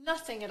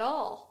nothing at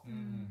all.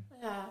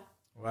 Yeah.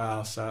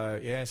 Wow. So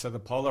the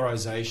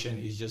polarization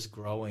is just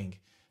growing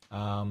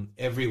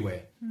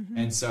everywhere.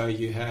 And so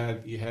you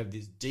have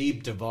this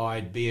deep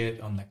divide, be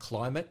it on the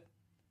climate,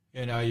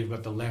 you've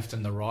got the left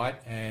and the right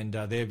and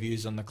their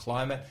views on the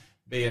climate,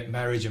 be it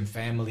marriage and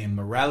family and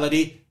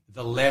morality,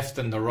 the left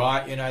and the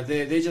right,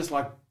 they're just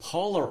like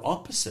polar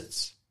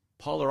opposites,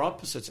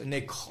 and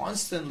they're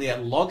constantly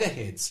at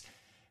loggerheads.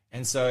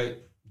 And so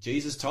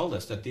Jesus told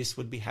us that this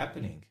would be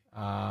happening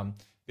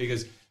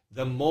because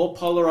the more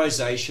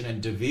polarization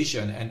and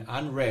division and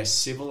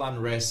unrest, civil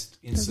unrest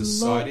in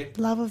society,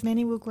 love of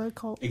many will grow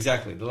cold.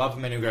 Exactly, the love of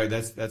many will grow.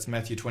 That's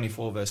Matthew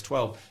 24, verse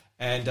 12.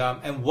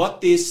 And what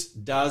this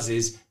does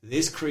is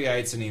this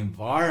creates an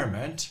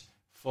environment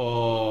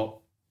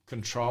for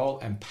control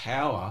and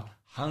power,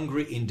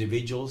 hungry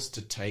individuals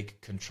to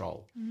take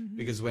control.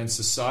 Because when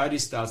society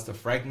starts to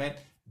fragment,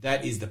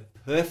 that is the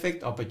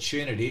perfect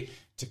opportunity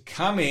to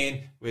come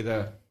in with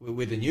a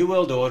new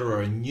world order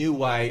or a new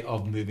way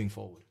of moving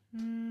forward.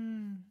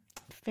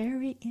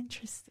 Very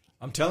interesting.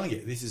 I'm telling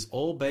you, this is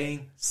all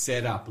being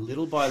set up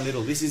little by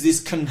little. This is this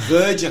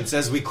convergence,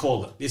 as we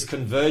call it, this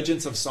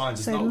convergence of signs.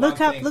 It's So not look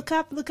one up, thing. look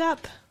up, look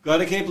up. Got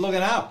to keep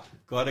looking up.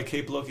 Got to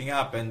keep looking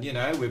up. And,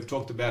 we've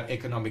talked about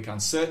economic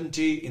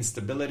uncertainty,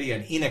 instability,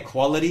 and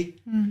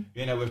inequality.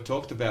 We've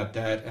talked about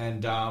that.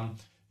 And,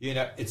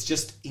 it's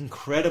just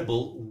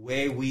incredible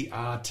where we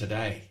are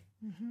today.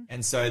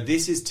 And so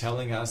this is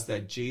telling us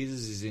that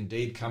Jesus is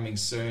indeed coming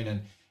soon.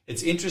 And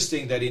it's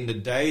interesting that in the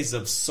days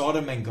of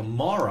Sodom and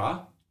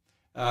Gomorrah,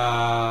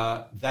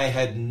 they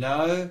had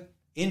no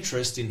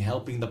interest in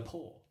helping the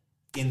poor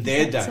in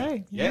their day.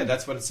 So, yeah.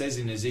 That's what it says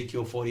in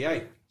Ezekiel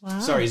 48. Wow.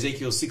 Sorry,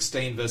 Ezekiel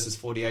 16 verses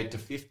 48 to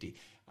 50.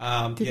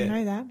 Didn't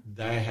know that.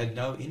 They had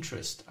no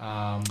interest.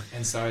 And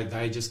so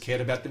they just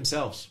cared about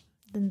themselves.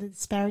 Then the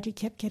disparity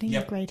kept getting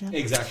greater.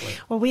 Exactly.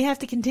 Well, we have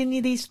to continue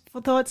these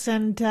thoughts,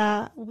 and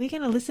we're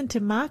going to listen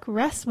to Mark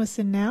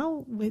Rasmussen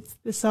now with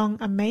the song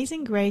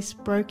Amazing Grace,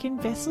 Broken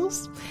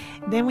Vessels.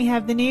 Then we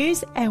have the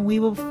news, and we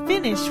will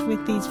finish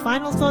with these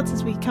final thoughts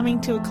as we're coming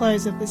to a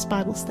close of this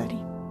Bible study.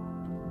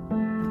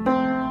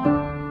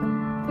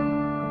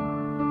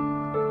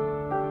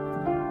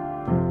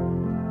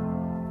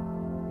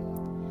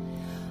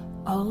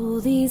 All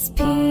these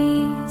pieces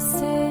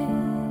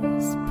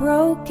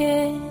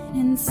broken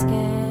and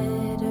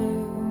scattered,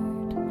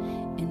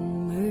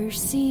 in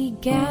mercy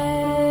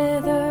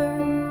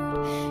gathered,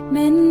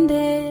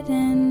 mended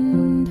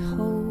and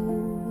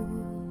whole,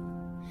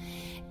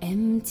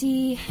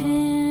 empty-handed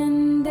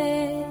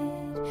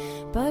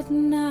but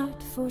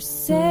not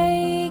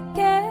forsaken.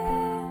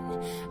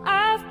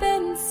 I've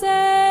been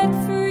set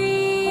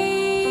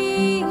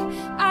free.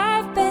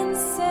 I've been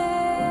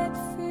set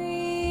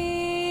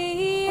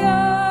free.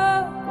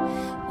 Oh,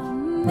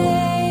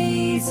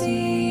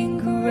 amazing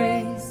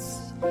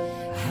grace,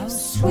 how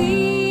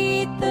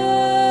sweet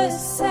the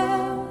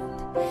sound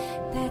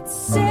that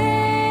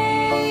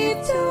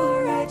saved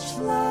a wretch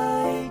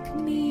like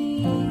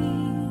me.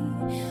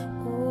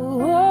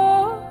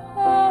 Oh,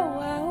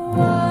 I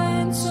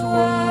once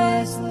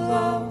was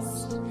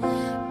lost,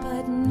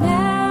 but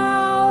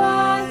now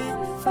I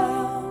am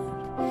found.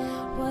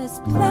 Was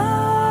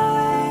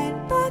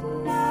blind, but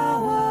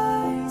now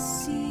I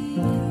see.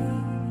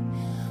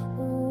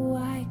 Oh,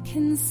 I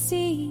can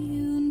see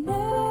you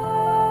now.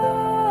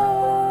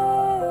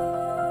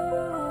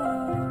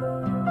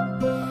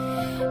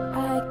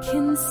 I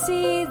can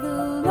see the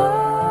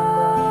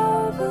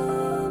love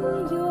in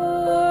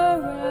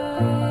your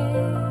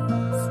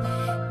eyes,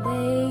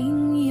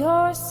 laying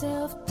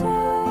yourself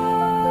down,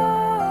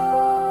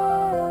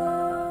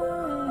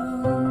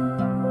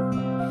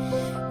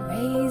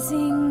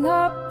 raising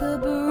up the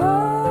broken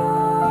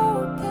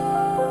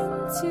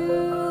to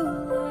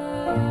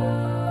life.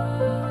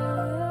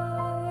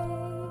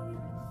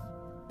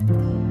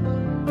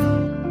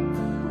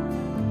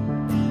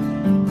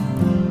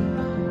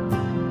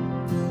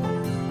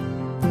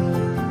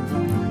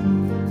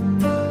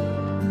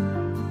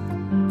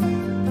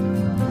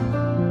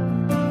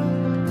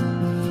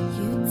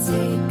 You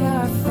take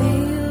our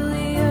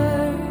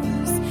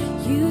failures,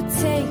 you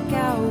take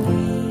our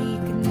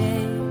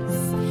weakness,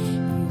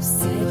 you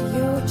set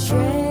your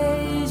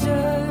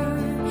treasure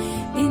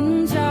in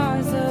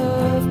jars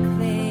of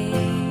clay.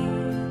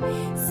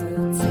 So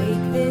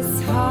take this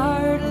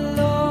heart,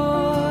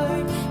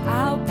 Lord,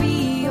 I'll be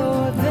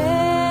your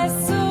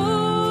vessel,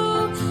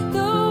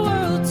 the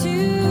world to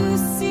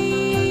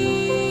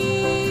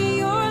see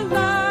your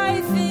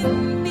life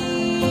in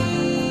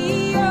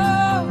me.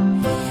 Oh,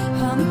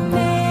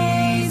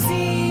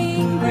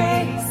 amazing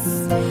grace,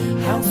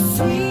 how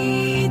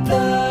sweet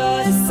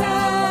the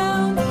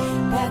sound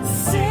that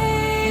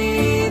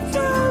saved a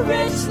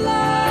wretch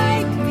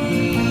like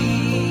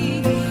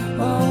me.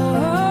 Oh,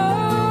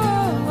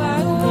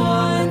 I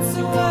once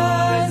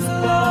was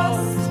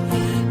lost,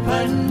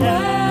 but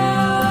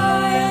now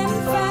I am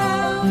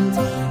found.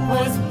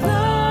 Was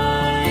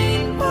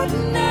blind, but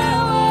now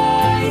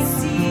I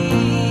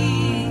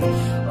see.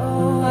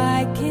 Oh,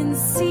 I can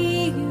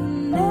see you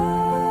now.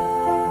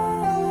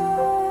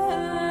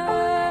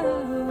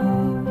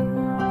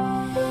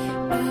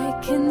 I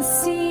can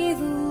see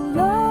the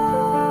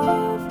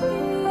love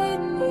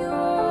in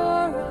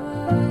your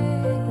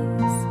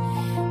eyes,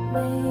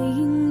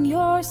 laying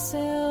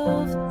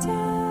yourself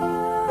down,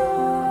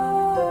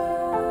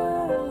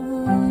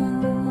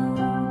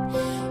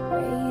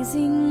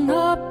 raising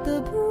up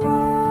the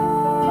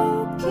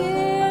broken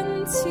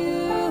to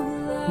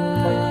life.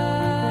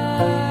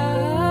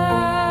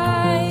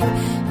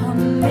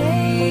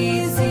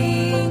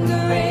 Amazing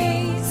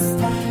grace,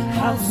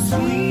 how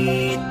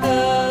sweet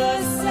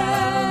the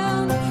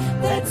sound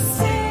that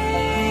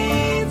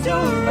saved a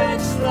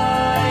wretch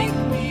like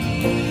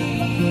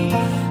me.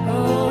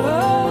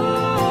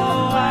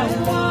 Oh, I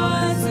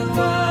once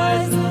was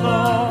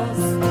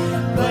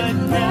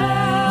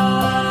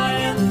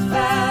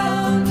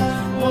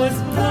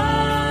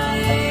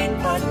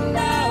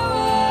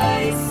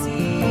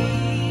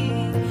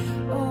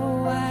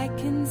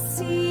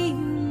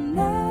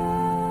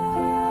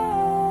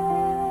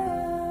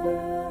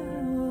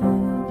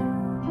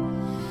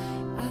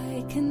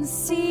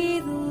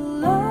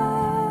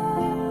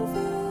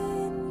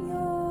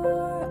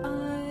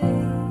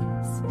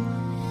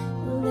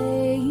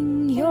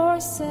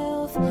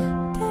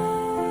himself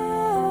down,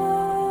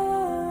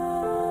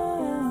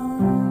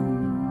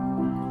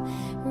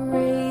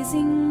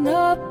 raising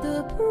up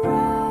the broken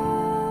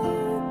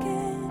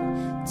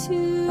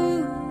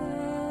to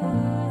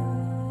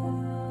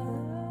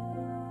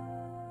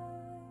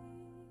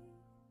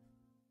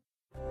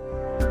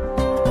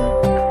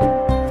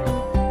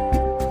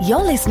life.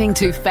 You're listening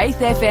to Faith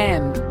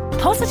FM,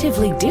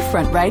 positively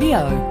different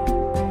radio.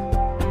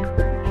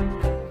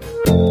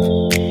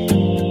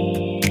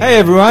 Hey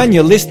everyone,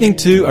 you're listening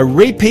to a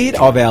repeat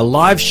of our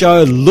live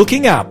show,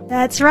 Looking Up.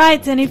 That's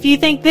right. And if you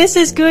think this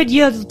is good,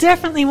 you'll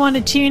definitely want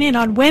to tune in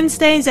on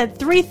Wednesdays at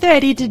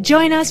 3:30 to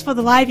join us for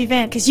the live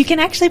event, because you can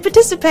actually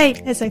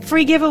participate. There's a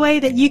free giveaway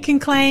that you can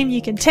claim.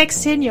 You can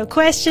text in your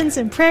questions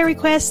and prayer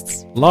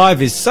requests.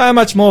 Live is so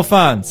much more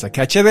fun, so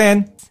catch you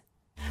then.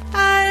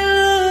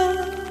 I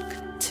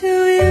look to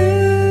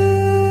you.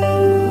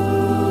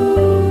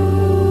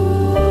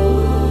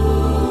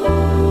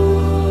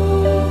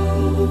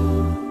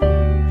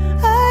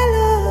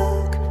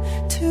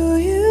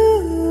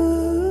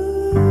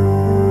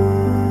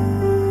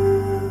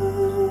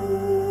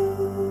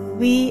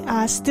 We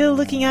are still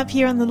looking up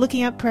here on the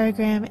Looking Up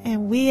program,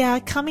 and we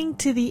are coming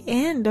to the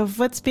end of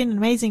what's been an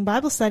amazing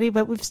Bible study,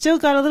 but we've still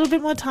got a little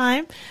bit more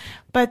time.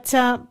 But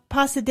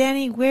Pastor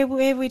Danny, where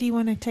would you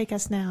want to take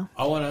us now?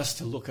 I want us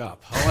to look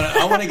up.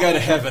 I want to go to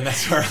heaven.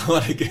 That's where I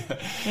want to go.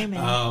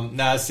 Amen.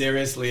 No,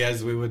 seriously,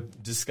 as we were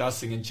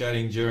discussing and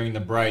chatting during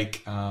the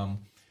break,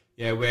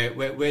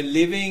 we're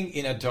living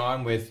in a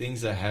time where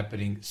things are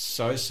happening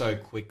so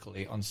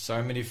quickly on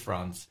so many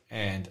fronts.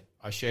 And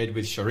I shared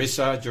with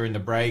Charissa during the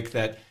break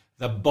that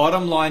the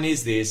bottom line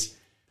is this: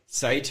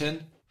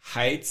 Satan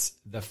hates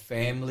the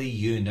family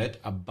unit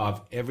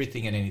above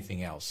everything and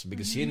anything else,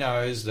 because he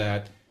knows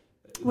that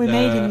we're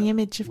made in the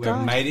image of God.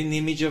 We're made in the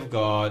image of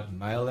God,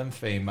 male and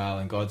female,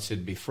 and God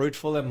said, be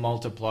fruitful and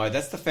multiply.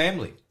 That's the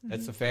family.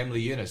 That's the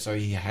family unit. So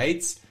he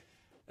hates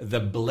the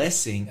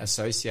blessing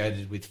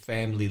associated with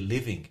family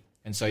living.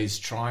 And so he's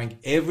trying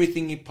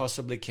everything he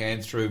possibly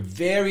can through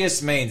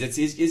various means.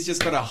 He's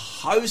just got a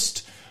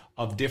host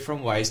of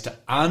different ways to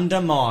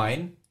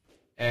undermine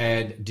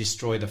and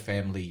destroy the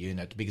family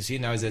unit, because he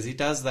knows as he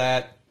does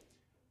that,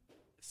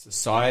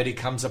 society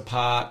comes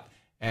apart.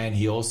 And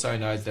he also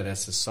knows that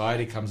as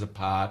society comes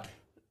apart,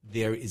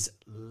 there is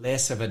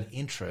less of an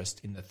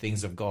interest in the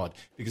things of God.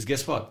 Because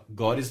guess what?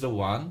 God is the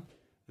one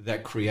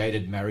that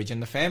created marriage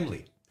and the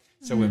family.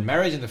 So when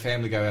marriage and the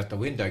family go out the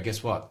window,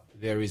 guess what?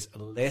 There is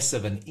less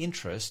of an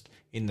interest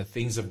in the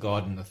things of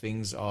God and the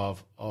things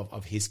of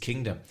his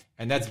kingdom.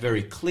 And that's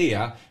very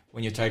clear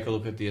when you take a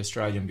look at the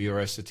Australian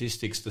Bureau of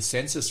Statistics, the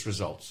census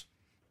results.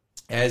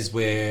 As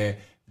we're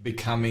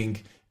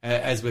becoming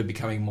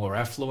more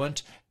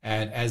affluent,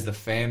 and as the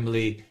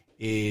family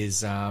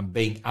is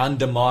being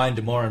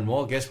undermined more and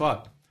more, guess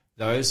what?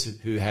 Those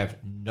who have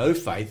no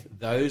faith,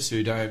 those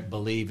who don't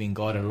believe in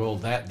God at all,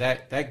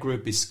 that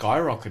group is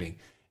skyrocketing.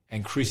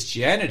 And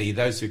Christianity,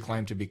 those who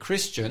claim to be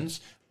Christians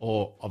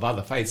or of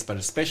other faiths, but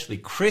especially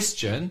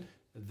Christian,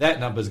 that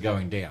number's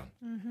going down.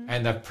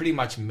 And they've pretty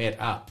much met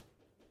up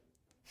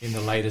in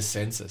the latest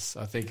census.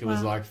 I think it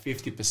was like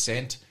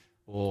 50%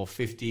 or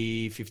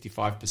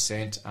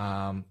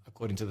 55%,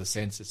 according to the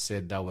census,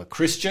 said they were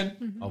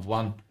Christian of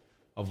one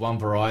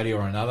variety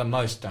or another.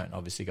 Most don't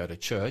obviously go to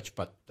church,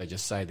 but they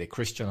just say they're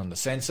Christian on the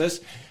census.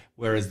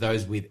 Whereas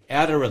those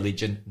without a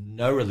religion,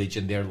 no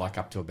religion, they're like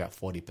up to about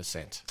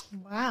 40%.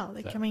 Wow,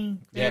 they're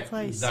coming very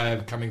close.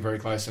 They're coming very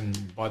close,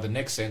 and by the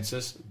next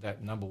census,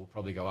 that number will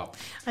probably go up.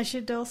 I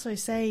should also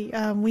say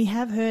we've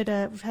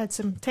had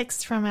some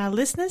texts from our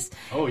listeners.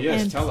 Oh,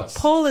 yes, and tell us.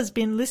 Paul has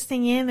been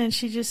listening in, and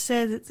she just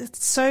said,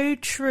 it's so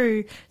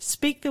true.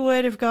 Speak the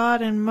word of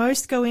God, and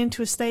most go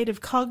into a state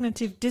of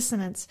cognitive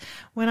dissonance.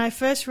 When I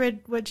first read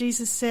what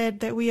Jesus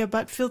said, that we are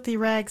but filthy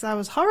rags, I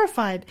was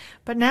horrified.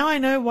 But now I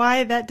know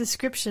why that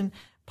description.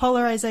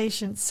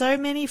 Polarization. So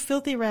many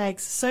filthy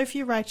rags, so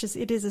few righteous.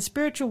 It is a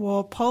spiritual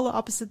war, polar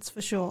opposites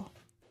for sure.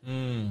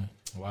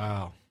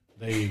 Wow.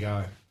 There you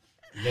go.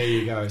 There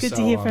you go. Good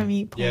to hear from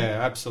you, Paul.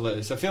 Yeah,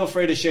 absolutely. So feel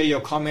free to share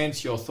your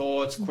comments, your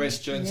thoughts,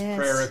 questions,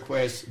 prayer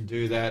requests.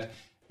 Do that.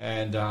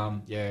 And,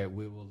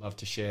 we will love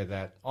to share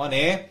that on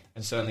air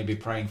and certainly be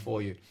praying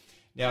for you.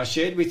 Now, I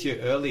shared with you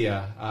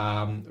earlier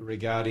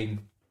regarding,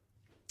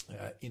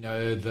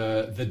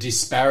 the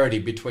disparity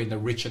between the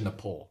rich and the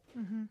poor.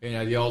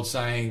 The old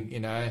saying,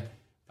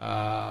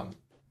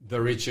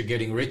 the rich are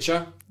getting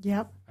richer.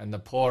 Yep. And the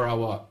poor are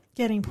what?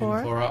 Getting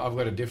poorer. I've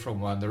got a different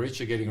one. The rich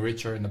are getting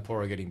richer and the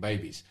poor are getting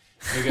babies.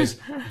 Because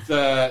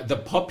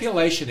the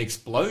population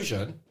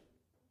explosion,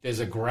 there's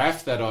a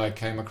graph that I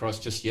came across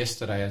just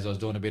yesterday as I was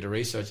doing a bit of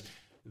research.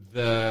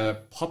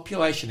 The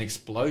population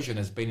explosion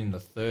has been in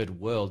the third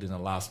world in the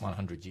last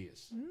 100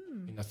 years.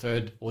 In the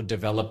third or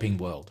developing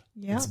world.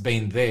 Yep. It's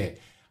been there.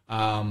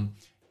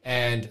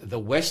 And the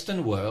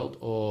Western world,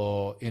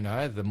 or,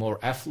 the more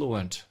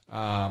affluent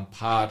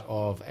part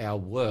of our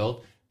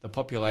world, the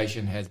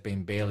population has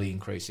been barely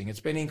increasing.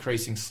 It's been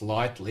increasing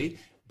slightly,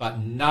 but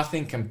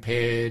nothing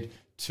compared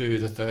to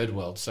the third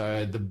world.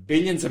 So the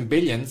billions and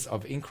billions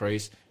of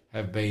increase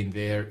have been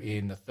there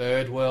in the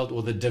third world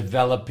or the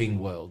developing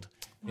world.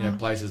 You know,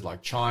 places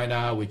like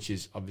China, which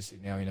is obviously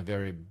now in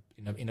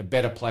a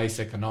better place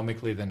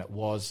economically than it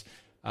was,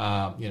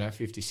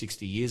 50,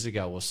 60 years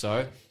ago or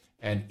so,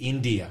 and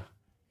India,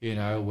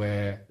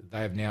 where they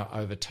have now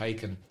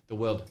overtaken the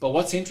world. But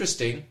what's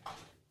interesting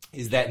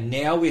is that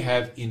now we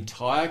have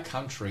entire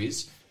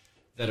countries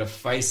that are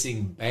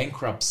facing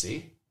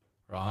bankruptcy,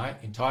 right?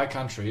 Entire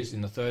countries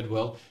in the third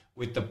world,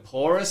 with the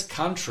poorest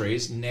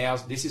countries now,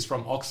 this is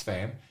from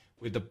Oxfam,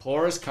 with the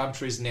poorest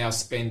countries now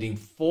spending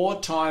 4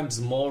 times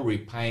more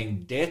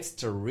repaying debts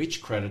to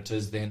rich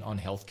creditors than on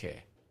healthcare.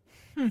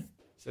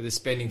 So they're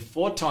spending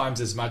 4 times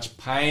as much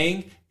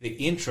paying the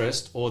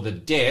interest or the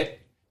debt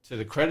to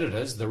the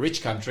creditors, the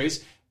rich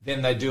countries,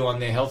 than they do on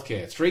their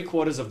healthcare.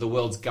 3/4 of the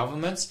world's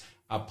governments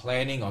are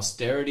planning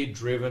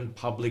austerity-driven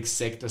public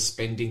sector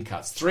spending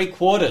cuts.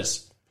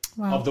 3/4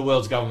 of the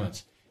world's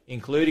governments,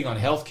 including on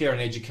healthcare and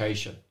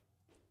education.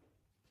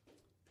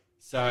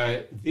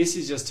 So this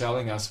is just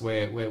telling us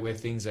where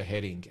things are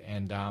heading,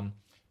 and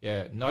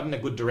not in a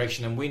good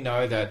direction. And we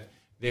know that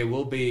there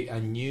will be a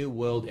new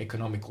world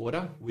economic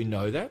order. We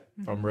know that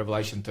from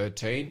Revelation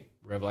 13,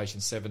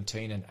 Revelation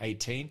 17 and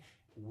 18.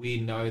 We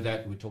know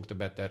that. We talked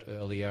about that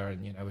earlier,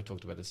 and we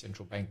talked about the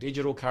central bank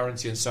digital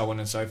currency and so on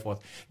and so forth.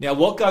 Now,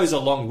 what goes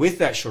along with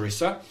that,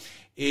 Charissa,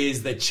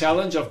 is the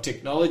challenge of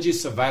technology,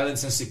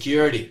 surveillance, and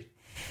security.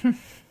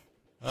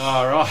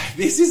 All right,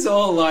 this is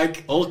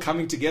all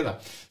coming together.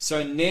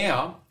 So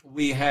now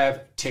we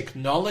have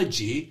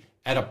technology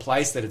at a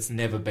place that it's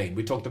never been.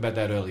 We talked about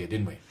that earlier,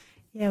 didn't we?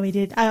 Yeah, we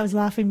did. I was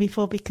laughing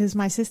before because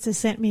my sister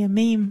sent me a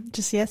meme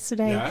just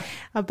yesterday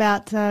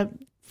about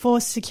 4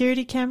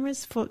 security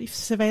cameras, 4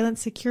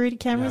 surveillance security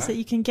cameras that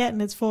you can get,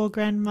 and it's 4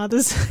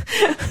 grandmothers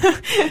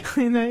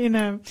in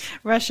a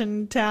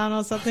Russian town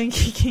or something.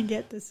 You can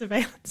get the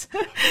surveillance.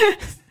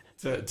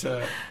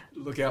 to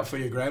look out for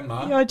your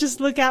grandma. Or just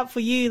look out for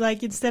you.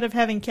 Like, instead of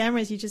having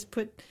cameras, you just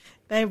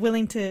they're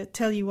willing to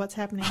tell you what's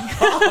happening.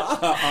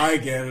 I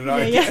get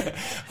it.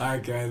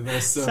 Okay, the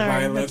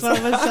surveillance. Sorry,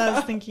 that's what I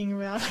was thinking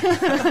about.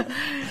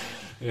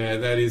 Yeah,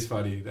 that is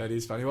funny.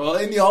 Well,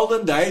 in the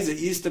olden days, it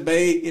used to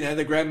be,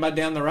 the grandma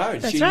down the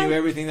road. She knew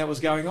everything that was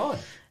going on.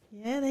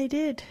 Yeah, they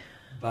did.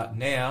 But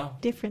now...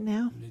 different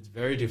now. It's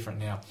very different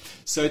now.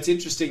 So it's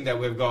interesting that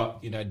we've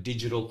got,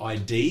 digital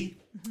ID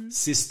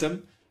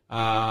system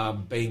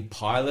being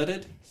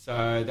piloted.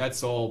 So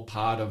that's all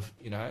part of,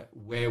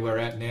 where we're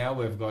at now.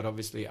 We've got,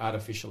 obviously,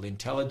 artificial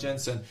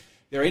intelligence. And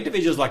there are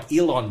individuals like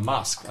Elon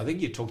Musk. I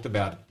think you talked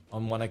about it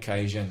on one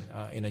occasion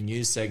in a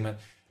news segment.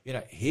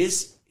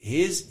 His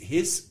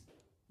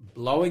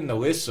blowing the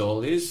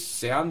whistle is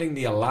sounding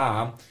the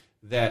alarm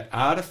that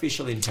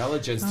artificial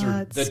intelligence,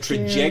 through the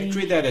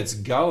trajectory that it's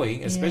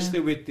going, especially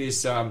with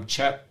this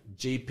chat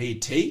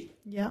GPT,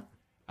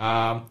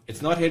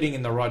 it's not heading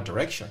in the right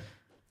direction.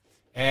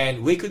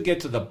 And we could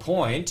get to the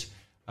point,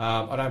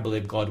 I don't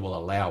believe God will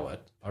allow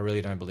it. I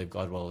really don't believe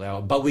God will allow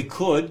it. But we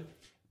could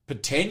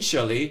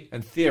potentially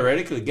and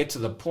theoretically get to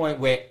the point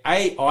where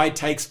AI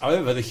takes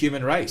over the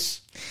human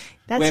race.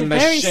 That's where a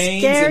very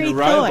machines scary and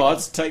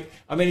robots take...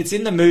 I mean, it's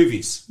in the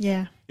movies.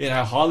 Yeah.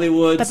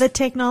 Hollywood. But the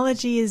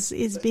technology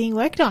is being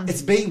worked on.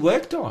 It's being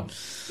worked on.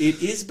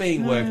 It is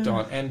being worked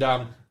on. And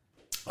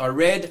I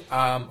read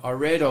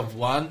of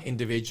one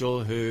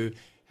individual who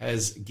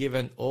has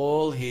given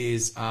all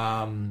his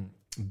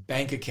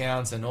bank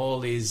accounts and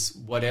all his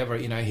whatever,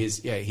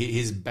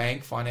 his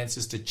bank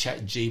finances to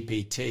Chat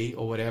GPT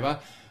or whatever,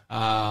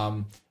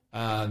 an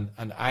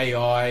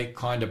AI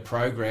kind of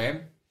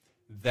program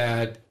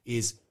that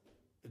is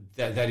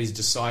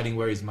deciding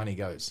where his money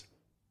goes.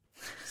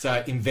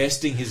 So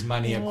investing his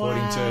money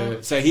according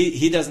to... So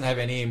he doesn't have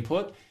any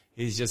input.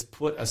 He's just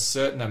put a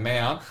certain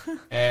amount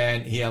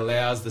and he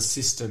allows the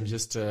system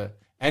just to...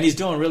 And he's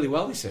doing really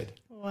well, he said.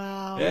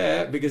 Wow.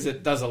 Yeah, because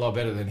it does a lot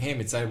better than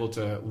him. It's able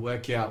to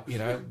work out,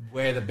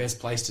 where the best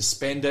place to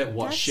spend it,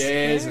 what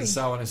shares and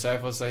so on and so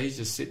forth. So he's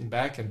just sitting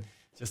back and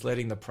just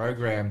letting the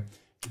program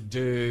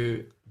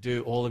do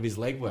all of his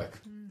legwork.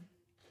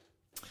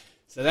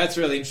 So that's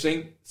really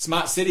interesting.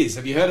 Smart cities.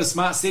 Have you heard of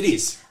smart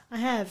cities? I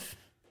have.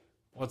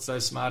 What's so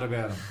smart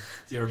about them?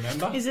 Do you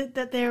remember? Is it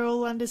that they're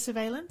all under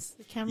surveillance?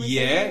 The cameras?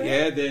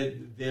 Yeah.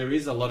 There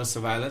is a lot of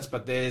surveillance,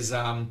 but there's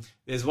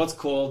what's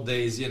called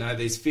these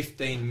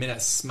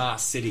 15-minute smart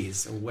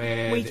cities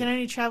where we can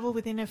only travel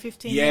within a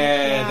 15.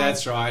 Yeah,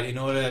 that's right.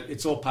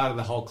 It's all part of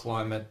the whole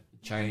climate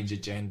change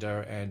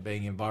agenda and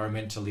being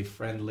environmentally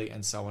friendly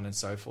and so on and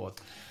so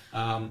forth.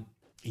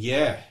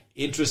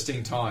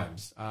 Interesting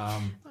times.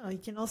 Well, you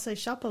can also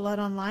shop a lot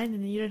online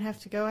and you don't have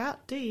to go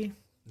out, do you?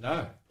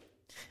 No,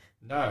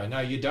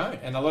 you don't.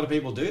 And a lot of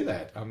people do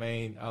that. I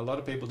mean, a lot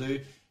of people do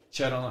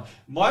chat online.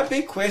 My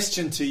big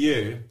question to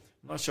you,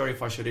 I'm not sure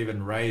if I should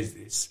even raise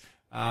this.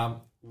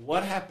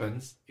 What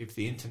happens if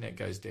the internet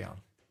goes down?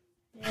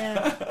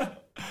 Yeah.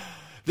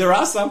 There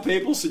are some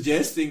people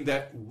suggesting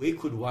that we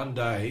could one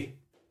day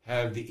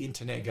have the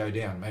internet go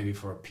down, maybe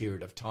for a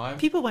period of time.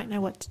 People won't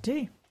know what to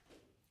do.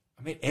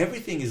 I mean,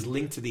 everything is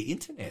linked to the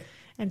internet.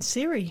 And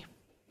Siri.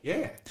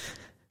 Yeah.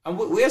 And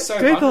we are so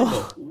Google.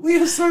 vulnerable.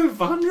 We are so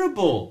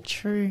vulnerable.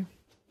 True.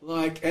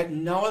 Like at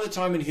no other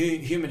time in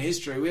human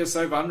history, we are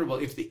so vulnerable.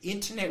 If the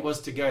internet was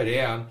to go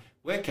down,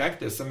 we're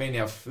cactus. I mean,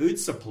 our food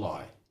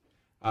supply,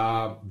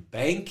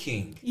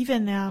 banking,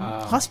 Even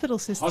hospital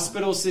systems.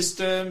 hospital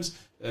systems,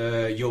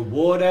 your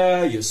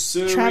water, your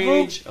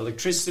sewerage, Travel,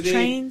 electricity,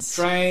 trains,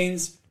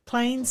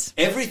 planes.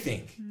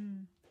 everything.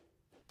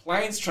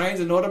 Planes, trains,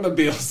 and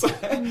automobiles.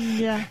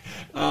 Yeah.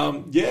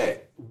 Yeah,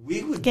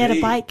 we would Get a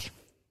bike.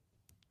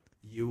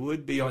 You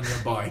would be on your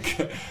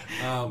bike.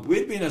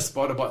 We'd be in a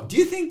spot about. Do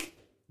you think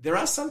there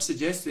are some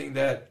suggesting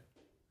that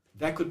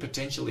could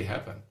potentially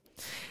happen?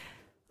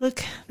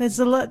 Look, there's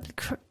a lot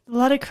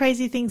of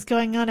crazy things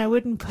going on. I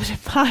wouldn't put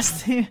it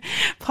past the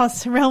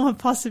realm of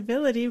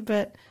possibility,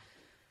 but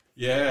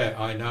Yeah,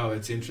 I know.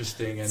 It's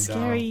interesting and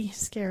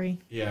scary.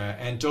 Yeah,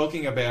 and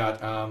talking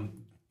about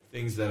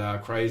things that are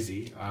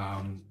crazy,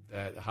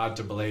 that are hard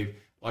to believe.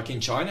 Like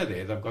in China,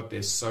 they've got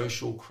their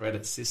social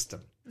credit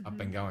system up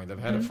and going. They've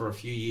had it for a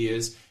few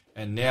years,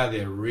 and now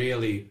they're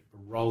really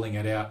rolling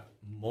it out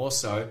more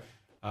so.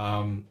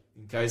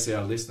 In case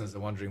our listeners are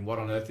wondering, what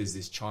on earth is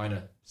this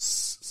China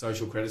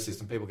social credit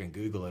system? People can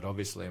Google it,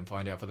 obviously, and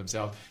find out for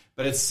themselves.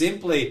 But it's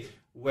simply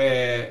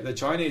where the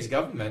Chinese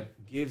government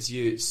gives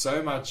you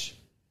so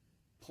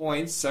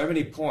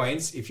many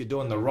points if you're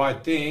doing the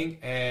right thing,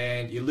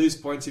 and you lose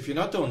points if you're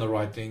not doing the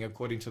right thing,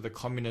 according to the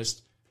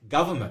communist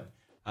government.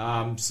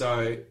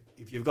 So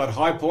if you've got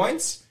high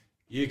points,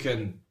 you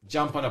can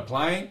jump on a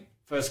plane,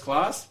 first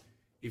class.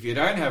 If you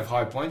don't have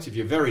high points, if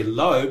you're very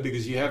low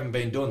because you haven't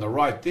been doing the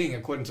right thing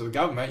according to the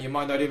government, you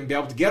might not even be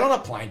able to get on a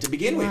plane to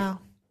begin with.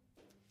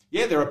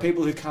 Yeah, there are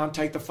people who can't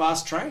take the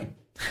fast train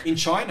in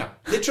China.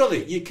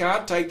 Literally, you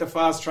can't take the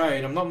fast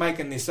train. I'm not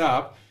making this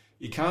up.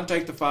 You can't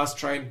take the fast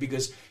train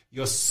because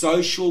your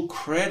social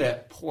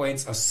credit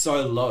points are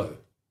so low.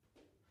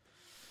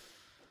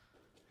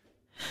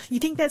 You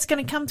think that's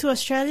going to come to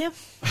Australia?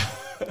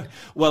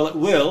 Well, it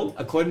will,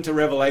 according to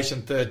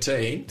Revelation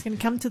 13. It's going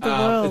to come to the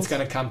world. It's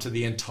going to come to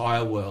the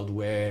entire world,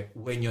 where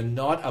when you're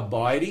not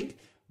abiding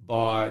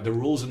by the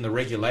rules and the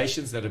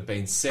regulations that have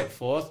been set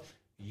forth,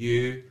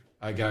 you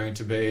are going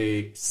to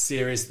be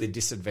seriously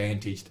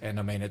disadvantaged. And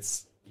I mean,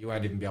 you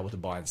won't even be able to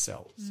buy and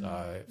sell.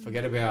 So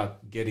forget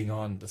about getting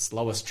on the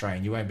slowest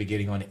train. You won't be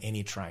getting on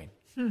any train.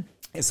 And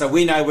so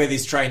we know where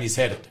this train is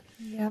headed.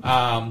 Yep.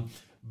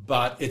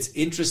 But it's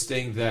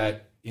interesting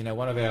that, you know,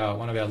 one of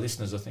our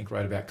listeners, I think,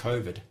 wrote about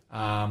COVID.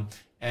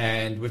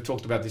 And we've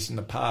talked about this in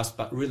the past,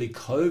 but really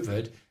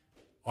COVID,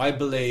 I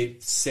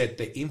believe, set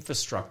the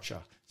infrastructure,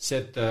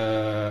 set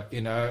the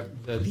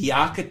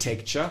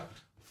architecture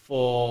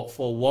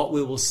for what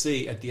we will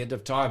see at the end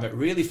of time. It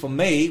really, for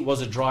me,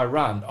 was a dry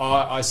run.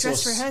 I saw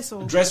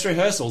dress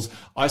rehearsals.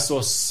 I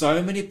saw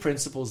so many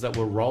principles that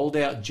were rolled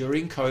out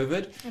during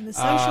COVID. And the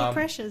social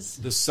pressures.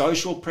 The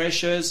social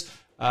pressures,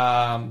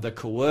 the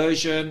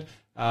coercion,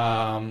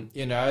 the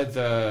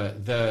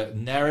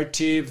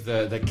narrative,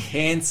 the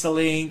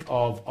cancelling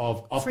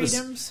of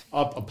freedoms,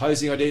 of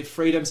opposing ideas,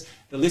 freedoms.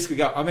 The list could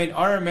go. I mean,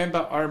 I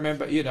remember,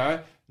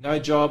 no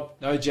job,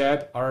 no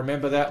jab. I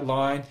remember that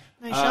line.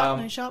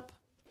 No shop.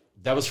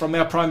 That was from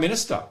our Prime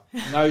Minister.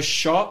 No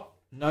shop,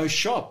 no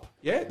shop.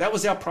 Yeah, that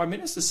was our Prime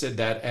Minister said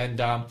that.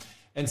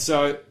 And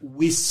so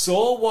we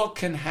saw what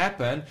can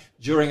happen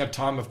during a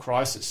time of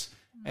crisis.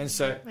 And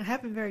so it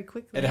happened very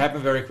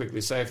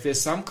quickly. So if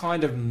there's some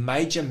kind of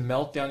major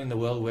meltdown in the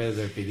world,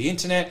 whether it be the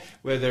internet,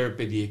 whether it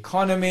be the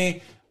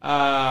economy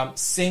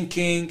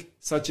sinking,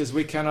 such as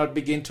we cannot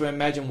begin to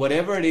imagine,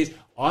 whatever it is,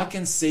 I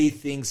can see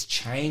things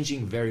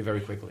changing very,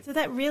 very quickly. So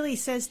that really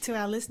says to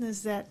our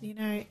listeners that,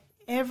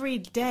 every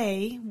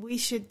day we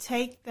should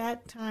take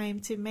that time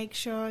to make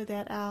sure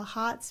that our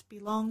hearts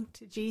belong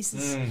to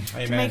Jesus.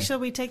 Amen. To make sure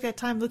we take that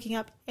time looking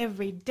up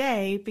every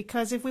day,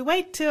 because if we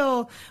wait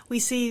till we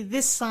see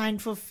this sign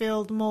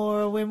fulfilled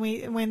more, or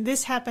when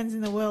this happens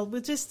in the world,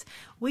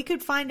 we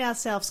could find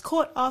ourselves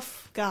caught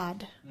off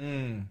guard.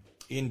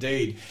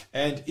 Indeed.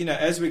 And,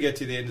 as we get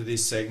to the end of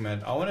this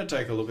segment, I want to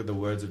take a look at the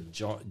words of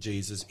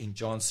Jesus in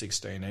John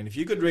 16. And if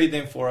you could read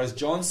them for us,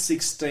 John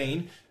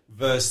 16,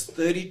 verse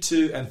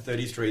 32 and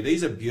 33.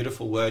 These are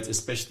beautiful words,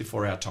 especially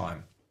for our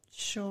time.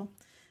 Sure.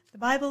 The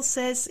Bible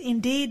says,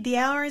 "Indeed, the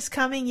hour is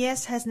coming,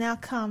 yes, has now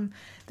come,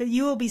 that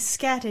you will be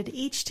scattered,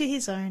 each to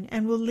his own,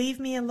 and will leave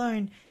me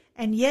alone.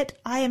 And yet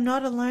I am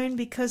not alone,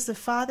 because the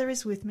Father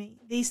is with me.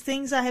 These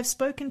things I have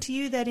spoken to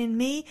you, that in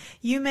me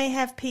you may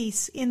have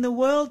peace. In the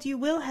world you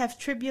will have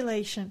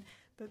tribulation,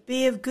 but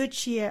be of good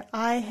cheer.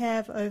 I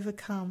have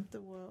overcome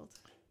the world."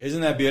 Isn't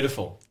that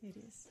beautiful? It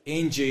is.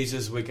 In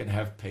Jesus we can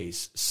have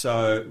peace.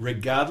 So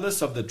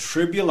regardless of the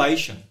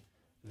tribulation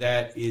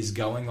that is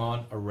going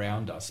on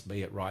around us,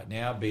 be it right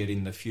now, be it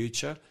in the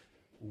future,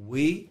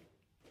 we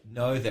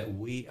know that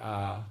we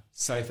are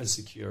safe and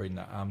secure in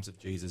the arms of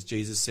Jesus.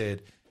 Jesus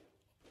said,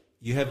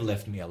 "You have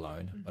left me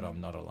alone, but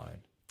I'm not alone."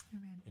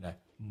 Amen.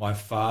 My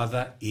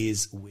Father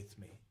is with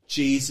me.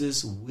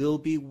 Jesus will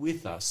be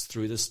with us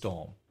through the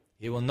storm.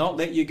 He will not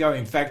let you go.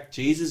 In fact,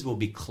 Jesus will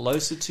be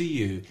closer to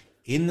you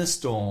in the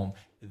storm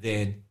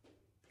than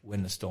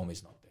when the storm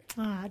is not there.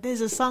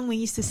 There's a song we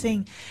used to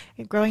sing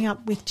growing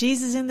up, with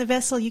Jesus in the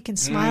vessel, you can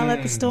smile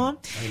at the storm.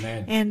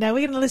 Amen. And we're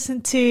going to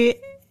listen to,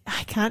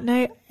 I can't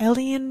know,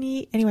 Elian.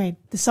 Anyway,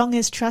 the song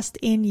is Trust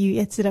in You.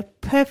 It's a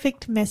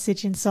perfect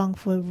message and song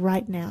for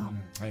right now.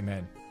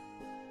 Amen.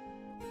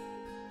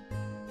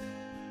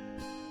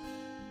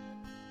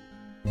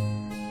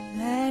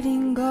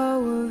 Letting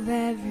go of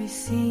every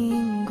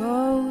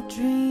single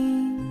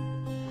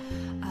dream,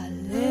 I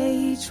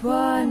lay each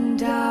one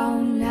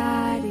down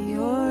at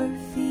your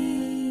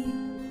feet.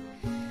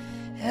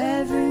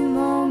 Every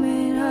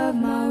moment of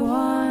my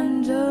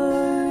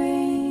wandering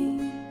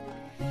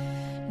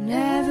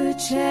never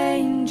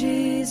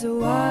changes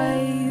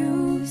what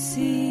you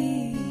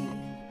see.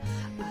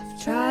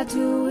 I've tried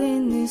to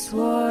win this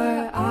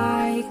war,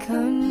 I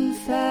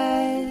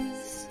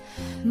confess.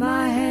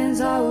 My hands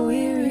are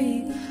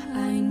weary,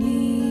 I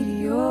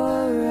need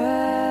your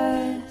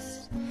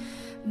rest.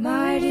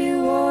 Mighty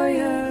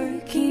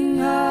warrior,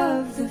 king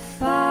of the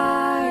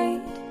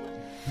fight,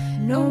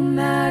 no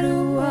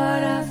matter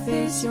what I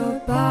face, you're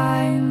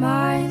by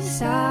my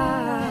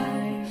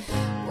side.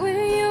 When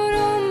you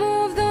don't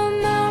move the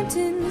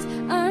mountains,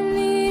 I'm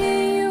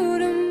needing you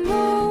to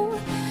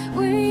move.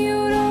 When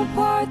you don't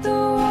part the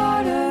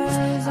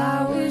waters,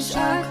 I wish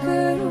I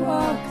could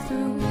walk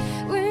through.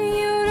 When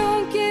you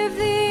don't give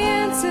the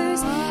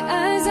answers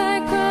as I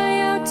cry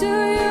out to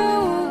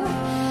you,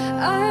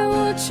 I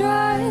will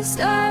trust,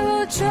 I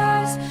will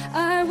trust,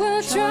 I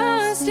will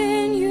trust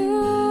in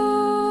you.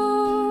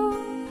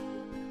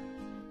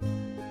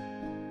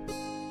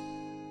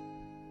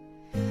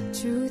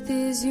 Truth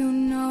is, you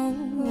know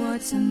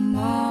what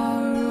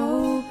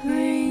tomorrow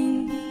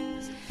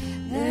brings.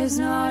 There's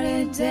not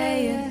a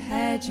day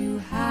ahead you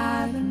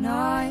have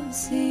not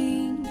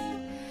seen.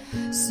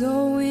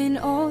 So in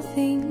all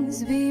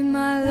things be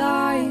my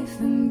life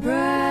and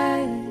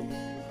breath.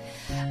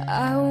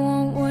 I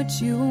want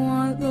what you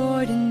want,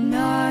 Lord, and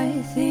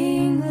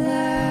nothing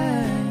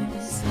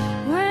less.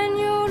 When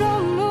you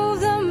don't move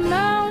the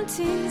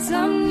mountains,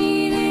 I'm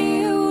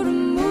needing you to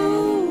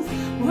move.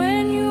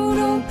 When you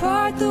don't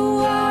part the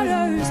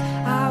waters,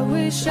 I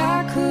wish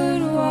I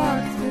could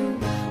walk through.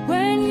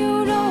 When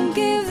you don't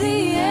give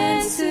the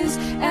answers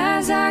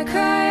as I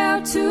cry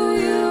out to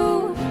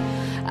you,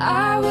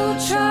 I will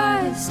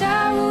trust,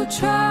 I will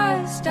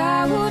trust,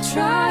 I will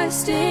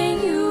trust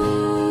in you.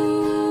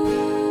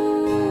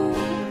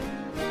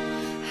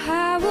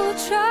 I will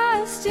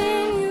trust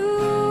in you.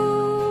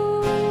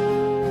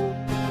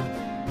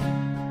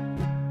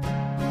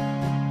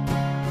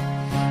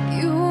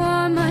 You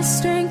are my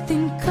strength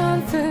and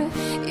comfort.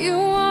 You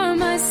are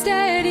my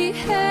steady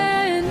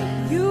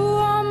hand. You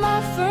are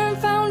my firm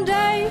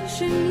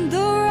foundation, the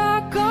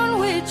rock on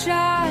which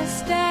I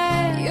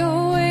stand.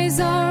 Your ways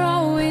are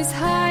always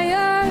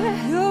higher.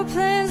 Your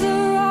plans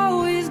are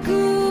always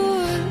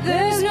good.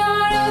 There's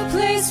not a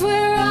place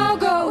where I'll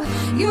go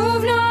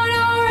you've not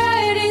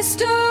already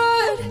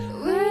stood.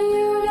 When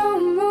you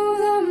don't move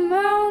the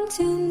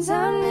mountains,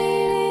 I'm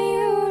needing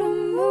you to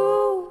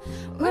move.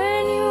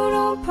 When you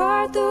don't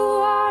part the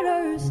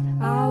waters,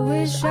 I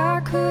wish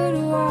I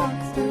could walk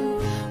through.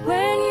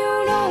 When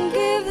you don't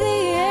give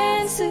the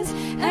answers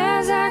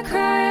as I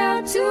cry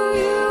out to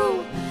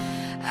you,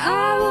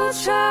 I will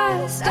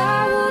trust,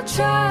 I will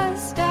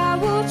trust, I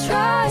will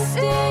trust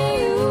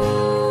in you.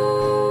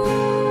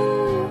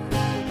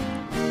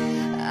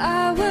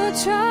 I will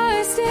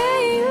trust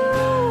in you.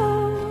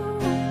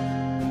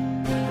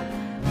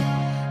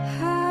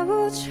 I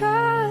will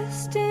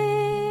trust in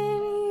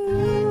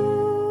you.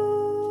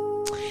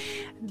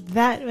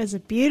 That was a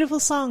beautiful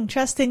song,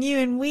 Trust in You.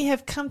 And we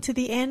have come to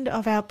the end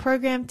of our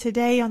program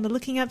today on the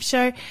Looking Up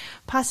Show.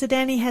 Pastor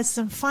Danny has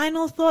some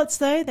final thoughts,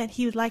 though, that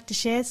he would like to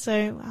share.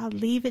 So I'll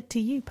leave it to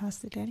you,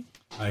 Pastor Danny.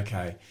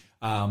 Okay.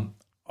 I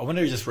want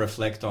to just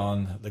reflect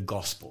on the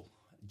gospel.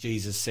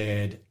 Jesus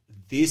said,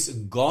 this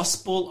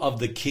gospel of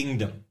the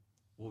kingdom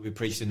will be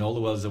preached in all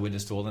the world as a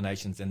witness to all the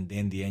nations, and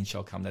then the end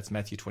shall come. That's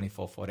Matthew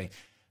 24:14.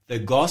 The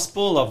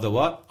gospel of the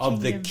what?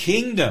 Of the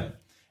kingdom.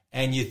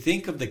 And you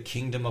think of the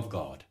kingdom of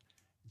God.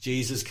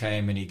 Jesus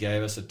came and he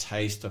gave us a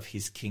taste of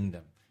his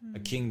kingdom, a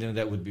kingdom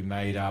that would be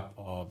made up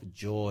of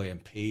joy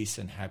and peace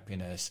and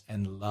happiness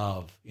and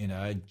love,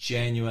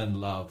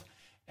 genuine love.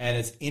 And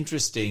it's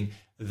interesting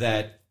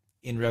that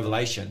in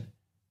Revelation,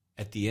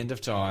 at the end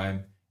of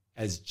time,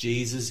 as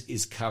Jesus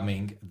is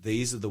coming,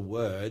 these are the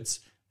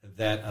words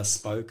that are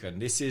spoken.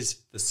 This is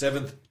the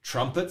seventh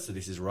trumpet. So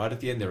this is right at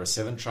the end. There are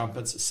seven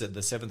trumpets.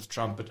 The seventh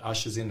trumpet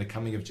ushers in the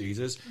coming of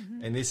Jesus.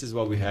 And this is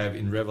what we have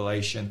in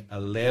Revelation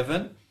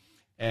 11.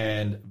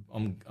 And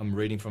I'm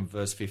reading from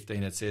verse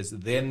 15. It says,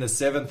 then the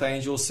seventh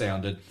angel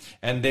sounded,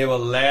 and there were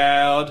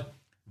loud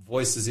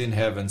voices in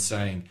heaven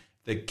saying,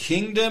 the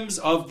kingdoms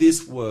of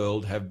this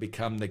world have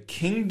become the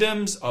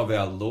kingdoms of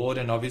our Lord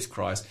and of his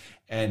Christ,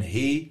 and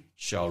he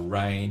shall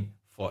reign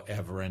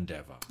forever and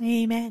ever.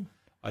 Amen.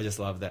 I just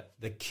love that.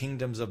 The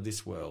kingdoms of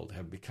this world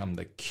have become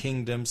the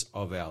kingdoms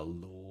of our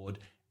Lord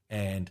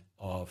and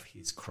of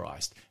his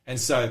Christ. And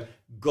so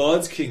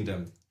God's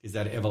kingdom is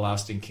that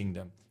everlasting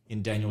kingdom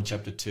in Daniel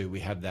chapter 2,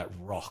 we have that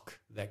rock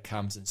that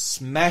comes and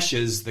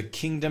smashes the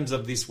kingdoms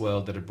of this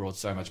world that have brought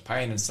so much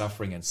pain and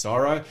suffering and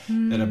sorrow,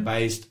 that are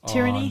based on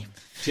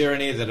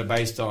tyranny, that are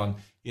based on,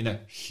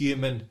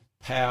 human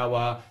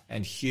power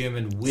and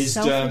human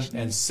wisdom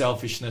and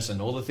selfishness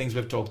and all the things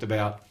we've talked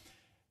about.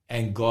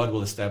 And God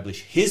will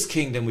establish his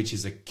kingdom, which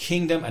is a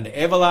kingdom, an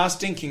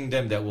everlasting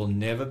kingdom that will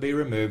never be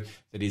removed,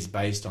 that is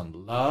based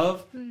on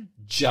love,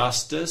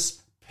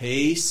 justice,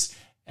 peace,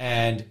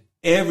 and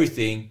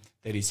everything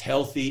that is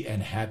healthy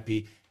and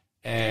happy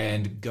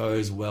and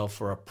goes well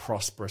for a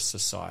prosperous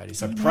society.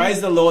 So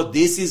praise the Lord.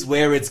 This is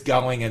where it's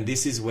going, and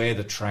this is where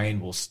the train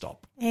will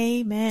stop.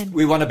 Amen.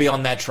 We want to be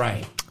on that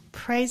train.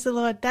 Praise the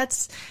Lord.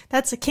 That's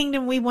a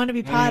kingdom we want to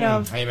be part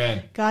of.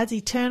 Amen. God's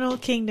eternal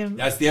kingdom.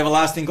 That's the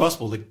everlasting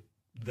gospel,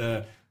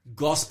 the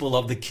gospel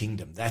of the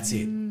kingdom. That's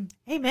it.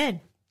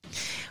 Amen.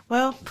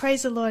 Well,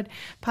 praise the Lord.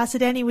 Pastor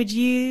Danny, would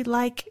you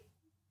like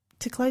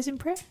to close in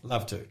prayer?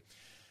 Love to.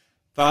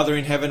 Father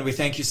in heaven, we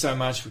thank you so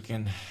much. We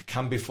can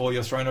come before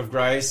your throne of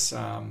grace.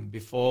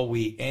 Before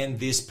we end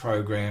this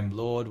program,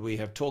 Lord, we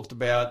have talked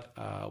about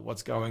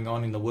what's going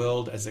on in the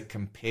world as it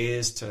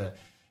compares to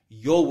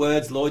your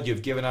words, Lord,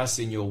 you've given us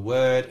in your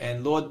word.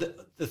 And Lord,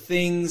 the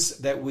things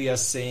that we are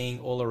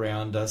seeing all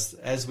around us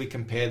as we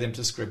compare them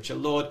to Scripture,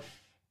 Lord,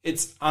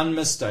 it's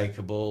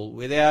unmistakable.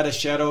 Without a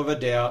shadow of a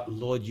doubt,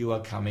 Lord, you are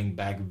coming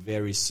back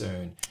very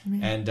soon.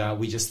 Amen. And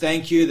we just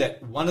thank you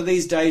that one of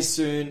these days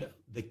soon,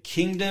 the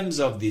kingdoms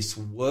of this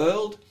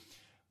world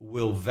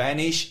will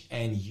vanish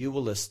and you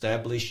will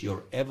establish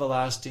your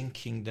everlasting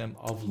kingdom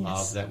of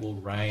love that will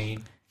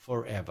reign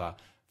forever.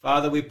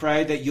 Father, we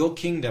pray that your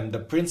kingdom, the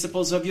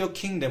principles of your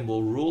kingdom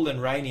will rule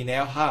and reign in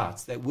our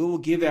hearts, that we will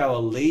give our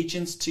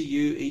allegiance to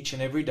you each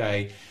and every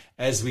day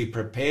as we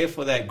prepare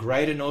for that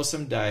great and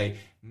awesome day.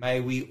 May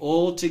we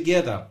all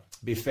together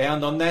be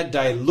found on that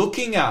day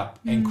looking up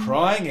and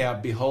crying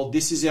out, behold,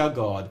 this is our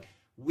God.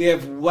 We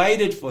have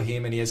waited for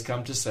him and he has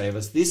come to save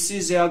us. This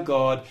is our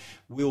God.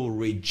 We will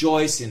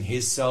rejoice in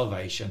his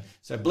salvation.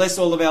 So bless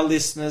all of our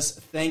listeners.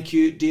 Thank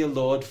you, dear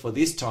Lord, for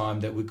this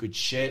time that we could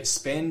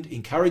spend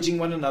encouraging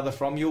one another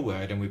from your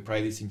word. And we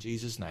pray this in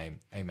Jesus' name.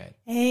 Amen.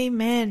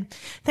 Amen.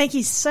 Thank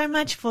you so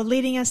much for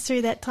leading us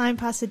through that time,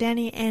 Pastor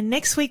Danny. And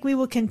next week we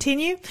will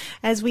continue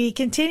as we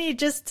continue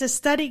just to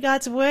study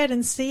God's word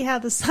and see how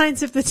the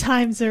signs of the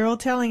times are all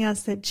telling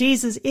us that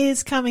Jesus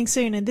is coming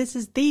soon. And this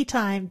is the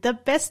time, the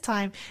best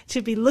time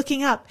to be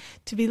looking up,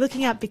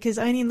 because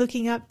only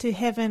looking up to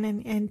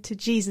heaven and to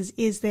Jesus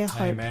is their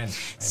hope. Amen.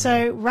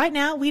 So right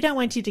now, we don't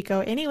want you to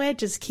go anywhere.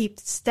 Just keep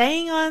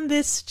staying on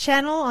this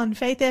channel on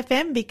Faith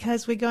FM,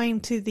 because we're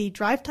going to the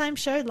Drive Time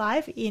show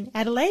live in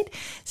Adelaide.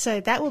 So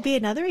that will be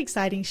another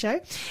exciting show.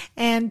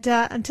 And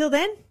until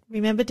then,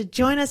 remember to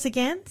join us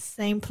again,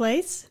 same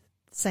place,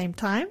 same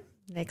time.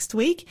 Next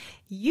week,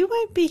 you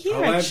won't be here. I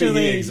won't be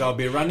here because I'll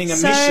be running a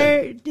mission.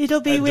 So it'll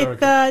be with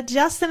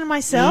Justin and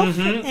myself,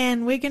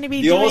 and we're going to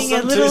be doing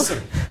a little.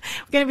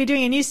 We're going to be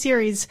doing a new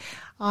series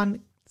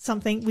on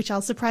something which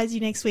I'll surprise you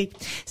next week.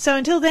 So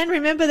until then,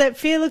 remember that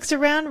fear looks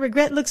around,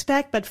 regret looks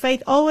back, but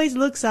faith always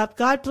looks up.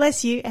 God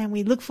bless you, and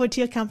we look forward to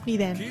your company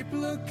then. Keep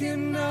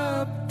looking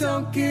up,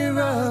 don't give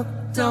up,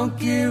 don't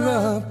give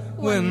up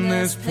when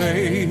there's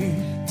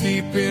pain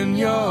deep in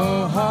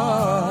your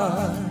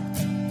heart.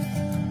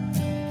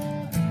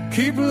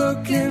 Keep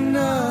looking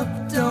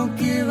up, don't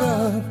give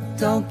up,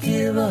 don't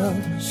give up,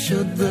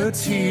 should the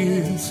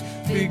tears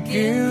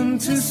begin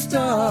to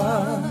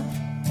start.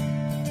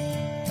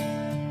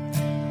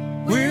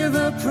 With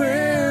a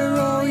prayer,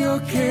 all your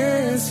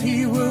cares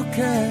he will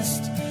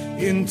cast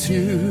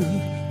into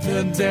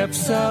the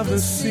depths of the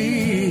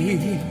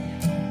sea.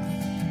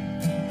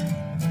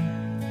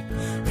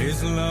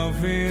 His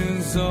love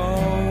is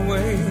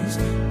always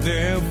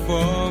there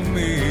for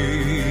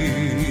me.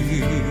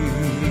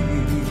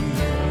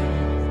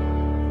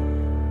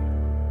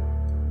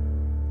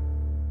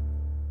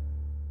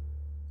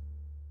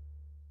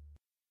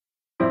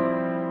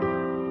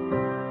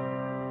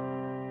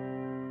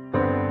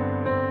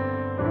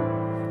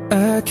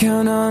 I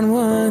count on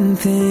one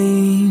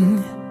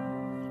thing.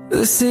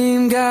 The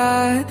same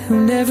God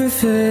who never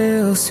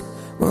fails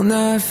will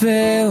not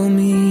fail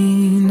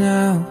me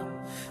now,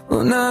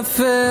 will not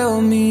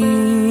fail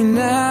me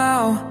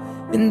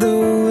now in the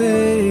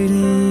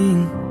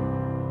waiting.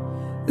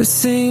 The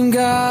same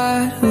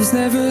God who's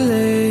never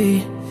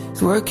late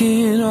is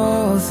working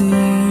all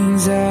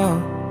things out,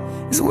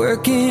 is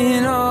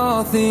working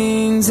all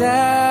things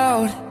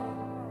out.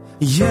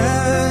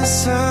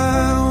 Yes,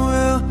 I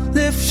will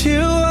lift you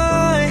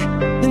high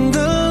in the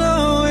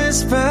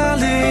lowest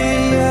valley.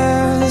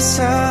 Yes,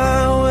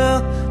 I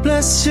will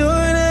bless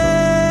your name.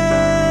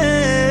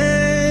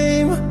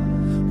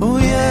 Oh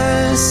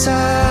yes,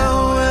 I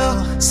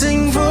will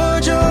sing for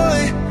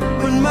joy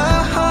when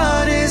my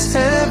heart is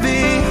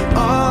heavy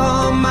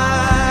all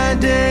my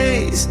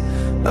days.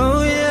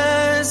 Oh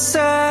yes,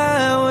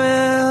 I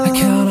will. I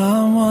count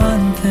on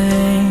one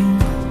thing.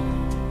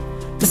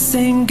 The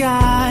same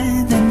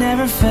God that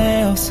never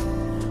fails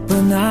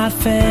will not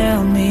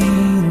fail me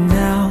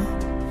now.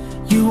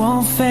 You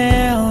won't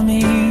fail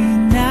me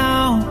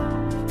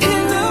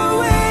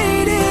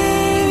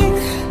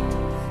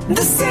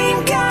The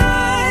same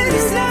God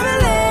is never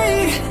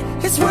late.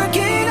 It's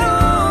working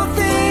all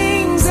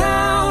things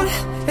out.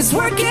 It's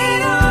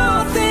working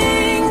all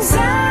things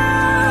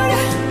out.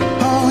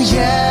 Oh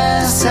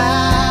yes,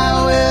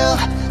 I will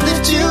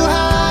lift you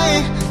high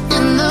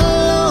in the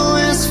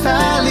lowest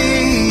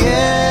valley.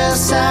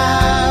 Yes, I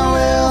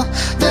will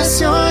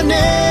bless your name.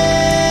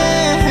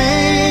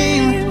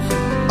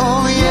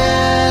 Oh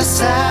yes,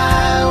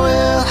 I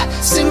will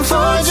sing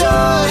for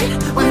joy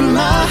when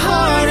my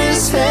heart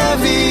is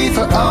heavy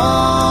for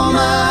all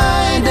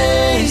my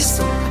days.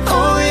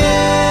 Oh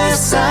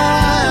yes,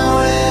 I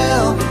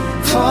will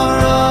for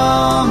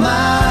all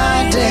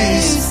my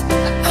days.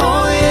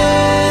 Oh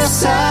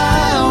yes, I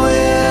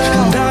will.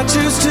 And I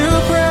choose to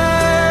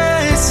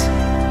praise,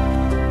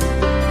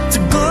 to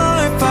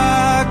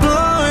glorify,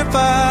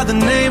 glorify the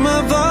name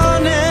of all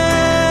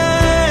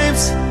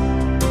names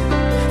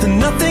that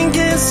nothing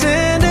can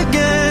stand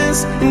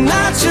against. And I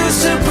choose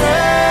to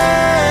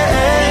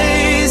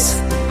praise,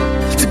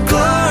 to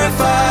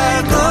glorify,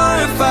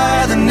 glorify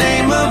the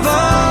name of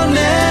all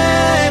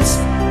names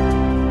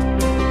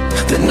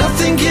that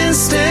nothing can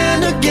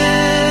stand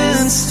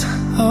against.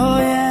 Oh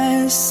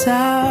yes, I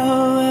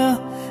will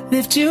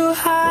lift you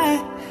high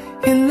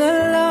in the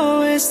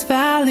lowest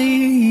valley.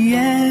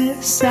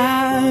 Yes,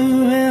 I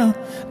will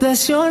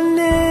bless your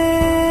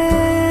name.